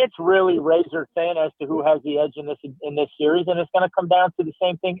 it's really razor thin as to who has the edge in this series, and it's going to come down to the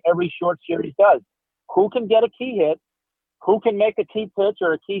same thing every short series does. Who can get a key hit? Who can make a key pitch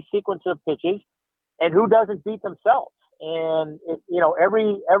or a key sequence of pitches, and who doesn't beat themselves? And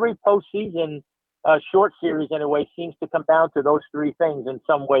every postseason short series anyway seems to come down to those three things in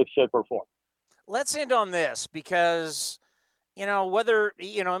some way, shape, or form. Let's end on this because whether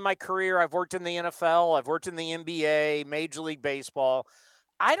in my career I've worked in the NFL, I've worked in the NBA, Major League Baseball.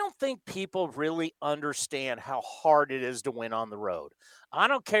 I don't think people really understand how hard it is to win on the road. I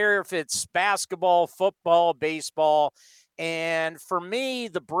don't care if it's basketball, football, baseball. And for me,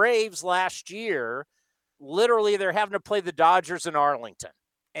 the Braves last year, literally they're having to play the Dodgers in Arlington.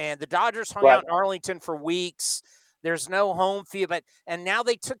 And the Dodgers hung out in Arlington for weeks. There's no home field. And now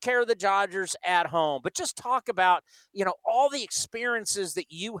they took care of the Dodgers at home. But just talk about, all the experiences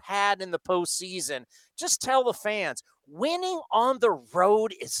that you had in the postseason. Just tell the fans, winning on the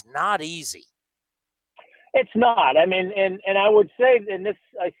road is not easy. It's not. I mean, and I would say, and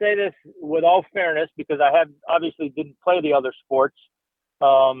I say this with all fairness because I obviously didn't play the other sports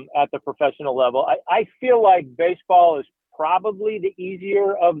at the professional level. I feel like baseball is probably the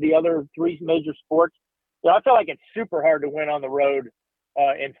easier of the other three major sports. I feel like it's super hard to win on the road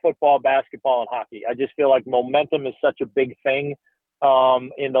in football, basketball, and hockey. I just feel like momentum is such a big thing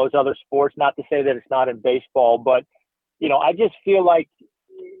in those other sports. Not to say that it's not in baseball, but I just feel like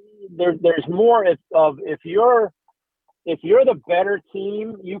there's more of if you're the better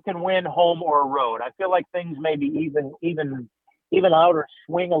team, you can win home or road. I feel like things maybe even out or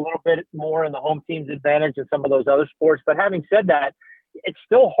swing a little bit more in the home team's advantage in some of those other sports. But having said that, it's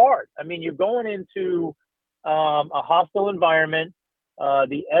still hard. I mean, you're going into a hostile environment.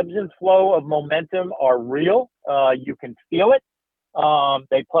 The ebbs and flow of momentum are real. You can feel it.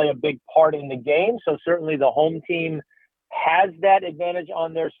 They play a big part in the game. So certainly the home team has that advantage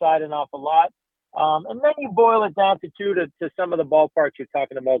on their side an awful lot. And then you boil it down to some of the ballparks you're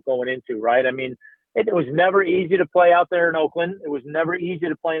talking about going into, right? I mean, it was never easy to play out there in Oakland. It was never easy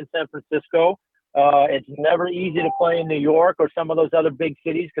to play in San Francisco. It's never easy to play in New York or some of those other big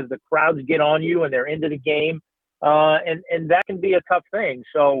cities because the crowds get on you and they're into the game. And that can be a tough thing.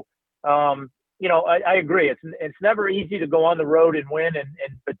 So, I agree. It's never easy to go on the road and win, and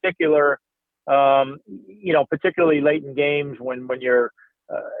in particular, particularly late in games when you're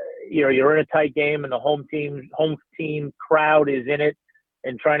in a tight game and the home team crowd is in it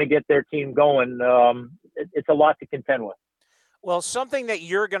and trying to get their team going. It's a lot to contend with. Well, something that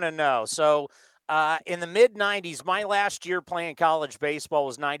you're going to know. So in the mid-'90s, my last year playing college baseball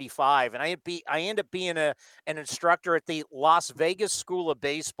was 95, and I ended up being an instructor at the Las Vegas School of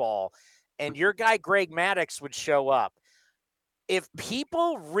Baseball, and your guy Greg Maddux would show up. If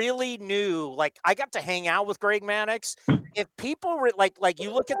people really knew, like I got to hang out with Greg Maddux, if people like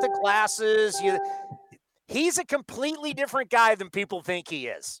you look at the glasses, he's a completely different guy than people think he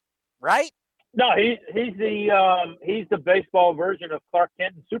is, right? No, he's the baseball version of Clark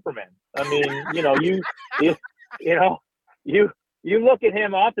Kent and Superman. I mean, you look at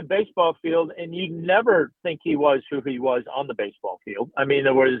him off the baseball field and you never think he was who he was on the baseball field. I mean,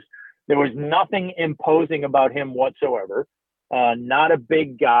 there was nothing imposing about him whatsoever. Not a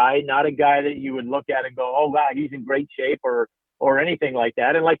big guy, not a guy that you would look at and go, oh wow, he's in great shape or anything like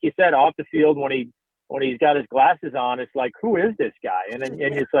that. And like you said, off the field when he's got his glasses on, it's like, who is this guy? And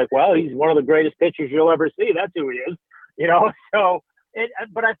it's like, well, he's one of the greatest pitchers you'll ever see. That's who he is, So,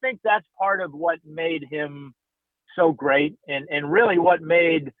 but I think that's part of what made him so great, and really what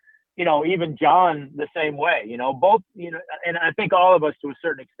made even John the same way. Both, and I think all of us to a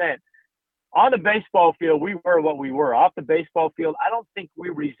certain extent. On the baseball field, we were what we were. Off the baseball field, I don't think we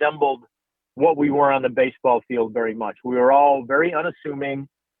resembled what we were on the baseball field very much. We were all very unassuming.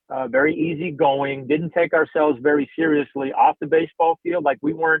 Very easygoing, didn't take ourselves very seriously off the baseball field. Like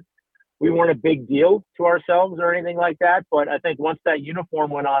we weren't a big deal to ourselves or anything like that. But I think once that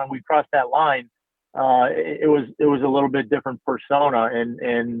uniform went on and we crossed that line, it was a little bit different persona,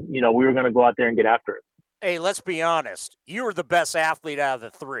 and we were going to go out there and get after it. Hey, let's be honest. You were the best athlete out of the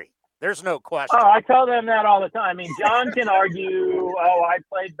three. There's no question. Oh, I tell them that all the time. I mean, John can argue, oh, I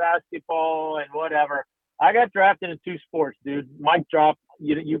played basketball and whatever. I got drafted in 2 sports, dude. Mic drop.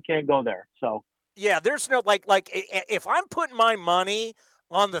 You can't go there. So yeah, there's no like if I'm putting my money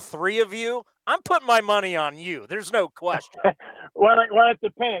on the three of you, I'm putting my money on you. There's no question. well, it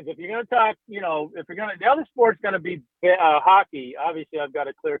depends. If you're going to talk, the other sport's going to be hockey. Obviously, I've got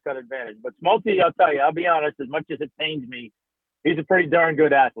a clear-cut advantage. But Smolty, I'll tell you, I'll be honest. As much as it pains me, he's a pretty darn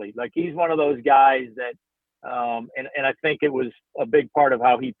good athlete. Like he's one of those guys that, and I think it was a big part of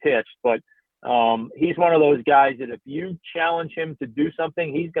how he pitched, but. He's one of those guys that if you challenge him to do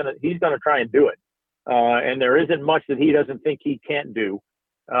something, he's gonna try and do it. And there isn't much that he doesn't think he can't do.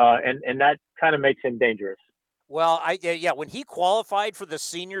 And that kind of makes him dangerous. Well, when he qualified for the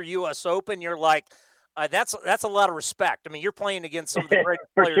Senior U.S. Open, you're like, that's a lot of respect. I mean, you're playing against some of the greatest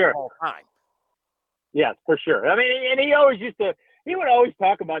players of all time. Yes, for sure. I mean, and he would always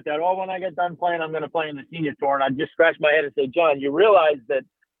talk about that. Oh, when I get done playing, I'm going to play in the Senior Tour. And I'd just scratch my head and say, John, you realize that,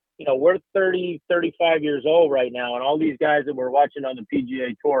 we're 30, 35 years old right now, and all these guys that we're watching on the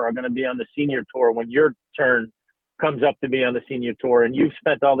PGA Tour are going to be on the Senior Tour when your turn comes up to be on the Senior Tour, and you've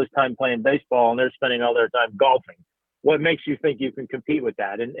spent all this time playing baseball, and they're spending all their time golfing. What makes you think you can compete with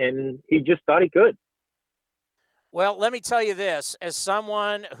that? And he just thought he could. Well, let me tell you this. As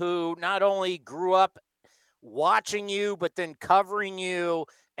someone who not only grew up watching you, but then covering you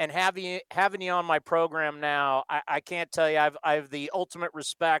and having you on my program now, I can't tell you, I have the ultimate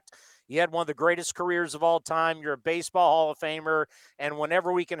respect. You had one of the greatest careers of all time. You're a baseball Hall of Famer, and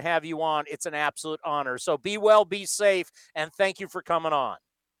whenever we can have you on, it's an absolute honor. So be well, be safe, and thank you for coming on.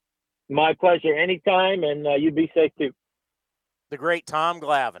 My pleasure. Anytime, and you be safe too. The great Tom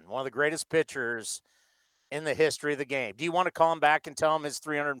Glavine, one of the greatest pitchers in the history of the game. Do you want to call him back and tell him his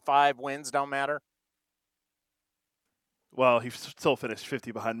 305 wins don't matter? Well, he still finished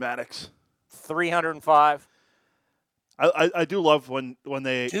 50 behind Maddux. 305. I do love when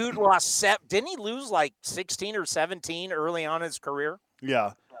they dude lost didn't he lose like 16 or 17 early on in his career?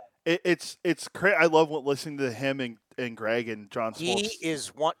 Yeah, it's crazy. I love listening to him and Greg and John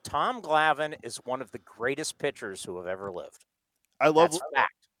Smoltz. Tom Glavine is one of the greatest pitchers who have ever lived. I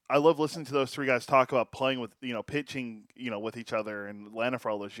love listening to those three guys talk about playing with pitching with each other in Atlanta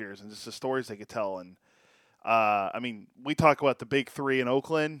for all those years, and just the stories they could tell. And I mean, we talk about the big three in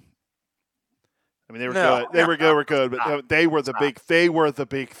Oakland. I mean, they were good. They were good, but they were the big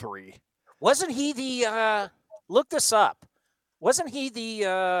three. Wasn't he the look this up? Wasn't he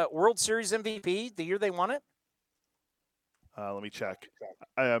the World Series MVP the year they won it? Let me check.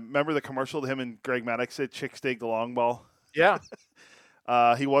 I remember the commercial to him and Greg Maddux said, "Chicks dig the long ball." Yeah.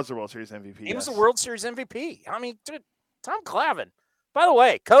 He was the World Series MVP. He was the World Series MVP. I mean, dude, Tom Glavine. By the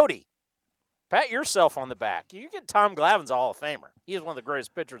way, Cody, pat yourself on the back. You get Tom Glavine's a Hall of Famer. He is one of the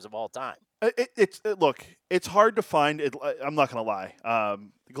greatest pitchers of all time. Look, it's hard to find. I'm not going to lie.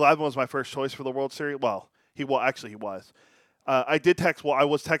 Glavine was my first choice for the World Series. Well, he was. I did text. Well, I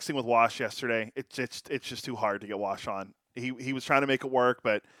was texting with Wash yesterday. It's just too hard to get Wash on. He was trying to make it work,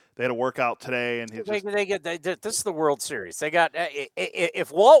 but they had a workout today, and this is the World Series. They got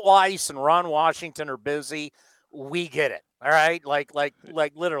if Walt Weiss and Ron Washington are busy, we get it. All right, like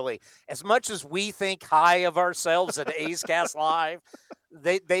literally, as much as we think high of ourselves at A's Cast Live,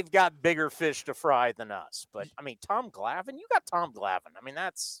 they've got bigger fish to fry than us. But I mean, Tom Glavine, you got Tom Glavine. I mean,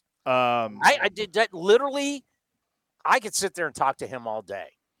 that's I did that literally. I could sit there and talk to him all day.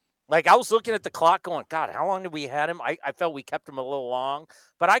 Like, I was looking at the clock going, God, how long did we had him? I felt we kept him a little long.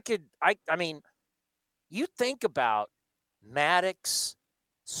 But I mean, you think about Maddox,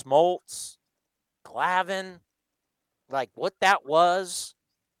 Smoltz, Glavine, like what that was.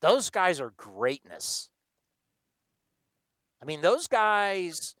 Those guys are greatness. I mean, those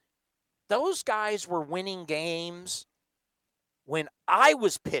guys were winning games when I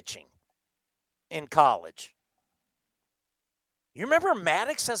was pitching in college. You remember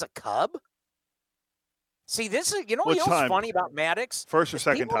Maddox as a Cub? See, this is, what's funny about Maddox? First or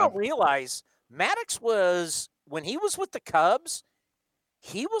second people time? Don't realize Maddox was, when he was with the Cubs,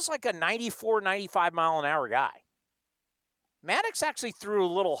 he was like a 94, 95 mile an hour guy. Maddox actually threw a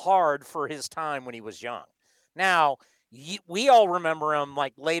little hard for his time when he was young. Now, we all remember him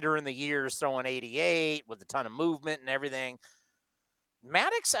like later in the years throwing 88 with a ton of movement and everything.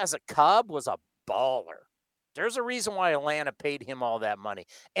 Maddox as a Cub was a baller. There's a reason why Atlanta paid him all that money.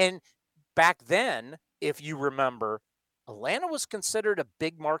 And back then, if you remember, Atlanta was considered a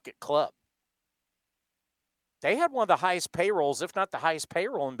big market club. They had one of the highest payrolls, if not the highest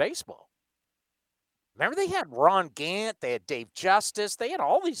payroll in baseball. Remember, they had Ron Gant, they had Dave Justice, they had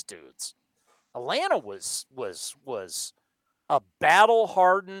all these dudes. Atlanta was a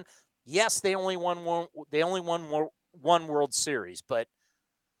battle-hardened. Yes, they only won one World Series, but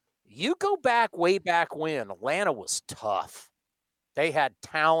you go back way back when, Atlanta was tough. They had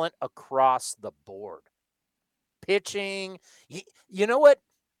talent across the board. Pitching, you know what?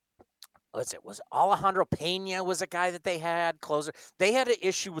 Was Alejandro Pena was a guy that they had, closer. They had an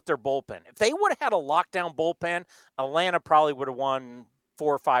issue with their bullpen. If they would have had a lockdown bullpen, Atlanta probably would have won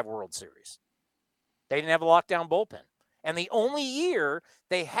 4 or 5 World Series. They didn't have a lockdown bullpen. And the only year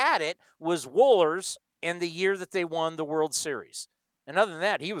they had it was Wohlers in the year that they won the World Series. And other than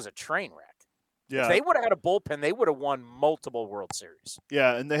that, he was a train wreck. Yeah. If they would have had a bullpen, they would have won multiple World Series.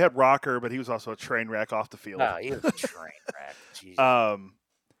 Yeah, and they had Rocker, but he was also a train wreck off the field. No, he was a train wreck. Jesus.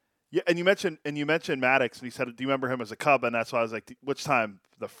 Yeah, and you mentioned Maddox, and he said, "Do you remember him as a Cub?" And that's why I was like, "Which time?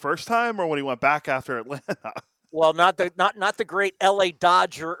 The first time, or when he went back after Atlanta?" Well, not the great L.A.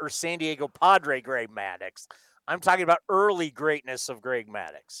 Dodger or San Diego Padre Greg Maddux. I'm talking about early greatness of Greg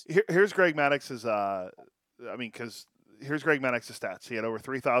Maddux. Here's Greg Maddox's. Here's Greg Maddox's stats. He had over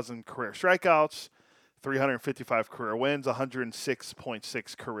 3,000 career strikeouts, 355 career wins,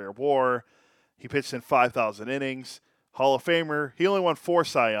 106.6 career WAR. He pitched in 5,000 innings. Hall of Famer. He only won 4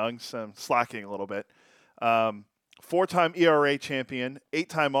 Cy Youngs. So I'm slacking a little bit. 4-time ERA champion,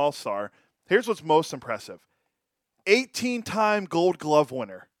 8-time All-Star. Here's what's most impressive. 18-time Gold Glove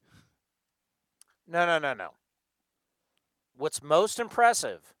winner. No. What's most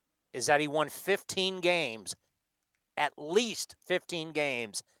impressive is that he won 15 games, at least 15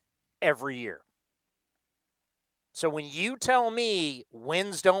 games every year. So when you tell me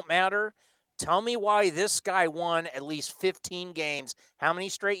wins don't matter, tell me why this guy won at least 15 games. How many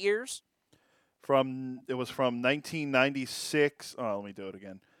straight years? It was from 1996. Oh, let me do it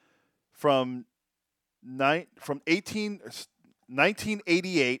again. From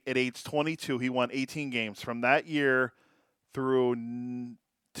 1988 at age 22, he won 18 games. From that year through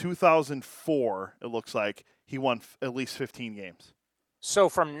 2004, it looks like he won at least 15 games. So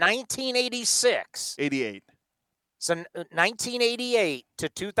from 1986. 88. So 1988 to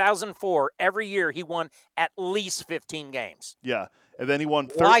 2004, every year he won at least 15 games. Yeah. And then he won.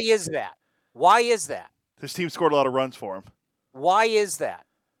 Why is that? Why is that? His team scored a lot of runs for him. Why is that?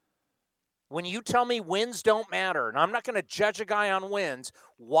 When you tell me wins don't matter, and I'm not going to judge a guy on wins,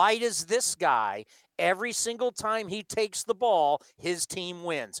 why does this guy, every single time he takes the ball, his team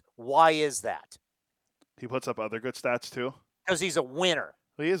wins? Why is that? He puts up other good stats too. Because he's a winner.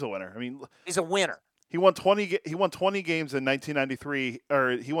 Well, he is a winner. I mean, he's a winner. He won 20 games in 1993,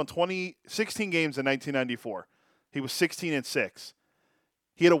 or he won 16 games in 1994. He was 16-6.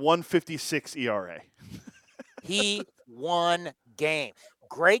 He had a 1.56 ERA. He won game.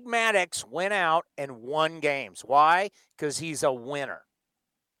 Greg Maddux went out and won games. Why? Because he's a winner.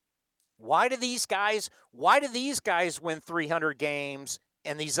 Why do these guys win 300 games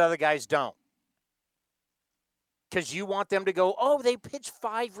and these other guys don't? Because you want them to go, oh, they pitched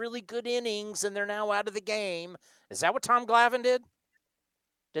 5 really good innings and they're now out of the game. Is that what Tom Glavine did?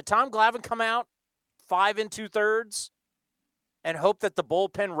 Did Tom Glavine come out 5 2/3 and hope that the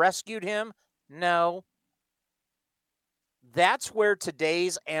bullpen rescued him? No. That's where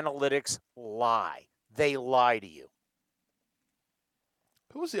today's analytics lie. They lie to you.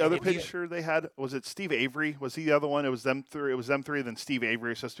 Who was the other pitcher they had? Was it Steve Avery? Was he the other one? It was them three. It was them three. Then Steve Avery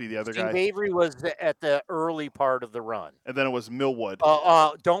was supposed to be the other guy. Steve Avery was at the early part of the run. And then it was Millwood.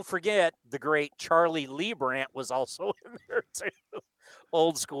 Don't forget the great Charlie Leibrandt was also in there too.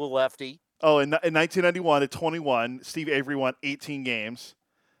 Old school lefty. Oh, in 1991 at 21, Steve Avery won 18 games.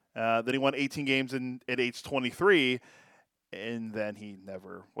 Then he won 18 games at age 23, and then he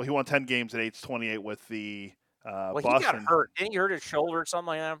won 10 games at age 28 with the Boston. He got hurt. Didn't he hurt his shoulder or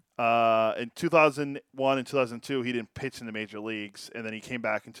something like that? In 2001 and 2002, he didn't pitch in the major leagues, and then he came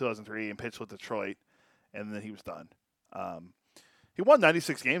back in 2003 and pitched with Detroit, and then he was done. He won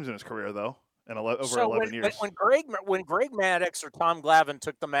 96 games in his career, though, and over 11 years. When Greg Maddux or Tom Glavine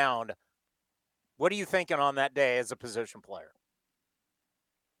took the mound, what are you thinking on that day as a position player?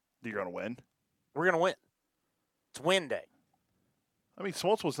 You're going to win. We're going to win. It's win day. I mean,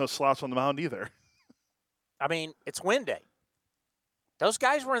 Smoltz was no slouch on the mound either. I mean, it's win day. Those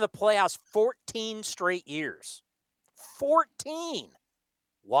guys were in the playoffs 14 straight years. 14.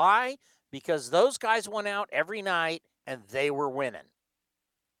 Why? Because those guys went out every night and they were winning.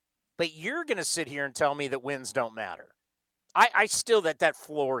 But you're going to sit here and tell me that wins don't matter. I still, that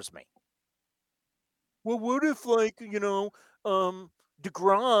floors me. Well, what if,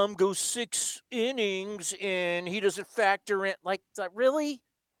 DeGrom goes 6 innings and he doesn't factor in? Like, really?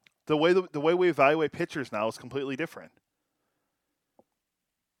 The way we evaluate pitchers now is completely different.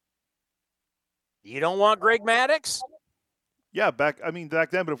 You don't want Greg Maddux? Yeah, back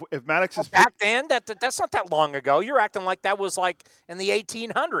then. But if Maddux is back then, that's not that long ago. You're acting like that was like in the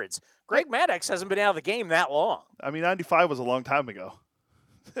 1800s. Greg Maddux hasn't been out of the game that long. I mean, 95 was a long time ago.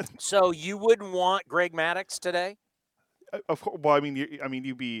 So you wouldn't want Greg Maddux today? Of course. Well,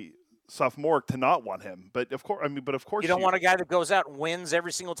 you'd be sophomoric to not want him, but of course. You don't want a guy that goes out and wins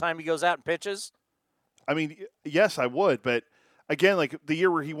every single time he goes out and pitches? I mean, yes, I would, but again, like the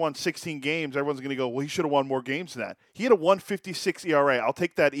year where he won 16 games, everyone's going to go, well, he should have won more games than that. He had a 1.56 ERA. I'll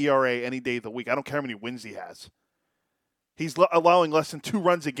take that ERA any day of the week. I don't care how many wins he has. He's allowing less than 2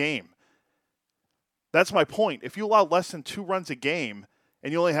 runs a game. That's my point. If you allow less than 2 runs a game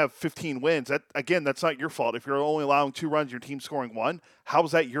and you only have 15 wins, that's not your fault. If you're only allowing 2 runs, your team's scoring 1, how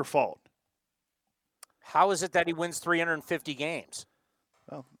is that your fault? How is it that he wins 350 games?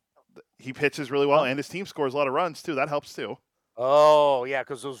 Well, he pitches really well, and his team scores a lot of runs, too. That helps, too. Oh, yeah,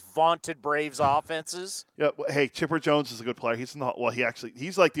 because those vaunted Braves offenses. Yeah, hey, Chipper Jones is a good player. He's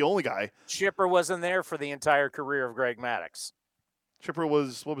like the only guy. Chipper wasn't there for the entire career of Greg Maddux. Chipper what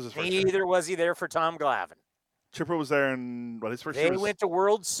was his first year? Neither was he there for Tom Glavine. Chipper was there in his first year? They went to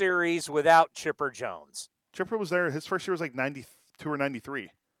World Series without Chipper Jones. Chipper was there. His first year was like 92 or 93.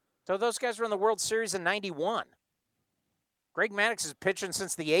 So those guys were in the World Series in 91. Greg Maddux is pitching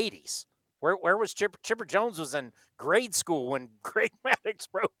since the 80s. Where was Chipper? Chipper Jones was in grade school when Greg Maddux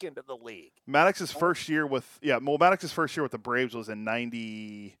broke into the league. Maddox's first year with the Braves was in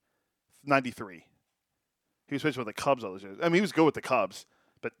 93. He was pitching with the Cubs all those years. I mean, he was good with the Cubs,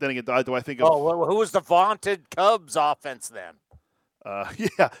 but then again, do I think of? Oh, well, who was the vaunted Cubs offense then?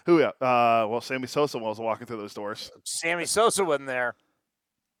 Well, Sammy Sosa was walking through those doors. Sammy Sosa wasn't there.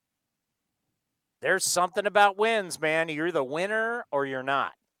 There's something about wins, man. You're the winner or you're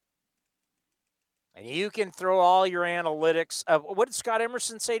not. And you can throw all your analytics. What did Scott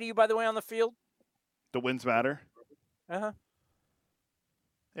Emerson say to you, by the way, on the field? The wins matter. Uh-huh.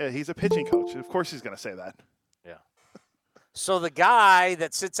 Yeah, he's a pitching coach. Of course he's going to say that. Yeah. So the guy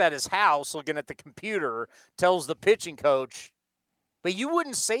that sits at his house looking at the computer tells the pitching coach, but you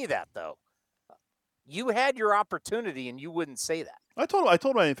wouldn't say that, though. You had your opportunity, and you wouldn't say that. I told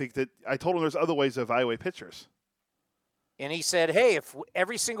him there's other ways to evaluate pitchers. And he said, hey, if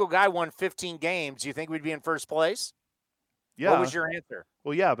every single guy won 15 games, do you think we'd be in first place? Yeah. What was your answer?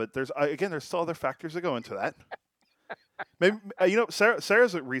 Well, yeah, but there's still other factors that go into that. Maybe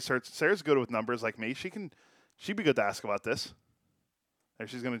Sarah's research. Sarah's good with numbers like me. She'd be good to ask about this. There,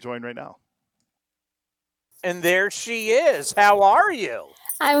 she's going to join right now. And there she is. How are you?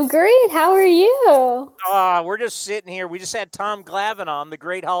 I'm great. How are you? We're just sitting here. We just had Tom Glavine on, the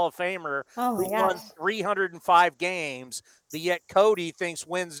great Hall of Famer, Oh my who gosh. won 305 games, but yet Cody thinks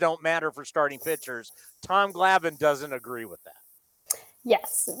wins don't matter for starting pitchers. Tom Glavine doesn't agree with that.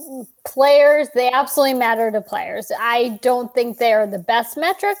 Yes, players, they absolutely matter to players. I don't think they are the best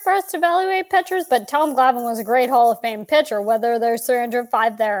metric for us to evaluate pitchers, but Tom Glavine was a great Hall of Fame pitcher, whether there's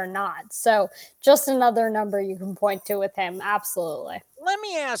 305 there or not. So just another number you can point to with him. Absolutely. Let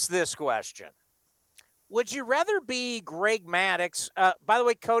me ask this question. Would you rather be Greg Maddux? By the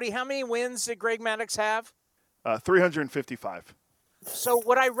way, Cody, how many wins did Greg Maddux have? 355. So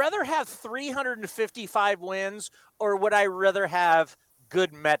would I rather have 355 wins, or would I rather have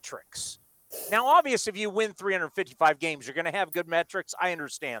good metrics? Now, obviously, if you win 355 games, you're going to have good metrics. I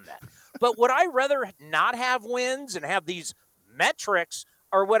understand that. But would I rather not have wins and have these metrics,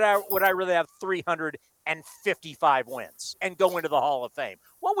 or would I rather have 355 wins and go into the Hall of Fame?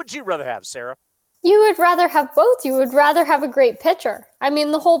 What would you rather have, Sarah? You would rather have both. You would rather have a great pitcher. I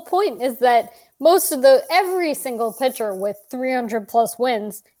mean, the whole point is that every single pitcher with 300 plus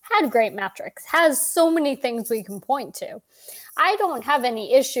wins had great metrics, has so many things we can point to. I don't have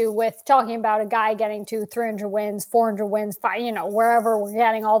any issue with talking about a guy getting to 300 wins, 400 wins, wherever we're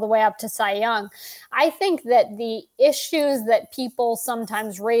getting all the way up to Cy Young. I think that the issues that people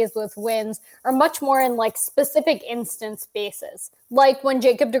sometimes raise with wins are much more in like specific instance basis. Like when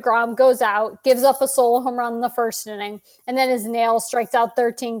Jacob deGrom goes out, gives up a solo home run in the first inning, and then his nail strikes out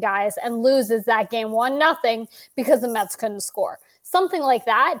 13 guys and loses that game 1-0 because the Mets couldn't score. Something like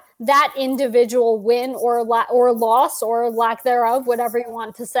that individual win or loss or lack thereof, whatever you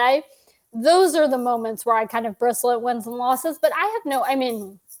want to say, those are the moments where I kind of bristle at wins and losses. But I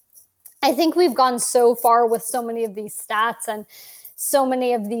think we've gone so far with so many of these stats and so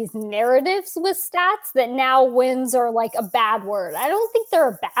many of these narratives with stats that now wins are like a bad word. I don't think they're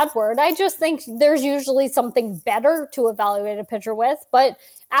a bad word. I just think there's usually something better to evaluate a pitcher with. But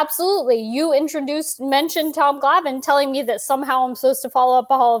absolutely, you mentioned Tom Glavine telling me that somehow I'm supposed to follow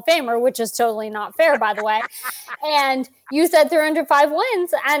up a Hall of Famer, which is totally not fair, by the way. And you said 305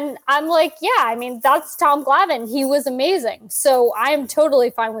 wins, and I'm like, yeah, I mean, that's Tom Glavine. He was amazing. So I'm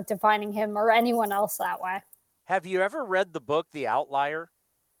totally fine with defining him or anyone else that way. Have you ever read the book The Outlier?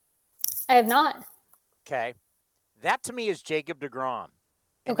 I have not. Okay. That to me is Jacob deGrom.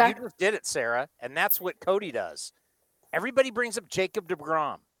 And okay. You just did it, Sarah, and that's what Cody does. Everybody brings up Jacob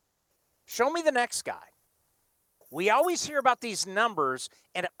deGrom. Show me the next guy. We always hear about these numbers,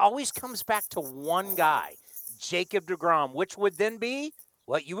 and it always comes back to one guy, Jacob deGrom, which would then be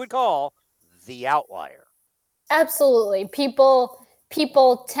what you would call the outlier. Absolutely. People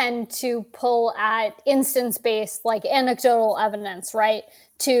tend to pull at instance-based, like anecdotal evidence, right,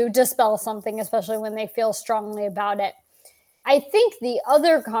 to dispel something, especially when they feel strongly about it. I think the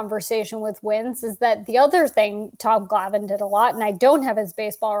other conversation with wins is that the other thing Tom Glavine did a lot, and I don't have his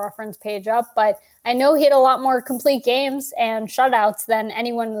baseball reference page up, but I know he had a lot more complete games and shutouts than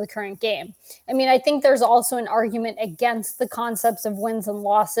anyone in the current game. I mean, I think there's also an argument against the concepts of wins and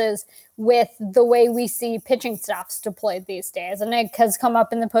losses with the way we see pitching staffs deployed these days, and it has come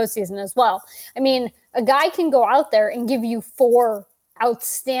up in the postseason as well. I mean, a guy can go out there and give you 4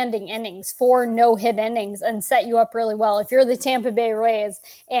 outstanding innings, 4 no-hit innings, and set you up really well. If you're the Tampa Bay Rays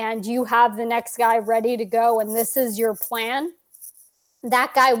and you have the next guy ready to go and this is your plan,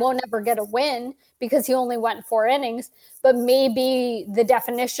 that guy won't ever get a win because he only went 4 innings, but maybe the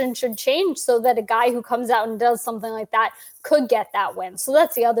definition should change so that a guy who comes out and does something like that could get that win. So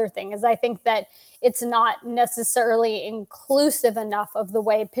that's the other thing, is I think that it's not necessarily inclusive enough of the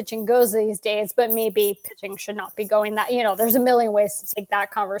way pitching goes these days, but maybe pitching should not be going that, there's a million ways to take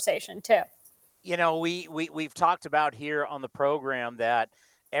that conversation too. We've talked about here on the program that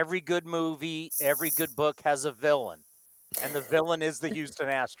every good movie, every good book has a villain, and the villain is the Houston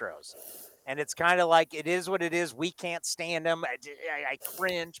Astros. And it's kind of like, it is what it is. We can't stand them. I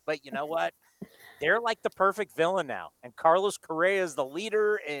cringe, but you know what? They're like the perfect villain now. And Carlos Correa is the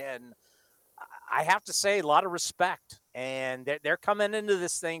leader, and I have to say, a lot of respect. And they're coming into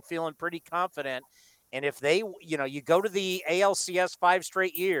this thing feeling pretty confident. And if they, you go to the ALCS 5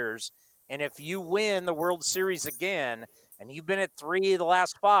 straight years, and if you win the World Series again, and you've been at 3 of the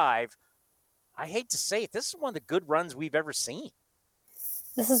last 5, I hate to say it, this is one of the good runs we've ever seen.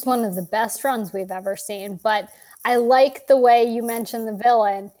 This is one of the best runs we've ever seen. But I like the way you mentioned the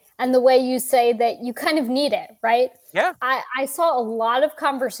villain and the way you say that you kind of need it, right? Yeah. I saw a lot of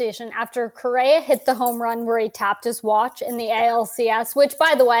conversation after Correa hit the home run where he tapped his watch in the ALCS, which,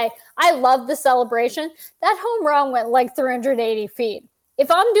 by the way, I love the celebration. That home run went like 380 feet. if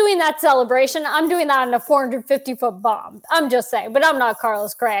I'm doing that celebration, I'm doing that on a 450-foot bomb. I'm just saying, but I'm not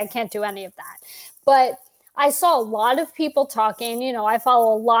Carlos Correa. I can't do any of that. But I saw a lot of people talking. I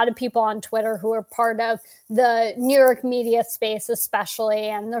follow a lot of people on Twitter who are part of the New York media space, especially.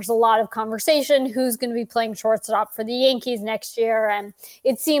 And there's a lot of conversation who's going to be playing shortstop for the Yankees next year. And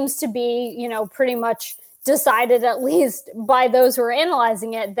it seems to be, pretty much decided, at least by those who are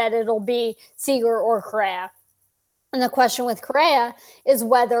analyzing it, that it'll be Seager or Correa. And the question with Correa is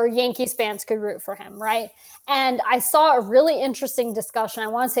whether Yankees fans could root for him, right? And I saw a really interesting discussion. I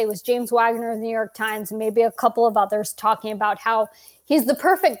want to say it was James Wagner of the New York Times and maybe a couple of others talking about how he's the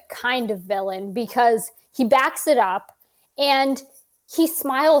perfect kind of villain because he backs it up and he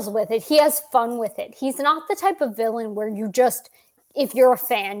smiles with it. He has fun with it. He's not the type of villain where you just, if you're a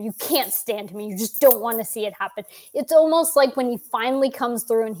fan, you can't stand him. You just don't want to see it happen. It's almost like when he finally comes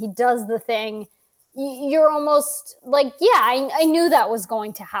through and he does the thing, you're almost like, yeah, I knew that was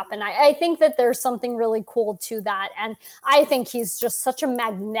going to happen. I think that there's something really cool to that. And I think he's just such a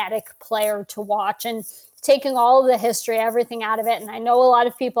magnetic player to watch and taking all of the history, everything out of it. And I know a lot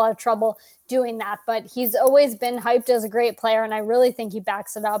of people have trouble doing that, but he's always been hyped as a great player. And I really think he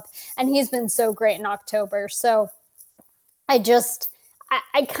backs it up. And he's been so great in October. So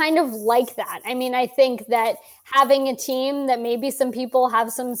I kind of like that. I mean, I think that having a team that maybe some people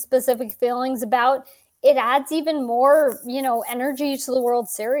have some specific feelings about, it adds even more, energy to the World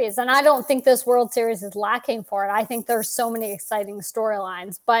Series. And I don't think this World Series is lacking for it. I think there's so many exciting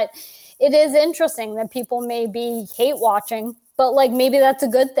storylines, but it is interesting that people may be hate watching, but maybe that's a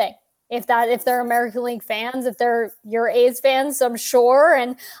good thing. If they're American League fans, if they're your A's fans, I'm sure,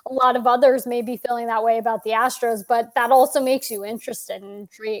 and a lot of others may be feeling that way about the Astros, but that also makes you interested and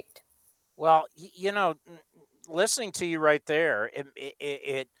intrigued. Well, listening to you right there,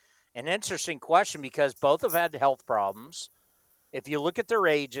 it an interesting question because both have had health problems. If you look at their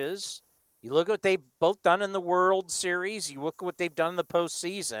ages, you look at what they've both done in the World Series, you look at what they've done in the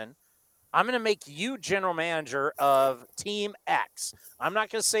postseason. I'm going to make you general manager of Team X. I'm not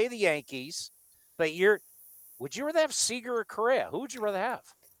going to say the Yankees, but would you rather have Seager or Correa? Who would you rather have?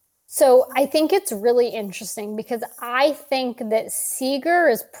 So I think it's really interesting because I think that Seager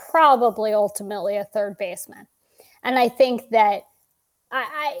is probably ultimately a third baseman. And I think that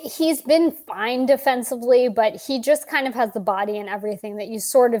he's been fine defensively, but he just kind of has the body and everything that you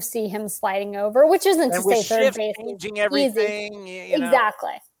sort of see him sliding over, which isn't to say third base. Changing everything.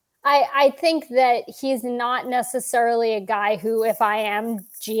 Exactly. I think that he's not necessarily a guy who, if I am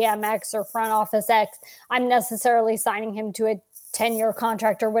GMX or front office X, I'm necessarily signing him to a 10-year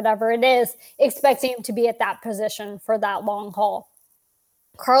contract or whatever it is, expecting him to be at that position for that long haul.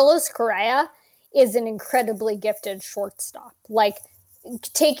 Carlos Correa is an incredibly gifted shortstop.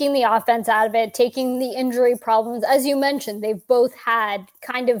 Taking the offense out of it, taking the injury problems, as you mentioned, they've both had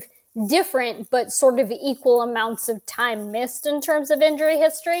kind of different but sort of equal amounts of time missed in terms of injury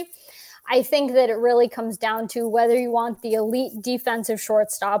history. I think that it really comes down to whether you want the elite defensive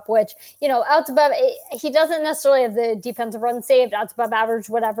shortstop, which, outs above, he doesn't necessarily have the defensive run saved, outs above average,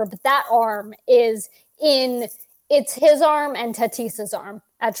 whatever, but that arm it's his arm and Tatis's arm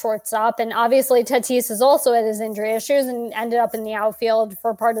at shortstop. And obviously Tatis is also at his injury issues and ended up in the outfield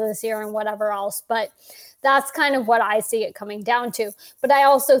for part of this year and whatever else. But that's kind of what I see it coming down to. But I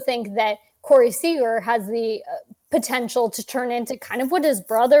also think that Corey Seager has the potential to turn into kind of what his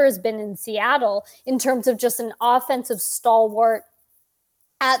brother has been in Seattle in terms of just an offensive stalwart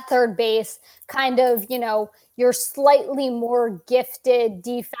at third base, kind of, your slightly more gifted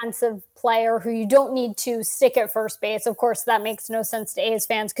defensive player who you don't need to stick at first base. Of course, that makes no sense to A's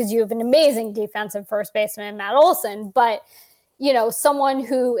fans because you have an amazing defensive first baseman, Matt Olson, but someone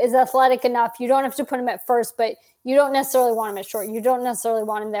who is athletic enough, you don't have to put him at first, but you don't necessarily want him at short. You don't necessarily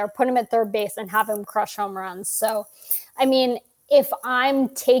want him there. Put him at third base and have him crush home runs. So, I mean, if I'm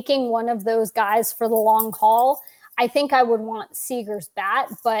taking one of those guys for the long haul, I think I would want Seager's bat,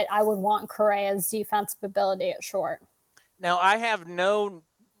 but I would want Correa's defensive ability at short. Now, I have no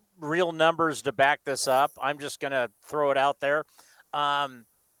real numbers to back this up. I'm just going to throw it out there.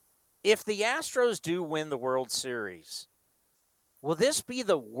 If the Astros do win the World Series, will this be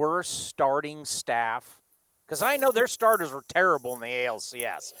the worst starting staff? Because I know their starters were terrible in the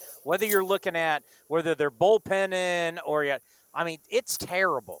ALCS. Whether you're looking at whether they're bullpenning or it's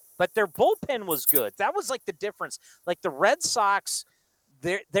terrible. But their bullpen was good. That was the difference. The Red Sox,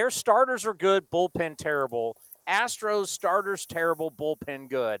 their starters are good, bullpen terrible. Astros starters terrible, bullpen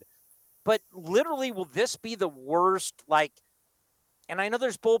good. But literally, will this be the worst? And I know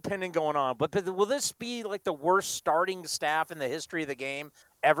there's bullpenning going on, but will this be the worst starting staff in the history of the game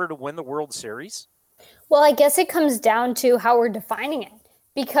ever to win the World Series? Well, I guess it comes down to how we're defining it.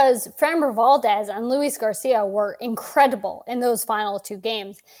 because Framber Valdez and Luis Garcia were incredible in those final 2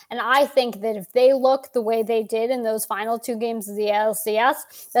 games. And I think that if they look the way they did in those final 2 games of the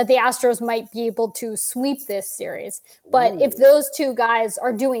ALCS, that the Astros might be able to sweep this series. But if those 2 guys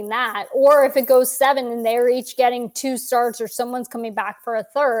are doing that, or if it goes 7 and they're each getting 2 starts or someone's coming back for a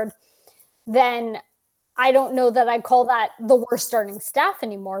third, then I don't know that I call that the worst starting staff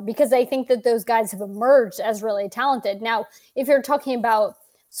anymore, because I think that those guys have emerged as really talented. Now, if you're talking about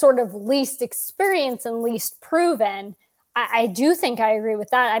sort of least experience and least proven, I do think I agree with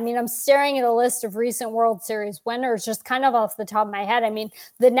that. I mean, I'm staring at a list of recent World Series winners just kind of off the top of my head. I mean,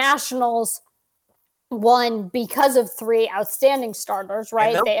 the Nationals won because of 3 outstanding starters,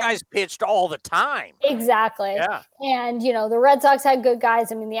 right? And those guys pitched all the time. Exactly. Yeah. And, you know, the Red Sox had good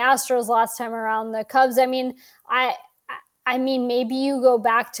guys. I mean, the Astros last time around, the Cubs. I mean, I mean, maybe you go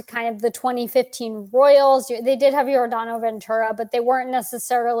back to kind of the 2015 Royals. They did have Yordano Ventura, but they weren't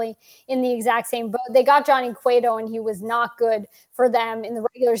necessarily in the exact same boat. They got Johnny Cueto, and he was not good for them in the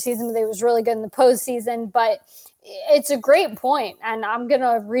regular season, but he was really good in the postseason. But it's a great point, and I'm going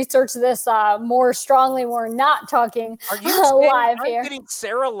to research this more strongly. We're not talking live here. Are you getting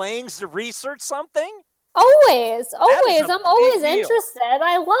Sarah Langs to research something? Always. I'm always interested.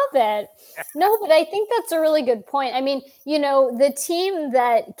 I love it. No, but I think that's a really good point. I mean, you know, the team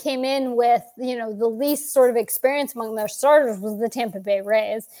that came in with, you know, the least sort of experience among their starters was the Tampa Bay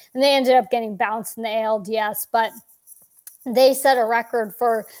Rays, and they ended up getting bounced in the ALDS, but they set a record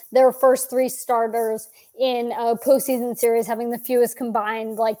for their first 3 starters in a postseason series, having the fewest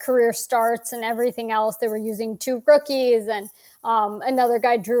combined like career starts and everything else. They were using 2 rookies and another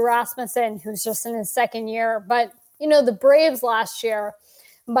guy, Drew Rasmussen, who's just in his 2nd year. But, you know, the Braves last year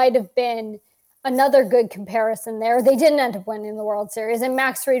might have been another good comparison there. They didn't end up winning the World Series, and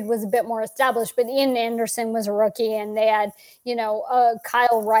Max Fried was a bit more established, but Ian Anderson was a rookie, and they had, you know,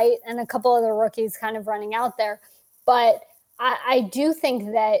 Kyle Wright and a couple other rookies kind of running out there. But I do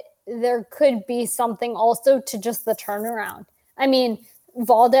think that there could be something also to just the turnaround. I mean,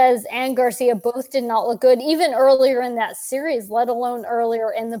 Valdez and Garcia both did not look good, even earlier in that series, let alone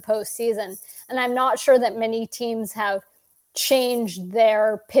earlier in the postseason. And I'm not sure that many teams have changed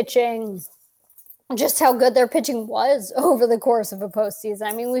their pitching, just how good their pitching was over the course of a postseason.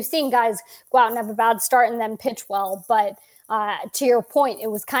 I mean, we've seen guys go out and have a bad start and then pitch well, but to your point, it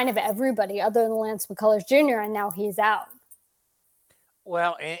was kind of everybody other than Lance McCullers Jr., and now he's out.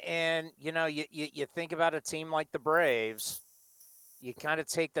 Well, and you know, you think about a team like the Braves, you kind of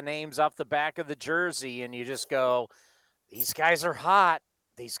take the names off the back of the jersey and you just go, these guys are hot.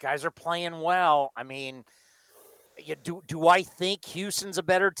 These guys are playing well. I mean, do I think Houston's a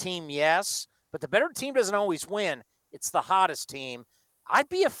better team? Yes, but the better team doesn't always win. It's the hottest team. I'd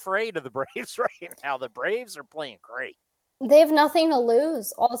be afraid of the Braves right now. The Braves are playing great. They have nothing to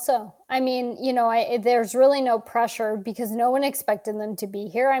lose also. I mean, you know, there's really no pressure because no one expected them to be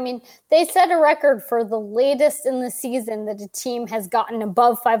here. I mean, they set a record for the latest in the season that a team has gotten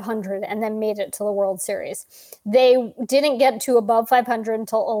above 500 and then made it to the World Series. They didn't get to above 500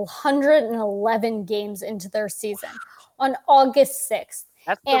 until 111 games into their season on August 6th.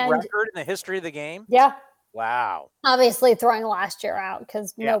 That's the record in the history of the game? Yeah. Wow. Obviously throwing last year out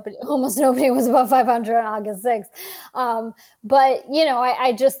because almost nobody was above 500 on August 6th. But, you know,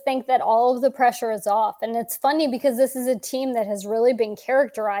 I just think that all of the pressure is off. And it's funny because this is a team that has really been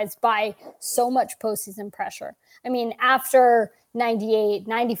characterized by so much postseason pressure. I mean, after 98,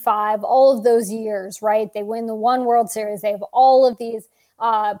 95, all of those years, right? They win the 1 World Series. They have all of these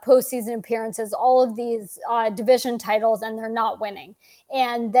postseason appearances, all of these division titles, and they're not winning.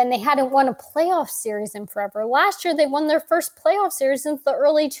 And then they hadn't won a playoff series in forever. Last year, they won their first playoff series since the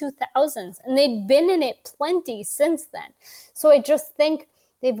early 2000s, and they'd been in it plenty since then. So I just think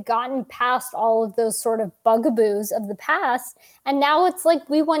they've gotten past all of those sort of bugaboos of the past, and now it's like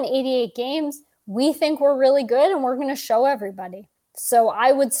we won 88 games. We think we're really good, and we're going to show everybody. So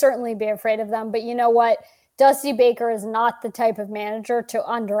I would certainly be afraid of them, but you know what? Dusty Baker is not the type of manager to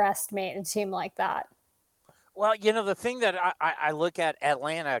underestimate a team like that. Well, you know, the thing that I look at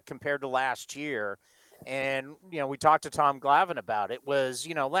Atlanta compared to last year, and, you know, we talked to Tom Glavine about it, was,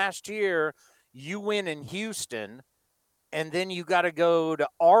 you know, last year you win in Houston, and then you got to go to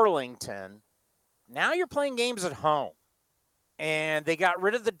Arlington. Now you're playing games at home. And they got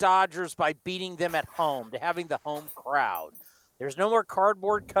rid of the Dodgers by beating them at home, to having the home crowd. There's no more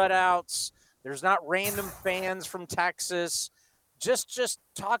cardboard cutouts. There's not random fans from Texas. Just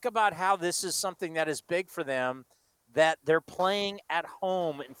talk about how this is something that is big for them, that they're playing at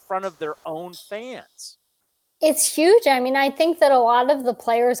home in front of their own fans. It's huge. I mean, I think that a lot of the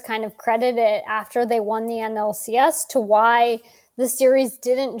players kind of credit it after they won the NLCS to why the series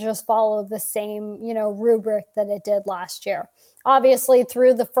didn't just follow the same, rubric that it did last year. Obviously,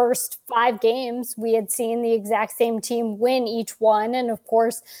 through the first 5 games, we had seen the exact same team win each one. And of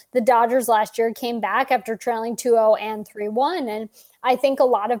course, the Dodgers last year came back after trailing 2-0 and 3-1. And I think a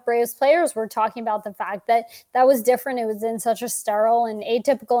lot of Braves players were talking about the fact that that was different. It was in such a sterile and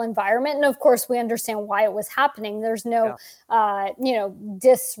atypical environment. And of course, we understand why it was happening. There's no,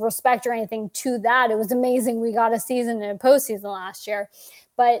 disrespect or anything to that. It was amazing. We got a season and a postseason last year.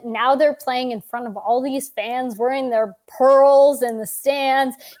 But now they're playing in front of all these fans wearing their pearls in the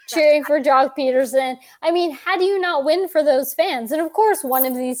stands, cheering for Jock Peterson. I mean, how do you not win for those fans? And of course, one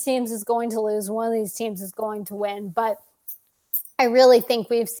of these teams is going to lose. One of these teams is going to win. But I really think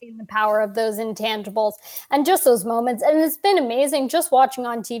we've seen the power of those intangibles and just those moments. And it's been amazing just watching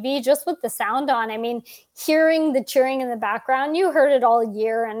on TV, just with the sound on. I mean, hearing the cheering in the background, you heard it all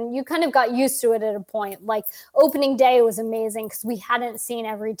year and you kind of got used to it at a point. Like opening day was amazing because we hadn't seen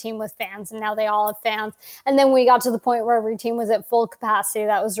every team with fans and now they all have fans. And then we got to the point where every team was at full capacity.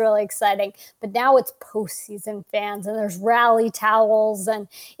 That was really exciting. But now it's postseason fans and there's rally towels and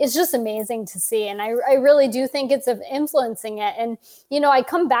it's just amazing to see. And I really do think it's influencing it. And, I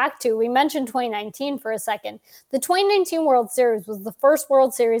come back to, we mentioned 2019 for a second. The 2019 World Series was the first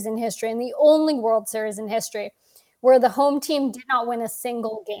World Series in history and the only World Series in history where the home team did not win a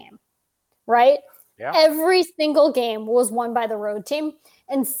single game, right? Yeah. Every single game was won by the road team.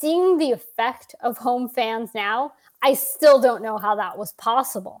 And seeing the effect of home fans now, I still don't know how that was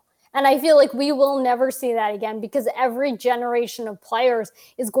possible. And I feel like we will never see that again because every generation of players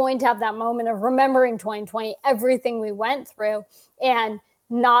is going to have that moment of remembering 2020, everything we went through, and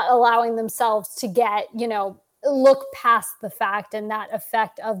not allowing themselves to get, look past the fact and that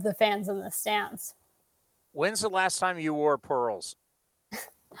effect of the fans in the stands. When's the last time you wore pearls?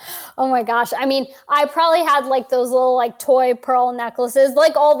 Oh my gosh. I mean, I probably had like those little like toy pearl necklaces,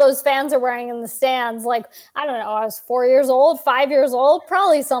 like all those fans are wearing in the stands. Like, I don't know, I was 4 years old, 5 years old,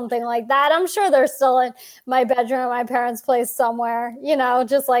 probably something like that. I'm sure they're still in my bedroom at my parents' place somewhere,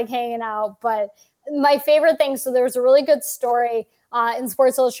 just like hanging out. But my favorite thing, so there was a really good story in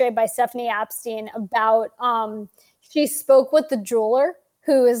Sports Illustrated by Stephanie Apstein about, she spoke with the jeweler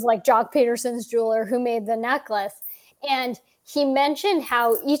who is like Jock Peterson's jeweler who made the necklace. And he mentioned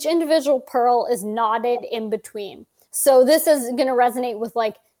how each individual pearl is knotted in between. So this is going to resonate with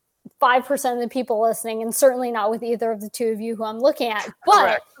like 5% of the people listening, and certainly not with either of the two of you who I'm looking at.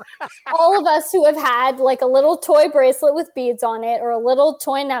 But all of us who have had like a little toy bracelet with beads on it or a little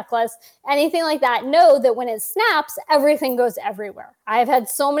toy necklace, anything like that, know that when it snaps, everything goes everywhere. I've had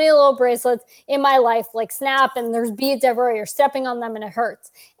so many little bracelets in my life like snap and there's beads everywhere. You're stepping on them and it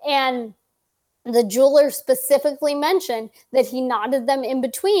hurts. And the jeweler specifically mentioned that he knotted them in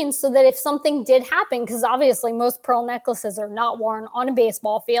between so that if something did happen, because obviously most pearl necklaces are not worn on a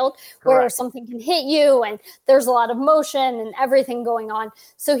baseball field where something can hit you and there's a lot of motion and everything going on.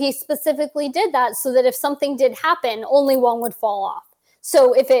 So he specifically did that so that if something did happen, only one would fall off.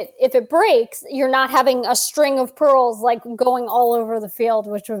 So if it breaks, you're not having a string of pearls like going all over the field,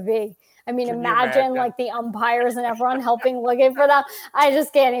 which would be, I mean, imagine like the umpires and everyone helping looking for them. I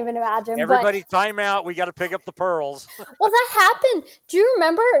just can't even imagine. Everybody time out. We got to pick up the pearls. Well, that happened. Do you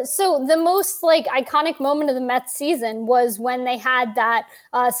remember? So the most like iconic moment of the Mets season was when they had that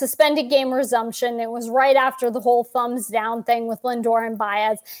suspended game resumption. It was right after the whole thumbs down thing with Lindor and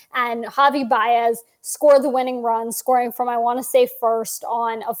Baez, and Javi Baez scored the winning run, scoring from, I want to say, first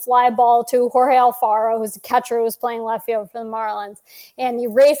on a fly ball to Jorge Alfaro, who's a catcher who was playing left field for the Marlins. And he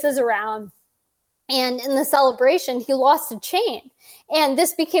races around. And in the celebration, he lost a chain. And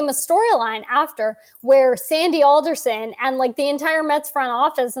this became a storyline after where Sandy Alderson and like the entire Mets front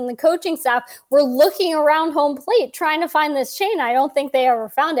office and the coaching staff were looking around home plate trying to find this chain. I don't think they ever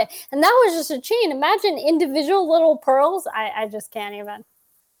found it. And that was just a chain. Imagine individual little pearls. I just can't even.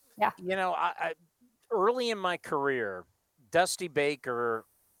 Yeah. I early in my career, Dusty Baker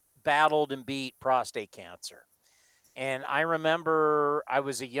battled and beat prostate cancer. And I remember I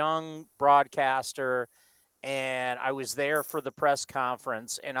was a young broadcaster and I was there for the press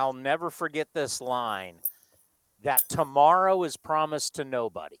conference, and I'll never forget this line, that tomorrow is promised to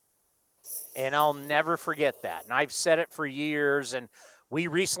nobody. And I'll never forget that. And I've said it for years. And we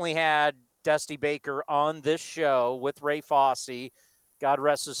recently had Dusty Baker on this show with Ray Fosse, God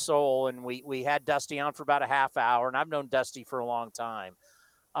rest his soul. And we had Dusty on for about a half hour, and I've known Dusty for a long time.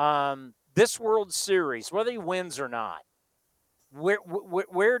 This World Series, whether he wins or not,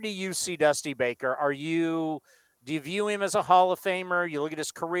 where do you see Dusty Baker? Do you view him as a Hall of Famer? You look at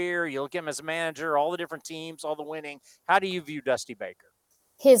his career, you look at him as a manager, all the different teams, all the winning. How do you view Dusty Baker?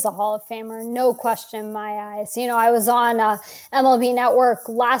 He's a Hall of Famer, no question in my eyes. You know, I was on MLB Network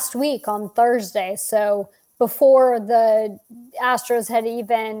last week on Thursday, so before the Astros had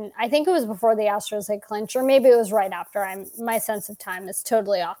even, I think it was before the Astros had clinched, or maybe it was right after. My sense of time is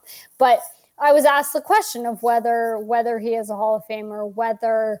totally off. But I was asked the question of whether he is a Hall of Famer,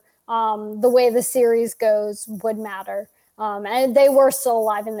 whether the way the series goes would matter. And they were still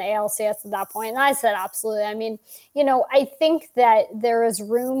alive in the ALCS at that point. And I said, absolutely. I mean, you know, I think that there is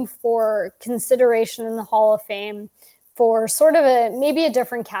room for consideration in the Hall of Fame for sort of maybe a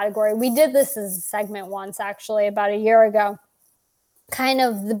different category. We did this as a segment once, actually, about a year ago, kind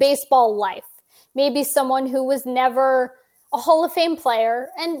of the baseball life. Maybe someone who was never a Hall of Fame player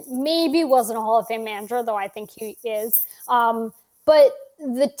and maybe wasn't a Hall of Fame manager, though I think he is. But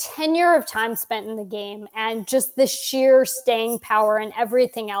the tenure of time spent in the game and just the sheer staying power and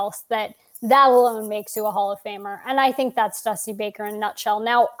everything else that alone makes you a Hall of Famer. And I think that's Dusty Baker in a nutshell.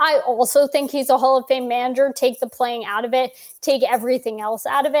 Now, I also think he's a Hall of Fame manager. Take the playing out of it, take everything else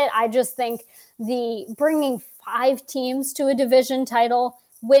out of it. I just think the bringing 5 teams to a division title,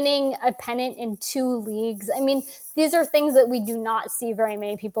 winning a pennant in 2 leagues. I mean, these are things that we do not see very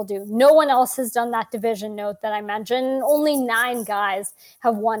many people do. No one else has done that division note that I mentioned. Only 9 guys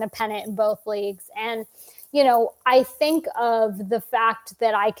have won a pennant in both leagues. And, you know, I think of the fact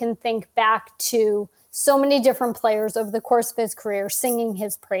that I can think back to so many different players over the course of his career singing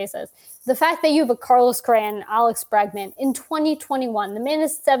his praises. The fact that you have a Carlos Correa and Alex Bregman in 2021, the man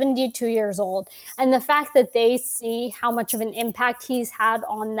is 72 years old, and the fact that they see how much of an impact he's had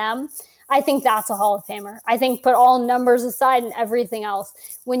on them, I think that's a Hall of Famer. I think, put all numbers aside and everything else,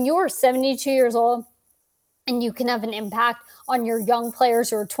 when you're 72 years old and you can have an impact on your young players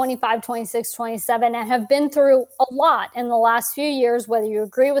who are 25, 26, 27, and have been through a lot in the last few years, whether you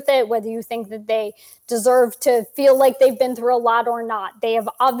agree with it, whether you think that they deserve to feel like they've been through a lot or not. They have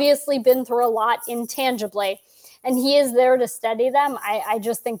obviously been through a lot intangibly, and he is there to steady them. I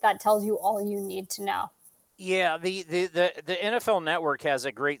just think that tells you all you need to know. Yeah, the NFL Network has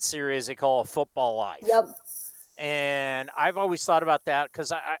a great series they call Football Life. Yep. And I've always thought about that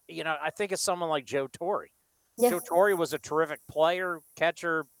because I think of someone like Joe Torre. Yeah. Joe Torre was a terrific player,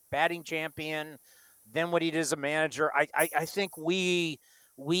 catcher, batting champion. Then what he did as a manager, I think we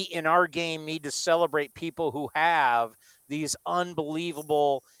in our game need to celebrate people who have these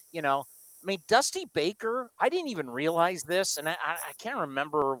unbelievable, you know. I mean, Dusty Baker, I didn't even realize this, and I can't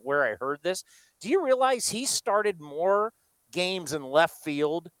remember where I heard this. Do you realize he started more games in left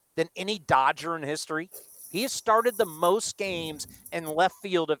field than any Dodger in history? He has started the most games in left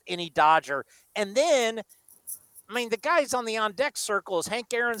field of any Dodger. And then, I mean, the guys on the on-deck circle is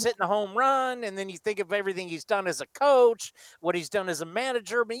Hank Aaron's hitting a home run, and then you think of everything he's done as a coach, what he's done as a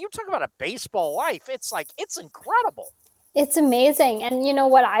manager. I mean, you talk about a baseball life. It's like, it's incredible. It's amazing. And you know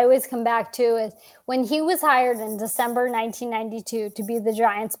what I always come back to is when he was hired in December 1992 to be the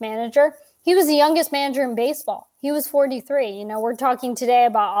Giants manager, he was the youngest manager in baseball. He was 43. You know, we're talking today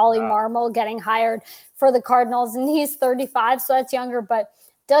about Ollie Marmol getting hired for the Cardinals, and he's 35, so that's younger. But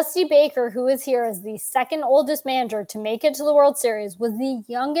Dusty Baker, who is here as the second oldest manager to make it to the World Series, was the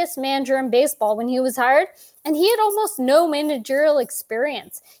youngest manager in baseball when he was hired, and he had almost no managerial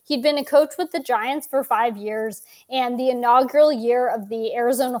experience. He'd been a coach with the Giants for 5 years, and the inaugural year of the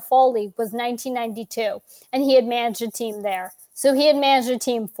Arizona Fall League was 1992, and he had managed a team there. So he had managed a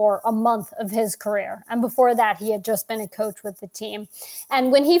team for a month of his career, and before that, he had just been a coach with the team.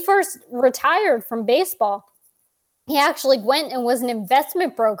 And when he first retired from baseball, he actually went and was an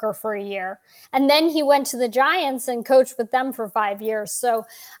investment broker for a year. And then he went to the Giants and coached with them for 5 years. So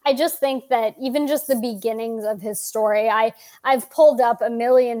I just think that even just the beginnings of his story, I've pulled up a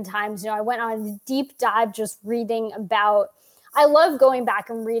million times. You know, I went on a deep dive just reading about, I love going back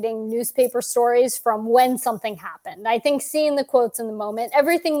and reading newspaper stories from when something happened. I think seeing the quotes in the moment,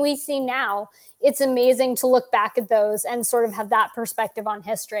 everything we see now, it's amazing to look back at those and sort of have that perspective on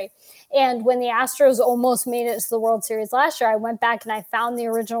history. And when the Astros almost made it to the World Series last year, I went back and I found the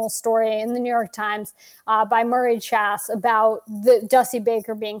original story in the New York Times by Murray Chass about the Dusty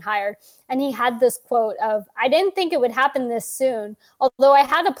Baker being hired. And he had this quote of, "I didn't think it would happen this soon, although I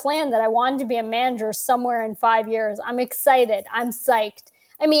had a plan that I wanted to be a manager somewhere in 5 years. I'm excited. I'm psyched."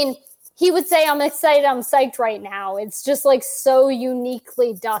 I mean, he would say, "I'm excited. I'm psyched right now." It's just like so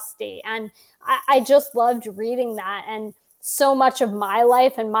uniquely Dusty. And I just loved reading that. And so much of my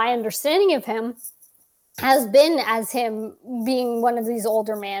life and my understanding of him has been as him being one of these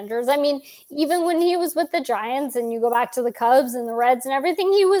older managers. I mean, even when he was with the Giants and you go back to the Cubs and the Reds and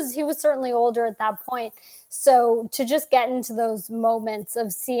everything, he was certainly older at that point. So to just get into those moments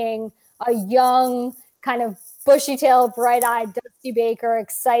of seeing a young kind of bushy-tailed, bright-eyed Dusty Baker,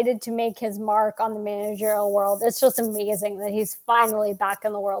 excited to make his mark on the managerial world. It's just amazing that he's finally back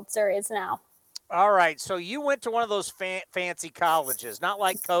in the World Series now. All right, so you went to one of those fancy colleges, not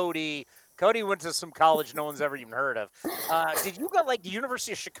like Cody. Cody went to some college no one's ever even heard of. Did you go like the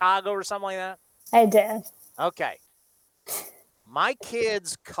University of Chicago or something like that? I did. Okay. My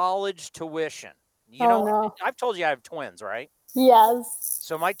kids' college tuition. No. I've told you I have twins, right? Yes.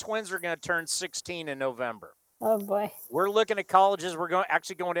 So my twins are going to turn 16 in November. Oh, boy. We're looking at colleges. We're going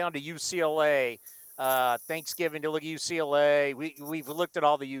down to UCLA Thanksgiving to look at UCLA. We've looked at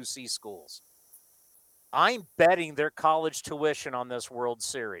all the UC schools. I'm betting their college tuition on this World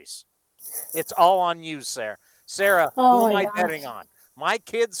Series. It's all on you, Sarah. Sarah, who am I betting on? My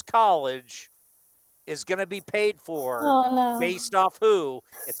kid's college is going to be paid for based off who.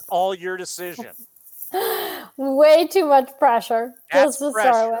 It's all your decision. Way too much pressure. Just to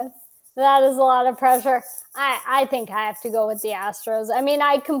start with. That is a lot of pressure. I think I have to go with the Astros. I mean,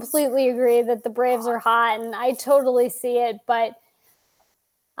 I completely agree that the Braves are hot, and I totally see it, but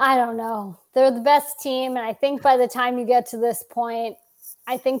I don't know. They're the best team, and I think by the time you get to this point,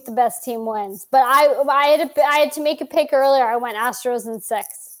 I think the best team wins. But I had to make a pick earlier. I went Astros in 6.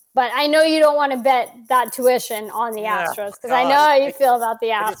 But I know you don't want to bet that tuition on the Astros because I know how you feel about the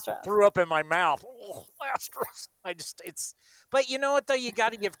Astros. I just threw up in my mouth. Oh, Astros. But you know what, though? You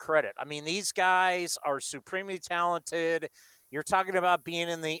got to give credit. I mean, these guys are supremely talented. You're talking about being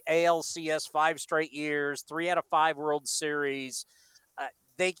in the ALCS 5 straight years, 3 out of 5 World Series.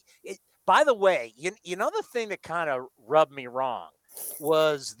 By the way, you know the thing that kind of rubbed me wrong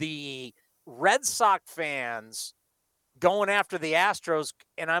was the Red Sox fans going after the Astros,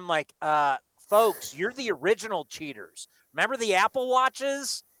 and I'm like, folks, you're the original cheaters. Remember the Apple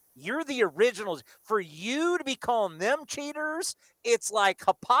Watches? You're the originals. For you to be calling them cheaters, it's like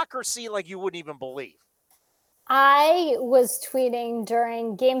hypocrisy like you wouldn't even believe. I was tweeting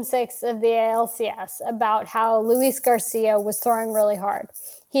during Game 6 of the ALCS about how Luis Garcia was throwing really hard.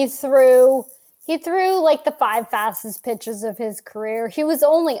 He threw like the 5 fastest pitches of his career. He was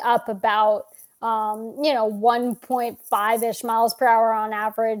only up about 1.5-ish miles per hour on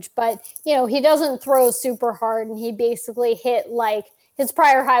average, but he doesn't throw super hard, and he basically hit like his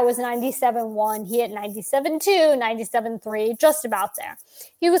prior high was 97.1. He hit 97.2, 97.3, just about there.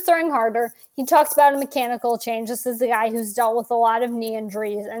 He was throwing harder. He talked about a mechanical change. This is a guy who's dealt with a lot of knee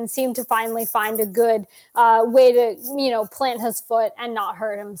injuries and seemed to finally find a good way to, plant his foot and not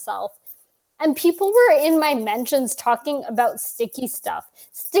hurt himself. And people were in my mentions talking about sticky stuff.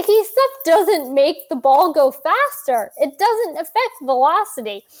 Sticky stuff doesn't make the ball go faster. It doesn't affect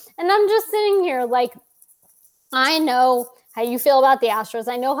velocity. And I'm just sitting here like, I know how you feel about the Astros.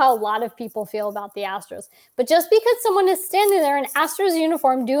 I know how a lot of people feel about the Astros. But just because someone is standing there in Astros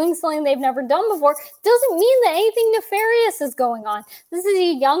uniform doing something they've never done before doesn't mean that anything nefarious is going on. This is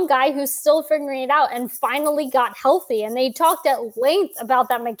a young guy who's still figuring it out and finally got healthy. And they talked at length about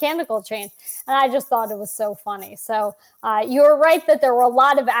that mechanical change. And I just thought it was so funny. So you were right that there were a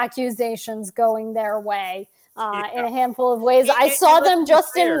lot of accusations going their way in a handful of ways. I saw them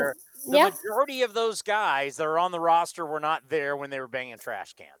just in... The majority of those guys that are on the roster were not there when they were banging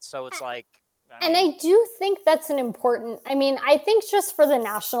trash cans. So it's like... I do think that's an important... I think just for the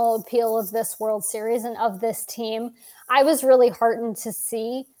national appeal of this World Series and of this team, I was really heartened to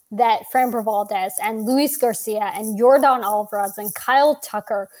see that Framber Valdez and Luis Garcia and Yordan Alvarez and Kyle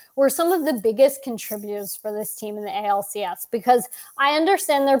Tucker were some of the biggest contributors for this team in the ALCS, because I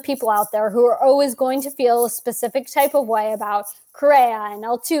understand there are people out there who are always going to feel a specific type of way about Correa and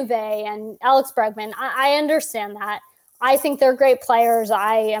Altuve and Alex Bregman. I understand that. I think they're great players.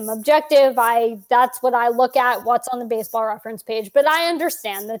 I am objective. That's what I look at, what's on the baseball reference page. But I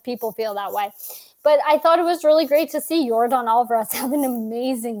understand that people feel that way. But I thought it was really great to see Yordan Alvarez have an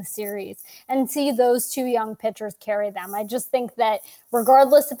amazing series and see those 2 young pitchers carry them. I just think that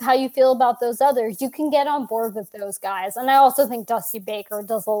regardless of how you feel about those others, you can get on board with those guys. And I also think Dusty Baker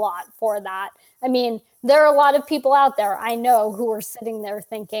does a lot for that. There are a lot of people out there I know who are sitting there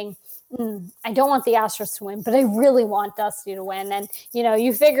thinking, I don't want the Astros to win, but I really want Dusty to win. And,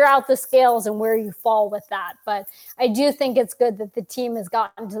 you figure out the scales and where you fall with that. But I do think it's good that the team has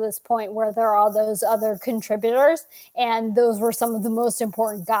gotten to this point where there are those other contributors. And those were some of the most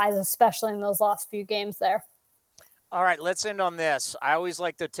important guys, especially in those last few games there. All right, let's end on this. I always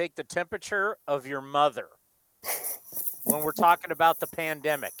like to take the temperature of your mother when we're talking about the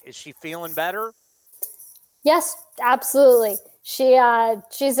pandemic. Is she feeling better? Yes, absolutely.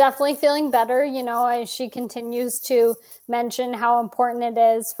 She's definitely feeling better, as she continues to mention how important it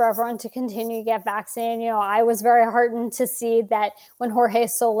is for everyone to continue to get vaccinated. I was very heartened to see that when Jorge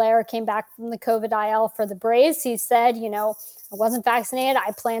Soler came back from the COVID IL for the Braves, he said, I wasn't vaccinated.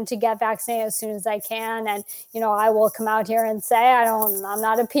 I plan to get vaccinated as soon as I can. And, I will come out here and say, I'm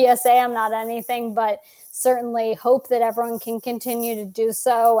not a PSA, I'm not anything, but certainly hope that everyone can continue to do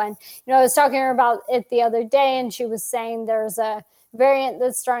so. And, I was talking to her about it the other day, and she was saying there's a variant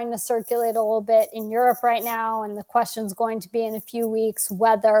that's starting to circulate a little bit in Europe right now. And the question's going to be in a few weeks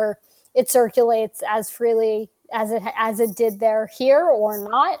whether it circulates as freely as it did here or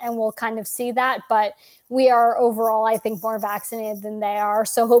not. And we'll kind of see that. But we are overall, I think, more vaccinated than they are.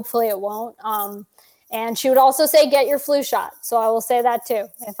 So hopefully it won't. And she would also say, get your flu shot. So I will say that too.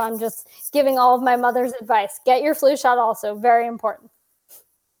 If I'm just giving all of my mother's advice, get your flu shot also. Very important.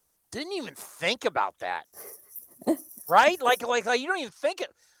 Didn't even think about that. Right? Like you don't even think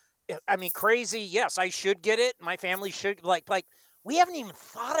it. I mean, crazy. Yes, I should get it. My family should like we haven't even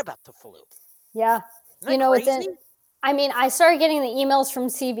thought about the flu. Yeah. Crazy? I started getting the emails from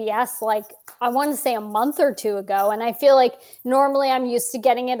CBS, I want to say a month or two ago. And I feel like normally I'm used to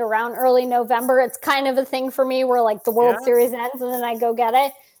getting it around early November. It's kind of a thing for me where the World Series ends and then I go get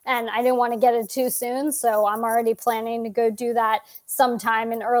it. And I didn't want to get it too soon. So I'm already planning to go do that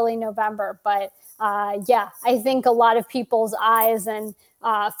sometime in early November. But I think a lot of people's eyes and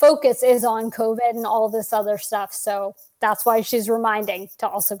focus is on COVID and all this other stuff. So that's why she's reminding to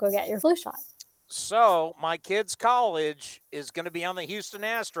also go get your flu shot. So my kid's college is going to be on the Houston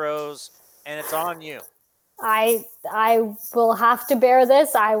Astros, and it's on you. I will have to bear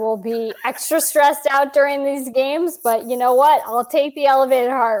this. I will be extra stressed out during these games, but you know what? I'll take the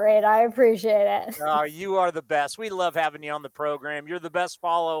elevated heart rate. I appreciate it. Oh, you are the best. We love having you on the program. You're the best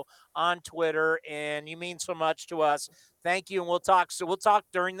follow on Twitter, and you mean so much to us. Thank you, and we'll talk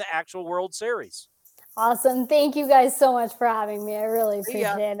during the actual World Series. Awesome. Thank you guys so much for having me. I really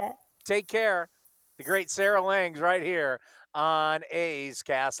appreciate it. Take care. The great Sarah Langs right here on A's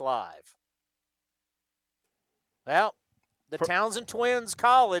Cast Live. Well, the Townsend Twins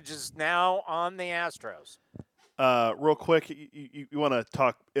College is now on the Astros. Real quick, you want to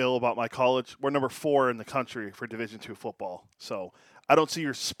talk ill about my college? We're number 4 in the country for Division II football. So I don't see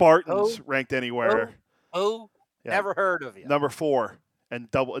your Spartans ranked anywhere. Never heard of you. Number 4 and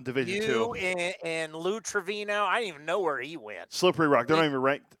double in Division II. You and Lou Trevino, I didn't even know where he went. Slippery Rock. They're not even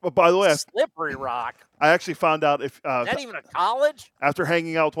ranked. But by the way, Slippery Rock. I actually found out if is that even a college? After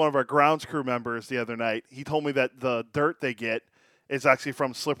hanging out with one of our grounds crew members the other night, he told me that the dirt they get is actually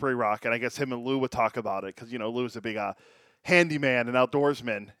from Slippery Rock, and I guess him and Lou would talk about it because Lou's a big handyman and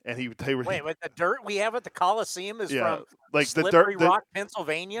outdoorsman, and Wait, the dirt we have at the Coliseum is from Slippery Rock,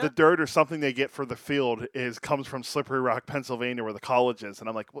 Pennsylvania? The dirt or something they get for the field comes from Slippery Rock, Pennsylvania, where the college is, and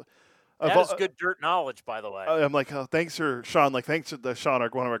I'm like, what? That is good dirt knowledge, by the way. I'm like, oh, thanks for Sean. Thanks to Sean,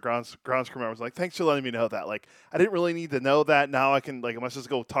 one of our grounds crew members. Thanks for letting me know that. I didn't really need to know that. Now I can I must just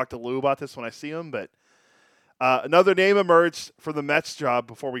go talk to Lou about this when I see him. But another name emerged for the Mets job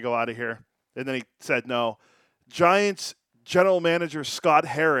before we go out of here, and then he said no. Giants general manager Scott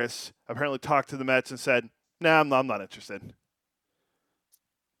Harris apparently talked to the Mets and said, "Nah, I'm not interested."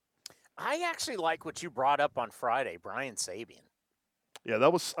 I actually like what you brought up on Friday, Brian Sabian. Yeah,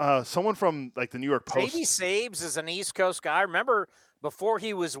 that was someone from the New York Post. Sabes is an East Coast guy. Remember, before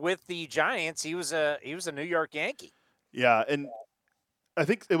he was with the Giants, he was a New York Yankee. Yeah, and I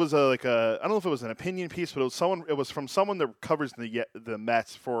think it was I don't know if it was an opinion piece, but it was from someone that covers the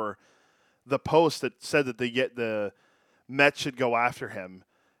Mets for the Post that said that the Mets should go after him.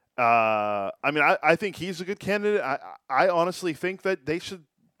 I think he's a good candidate. I honestly think that they should.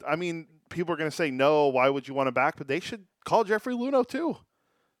 People are going to say no. Why would you want him back? But they should call Jeffrey Luhnow too.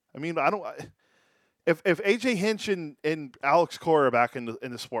 If AJ Hinch and Alex Cora are back in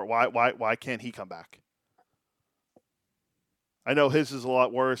the sport, why can't he come back? I know his is a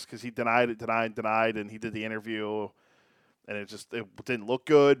lot worse because he denied, and he did the interview, and it didn't look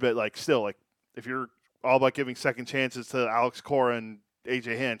good. But still, if you're all about giving second chances to Alex Cora and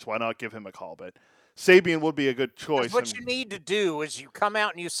AJ Hinch, why not give him a call? But Sabian would be a good choice. What you need to do is you come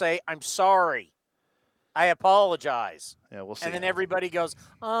out and you say, "I'm sorry, I apologize." Yeah, we'll see. And then everybody goes,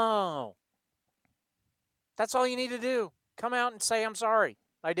 "Oh." That's all you need to do. Come out and say, "I'm sorry.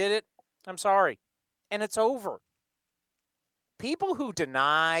 I did it. I'm sorry." And it's over. People who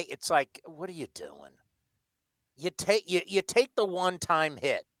deny, it's like, what are you doing? You take the one-time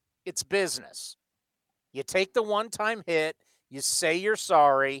hit. It's business. You take the one-time hit, you say you're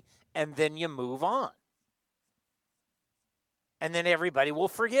sorry, and then you move on. And then everybody will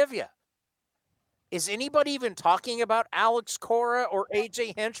forgive you. Is anybody even talking about Alex Cora or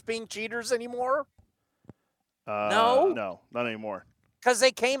AJ Hinch being cheaters anymore? No? No, not anymore. Because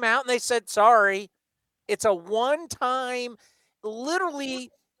they came out and they said, sorry. It's a one-time,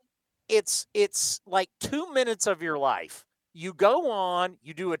 literally, it's like 2 minutes of your life. You go on,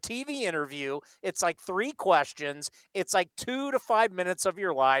 you do a TV interview. It's like 3 questions. It's like 2 to 5 minutes of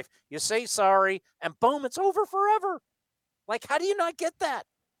your life. You say sorry, and boom, it's over forever. Like, how do you not get that?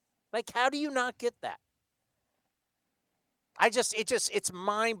 It's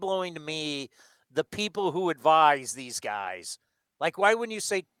mind-blowing to me, the people who advise these guys. Like, why wouldn't you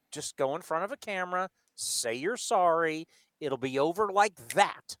say, just go in front of a camera, say you're sorry, it'll be over like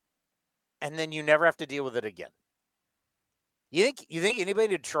that, and then you never have to deal with it again? You think anybody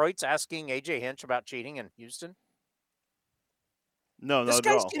in Detroit's asking AJ Hinch about cheating in Houston? No, this not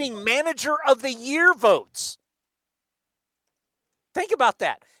at guy's all. getting Manager of the Year votes. Think about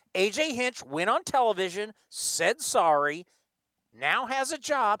that. AJ Hinch went on television, said sorry, now has a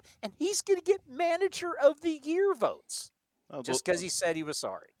job, and he's going to get Manager of the Year votes just because he said he was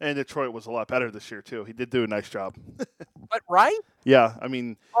sorry. And Detroit was a lot better this year, too. He did do a nice job. But, right? Yeah, I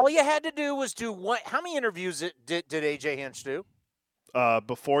mean. All you had to do was do one. How many interviews did AJ Hinch do?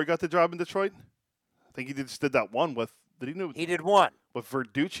 Before he got the job in Detroit? I think he just did that one with. He did one. With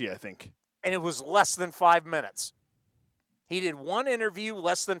Verducci, I think. And it was less than 5 minutes. He did one interview,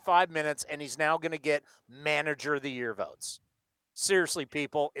 less than 5 minutes, and he's now going to get Manager of the Year votes. Seriously,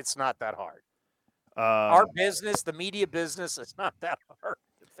 people, it's not that hard. Our business, the media business, it's not that hard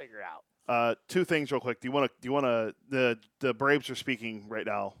to figure out. 2 things real quick. Do you want to the Braves are speaking right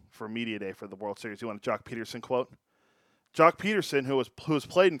now for Media Day for the World Series. Do you want a Jock Peterson quote? Jock Peterson, who has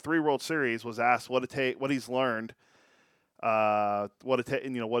played in 3 World Series, was asked what he's learned, what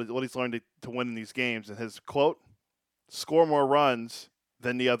he's learned to win in these games, and his quote: "Score more runs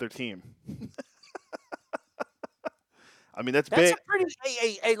than the other team." I mean, that's big. A pretty.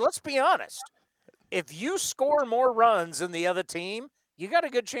 Hey, let's be honest. If you score more runs than the other team, you got a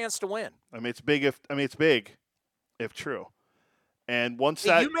good chance to win. I mean, it's big if true. And once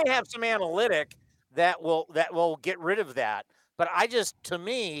that you may have some analytic that will get rid of that, but to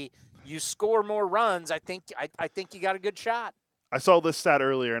me, you score more runs. I think you got a good shot. I saw this stat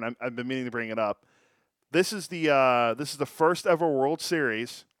earlier, and I've been meaning to bring it up. This is the first ever World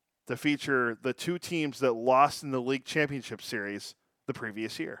Series to feature the 2 teams that lost in the league championship series the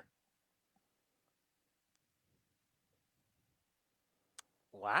previous year.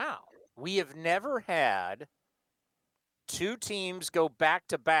 Wow. We have never had 2 teams go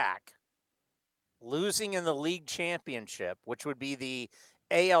back-to-back losing in the league championship, which would be the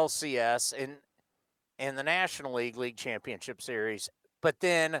ALCS and the National League Championship Series, but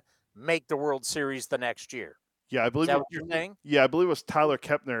then make the World Series the next year. Yeah, I believe. Is that what you're saying? Yeah, I believe it was Tyler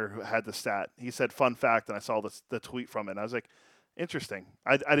Kepner who had the stat. He said, "Fun fact," and I saw the tweet from it. And I was like, interesting.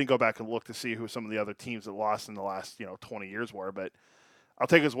 I didn't go back and look to see who some of the other teams that lost in the last 20 years were, but I'll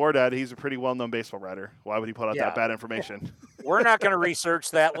take his word at it. He's a pretty well-known baseball writer. Why would he put out that bad information? We're not going to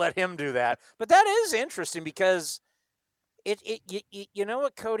research that. Let him do that. But that is interesting because you know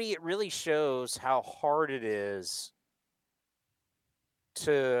what, Cody? It really shows how hard it is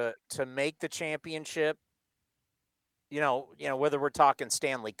to make the championship. Whether we're talking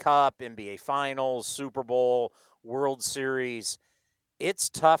Stanley Cup, NBA Finals, Super Bowl, World Series, it's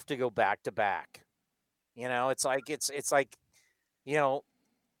tough to go back to back. It's like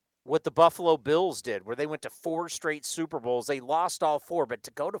what the Buffalo Bills did, where they went to 4 straight Super Bowls. They lost all 4, but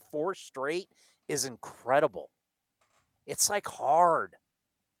to go to 4 straight is incredible. It's like hard.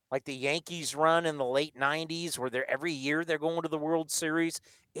 Like the Yankees run in the late 90s, where every year they're going to the World Series.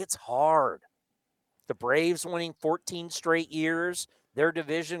 It's hard. The Braves winning 14 straight years, their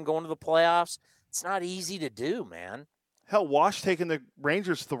division going to the playoffs. It's not easy to do, man. Hell, Wash taking the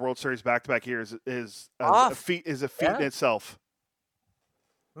Rangers to the World Series back-to-back years is a feat in itself.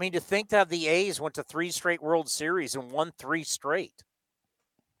 I mean, to think that the A's went to 3 straight World Series and won 3 straight.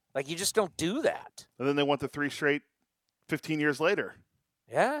 Like, you just don't do that. And then they went to 3 straight 15 years later.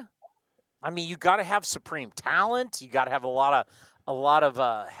 Yeah. I mean, you got to have supreme talent. You got to have a lot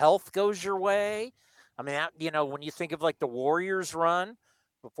of health goes your way. I mean, when you think of like the Warriors run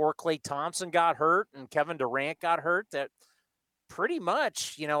before Klay Thompson got hurt and Kevin Durant got hurt, that pretty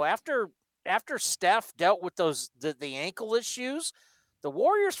much, after Steph dealt with the ankle issues, the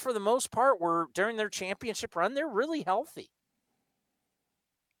Warriors for the most part were during their championship run, they're really healthy.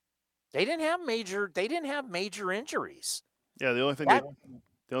 They didn't have major injuries. Yeah, the only thing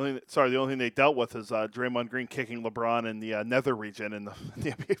they dealt with is Draymond Green kicking LeBron in the nether region in the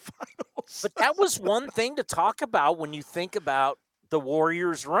NBA Finals. But that was one thing to talk about when you think about the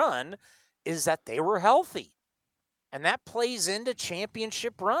Warriors' run, is that they were healthy. And that plays into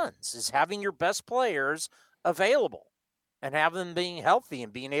championship runs, is having your best players available and have them being healthy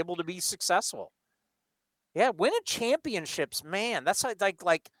and being able to be successful. Yeah, winning championships, man, that's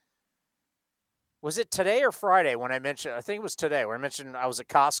like was it today or Friday when I mentioned, I think it was today, where I mentioned I was at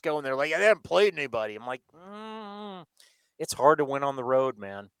Costco and they're like, yeah, they haven't played anybody. I'm like, it's hard to win on the road,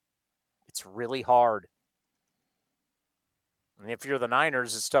 man. It's really hard. And if you're the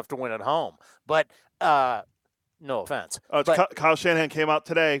Niners, it's tough to win at home. But no offense. Kyle Shanahan came out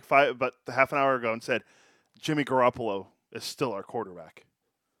today, about half an hour ago, and said Jimmy Garoppolo is still our quarterback.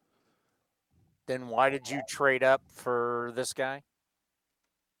 Then why did you trade up for this guy?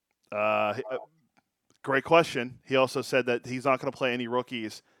 Great question. He also said that he's not going to play any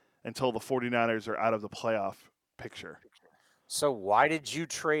rookies until the 49ers are out of the playoff picture. So why did you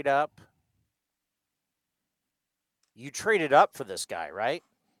trade up? You traded up for this guy, right?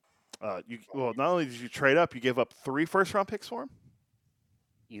 Not only did you trade up, you gave up 3 first-round picks for him?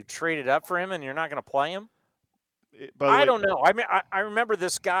 You traded up for him and you're not going to play him? I don't know. I mean, I remember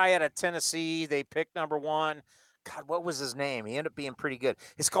this guy out of Tennessee. They picked number 1. God, what was his name? He ended up being pretty good.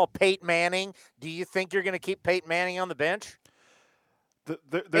 It's called Peyton Manning. Do you think you're going to keep Peyton Manning on the bench?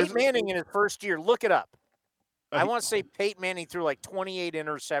 Peyton Manning in his first year. Look it up. I want to say Peyton Manning threw like 28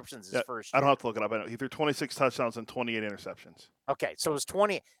 interceptions his first year. I don't have to look it up. I know. He threw 26 touchdowns and 28 interceptions. Okay, so it was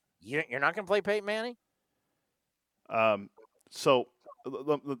 20. You're not going to play Peyton Manning? So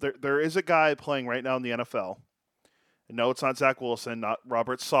there is a guy playing right now in the NFL. No, it's not Zach Wilson, not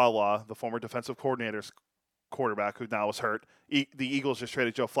Robert Saleh, the former defensive coordinator's quarterback who now is hurt. The Eagles just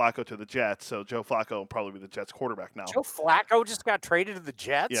traded Joe Flacco to the Jets, so Joe Flacco will probably be the Jets quarterback now. Joe Flacco just got traded to the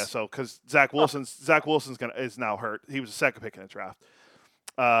Jets? Yeah, so because Zach Wilson's is now hurt. He was the second pick in the draft.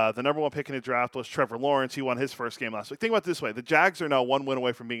 The number 1 pick in the draft was Trevor Lawrence. He won his first game last week. Think about it this way. The Jags are now 1 win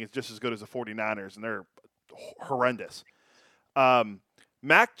away from being just as good as the 49ers, and they're horrendous.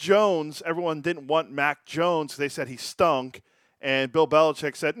 Mac Jones, everyone didn't want Mac Jones. They said he stunk, and Bill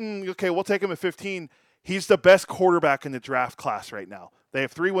Belichick said, okay, we'll take him at 15. He's the best quarterback in the draft class right now. They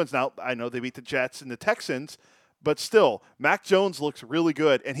have 3 wins now. I know they beat the Jets and the Texans, but still, Mac Jones looks really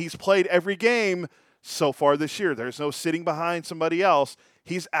good, and he's played every game so far this year. There's no sitting behind somebody else.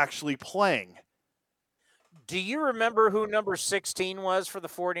 He's actually playing. Do you remember who number 16 was for the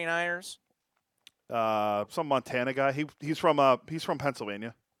 49ers? Some Montana guy. He's from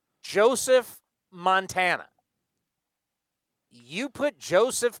Pennsylvania. Joseph Montana. You put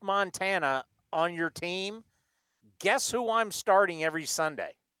Joseph Montana on your team, guess who I'm starting every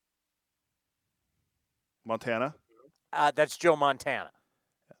Sunday? Montana? That's Joe Montana.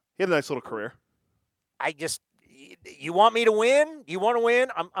 He had a nice little career. You want me to win? You want to win?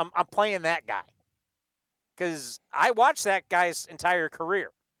 I'm playing that guy. Because I watched that guy's entire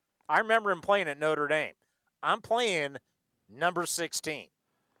career. I remember him playing at Notre Dame. I'm playing number 16.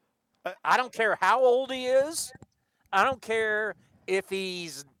 I don't care how old he is. I don't care if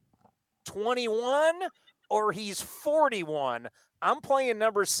he's 21 or he's 41. I'm playing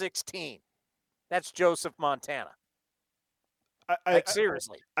number 16. That's Joseph Montana.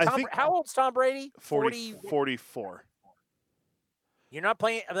 Seriously. How old's Tom Brady? 44. You're not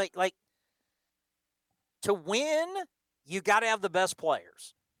playing like to win, you got to have the best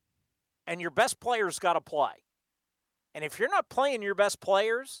players. And your best players got to play. And if you're not playing your best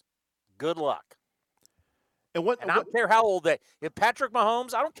players, good luck. And I don't care how old if Patrick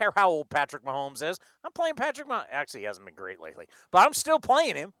Mahomes, I don't care how old Patrick Mahomes is. I'm playing Patrick Mahomes. Actually, he hasn't been great lately. But I'm still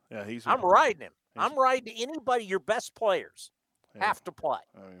playing him. Yeah, I'm riding him. I'm riding anybody, your best players have to play.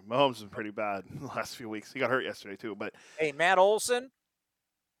 I mean, Mahomes has been pretty bad in the last few weeks. He got hurt yesterday, too. But hey, Matt Olson,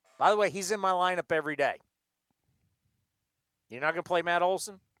 by the way, he's in my lineup every day. You're not going to play Matt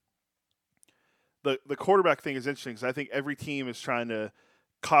Olson? The quarterback thing is interesting because I think every team is trying to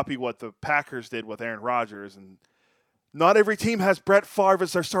copy what the Packers did with Aaron Rodgers, and not every team has Brett Favre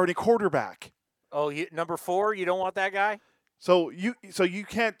as their starting quarterback. Oh, number 4, you don't want that guy? So you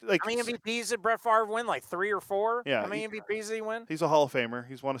can't like. How many MVPs did Brett Favre win? Like 3 or 4? Yeah. How many MVPs did he win? He's a Hall of Famer.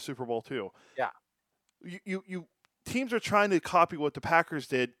 He's won a Super Bowl too. Yeah. You teams are trying to copy what the Packers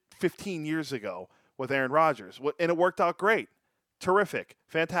did 15 years ago with Aaron Rodgers, and it worked out great, terrific,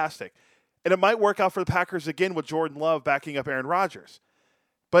 fantastic. And it might work out for the Packers again with Jordan Love backing up Aaron Rodgers.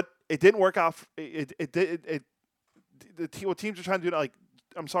 But it didn't work out. What teams are trying to do, like,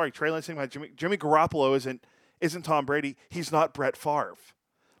 I'm sorry, Trey Lance saying about Jimmy Garoppolo isn't Tom Brady. He's not Brett Favre.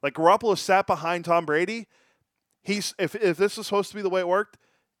 Like, Garoppolo sat behind Tom Brady. If this was supposed to be the way it worked,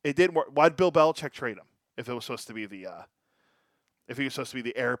 it didn't work. Why'd Bill Belichick trade him if it was supposed to be if he was supposed to be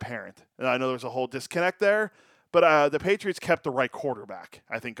the heir apparent? And I know there's a whole disconnect there, But the Patriots kept the right quarterback,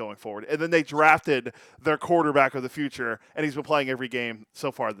 I think, going forward. And then they drafted their quarterback of the future, and he's been playing every game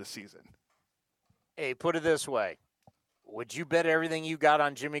so far this season. Hey, put it this way. Would you bet everything you got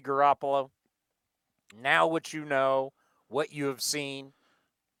on Jimmy Garoppolo? Now what you know, what you have seen?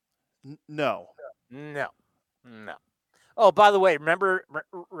 No. No. Oh, by the way,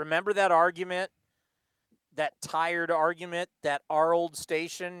 remember that argument, that tired argument that our old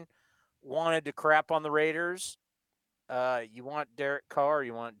station wanted to crap on the Raiders? You want Derek Carr or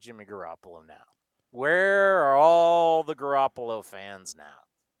you want Jimmy Garoppolo now? Where are all the Garoppolo fans now?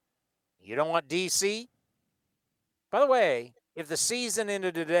 You don't want DC? By the way, if the season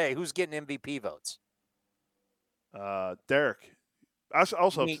ended today, who's getting MVP votes? Derek.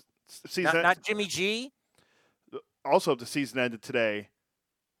 Also, not Jimmy G? Also, if the season ended today,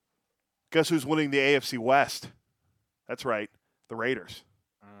 guess who's winning the AFC West? That's right, the Raiders.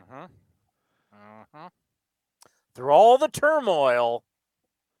 Through all the turmoil,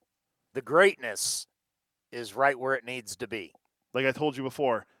 the greatness is right where it needs to be. Like I told you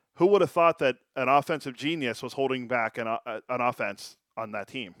before, who would have thought that an offensive genius was holding back an offense on that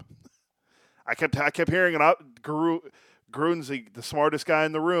team? I kept hearing Gruden's the smartest guy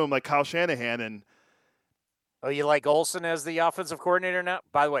in the room, like Kyle Shanahan. And oh, you like Olsen as the offensive coordinator now?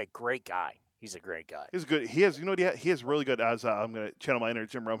 By the way, great guy. He's a great guy. He's good. He has, he has really good. As I'm going to channel my inner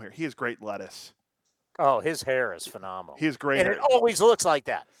Jim Rome here. He has great lettuce. Oh, his hair is phenomenal. He has great hair. And it always looks like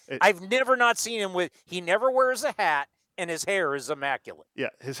that. I've never not seen him with. He never wears a hat, and his hair is immaculate. Yeah,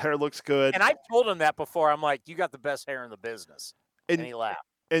 his hair looks good. And I've told him that before. I'm like, you got the best hair in the business. And he laughed.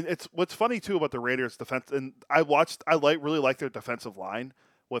 And it's what's funny too about the Raiders' defense. And I really like their defensive line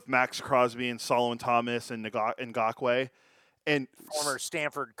with Max Crosby and Solomon Thomas and Ngakoue. And former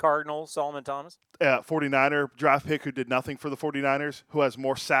Stanford Cardinal Solomon Thomas. 49er draft pick who did nothing for the 49ers, who has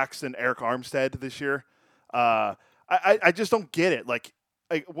more sacks than Eric Armstead this year. I just don't get it.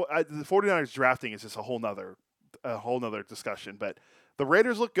 The 49ers drafting is just a whole nother discussion. But the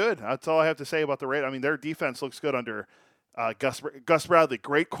Raiders look good. That's all I have to say about the Raiders. I mean, their defense looks good under Gus Bradley,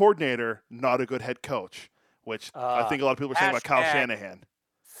 great coordinator, not a good head coach, which I think a lot of people are saying about Kyle Shanahan.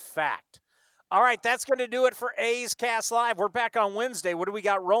 Fact. All right, that's going to do it for A's Cast Live. We're back on Wednesday. What do we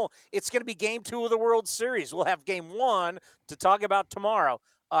got rolling? It's going to be Game 2 of the World Series. We'll have Game 1 to talk about tomorrow.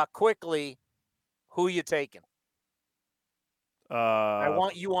 Quickly, who you taking? I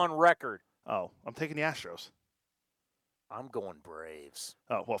want you on record. Oh, I'm taking the Astros. I'm going Braves.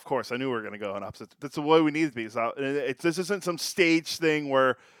 Oh, well, of course. I knew we were going to go on opposite. That's the way we need to be. This isn't some stage thing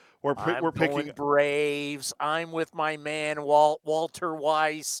where we're picking Braves. I'm with my man, Walter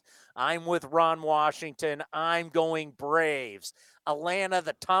Weiss. I'm with Ron Washington. I'm going Braves. Atlanta,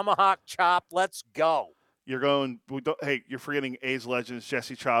 the tomahawk chop. Let's go. You're going – hey, you're forgetting A's legends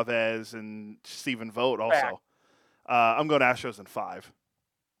Jesse Chavez and Stephen Vogt also. I'm going Astros in 5.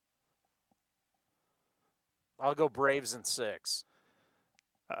 I'll go Braves in 6.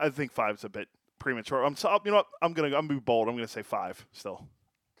 I think 5's a bit premature. You know what? I'm gonna be bold. I'm gonna say 5 still.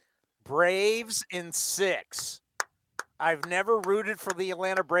 Braves in 6. I've never rooted for the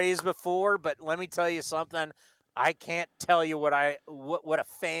Atlanta Braves before, but let me tell you something. I can't tell you what a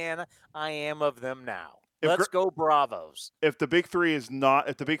fan I am of them now. Let's go Bravos. If the big three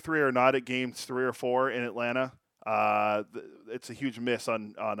are not at games 3 or 4 in Atlanta, it's a huge miss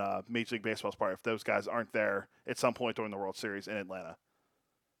on Major League Baseball's part if those guys aren't there at some point during the World Series in Atlanta.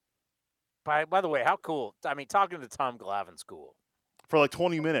 By the way, how cool. I mean, talking to Tom Glavine's cool. For like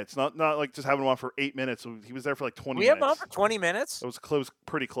 20 minutes, not like just having him on for 8 minutes. He was there for like 20 minutes. We have him on for 20 minutes? It was close,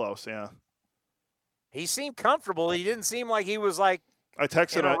 pretty close, yeah. He seemed comfortable. He didn't seem like he was like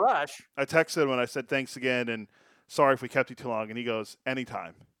in a rush. I texted him and I said, thanks again, and sorry if we kept you too long. And he goes,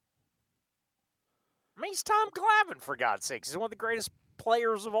 anytime. I mean, he's Tom Glavine, for God's sakes. He's one of the greatest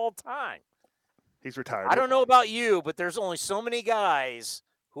players of all time. He's retired. I don't know about you, but there's only so many guys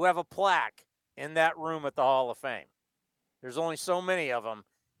who have a plaque in that room at the Hall of Fame. There's only so many of them,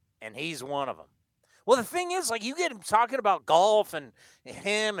 and he's one of them. Well, the thing is, like, you get him talking about golf and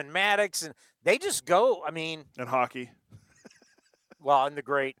him and Maddox, and they just go, I mean. And hockey. Well, and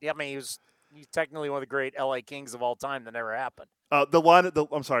he's technically one of the great L.A. Kings of all time that never happened. The line of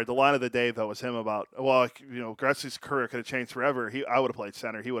the day, though, was him about, Gretzky's career could have changed forever. I would have played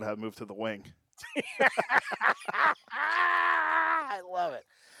center. He would have moved to the wing. I love it.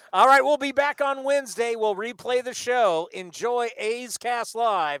 All right, we'll be back on Wednesday. We'll replay the show. Enjoy A's Cast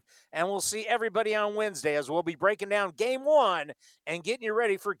Live, and we'll see everybody on Wednesday as we'll be breaking down Game 1 and getting you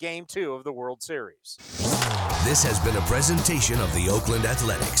ready for Game 2 of the World Series. This has been a presentation of the Oakland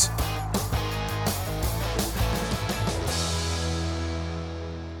Athletics.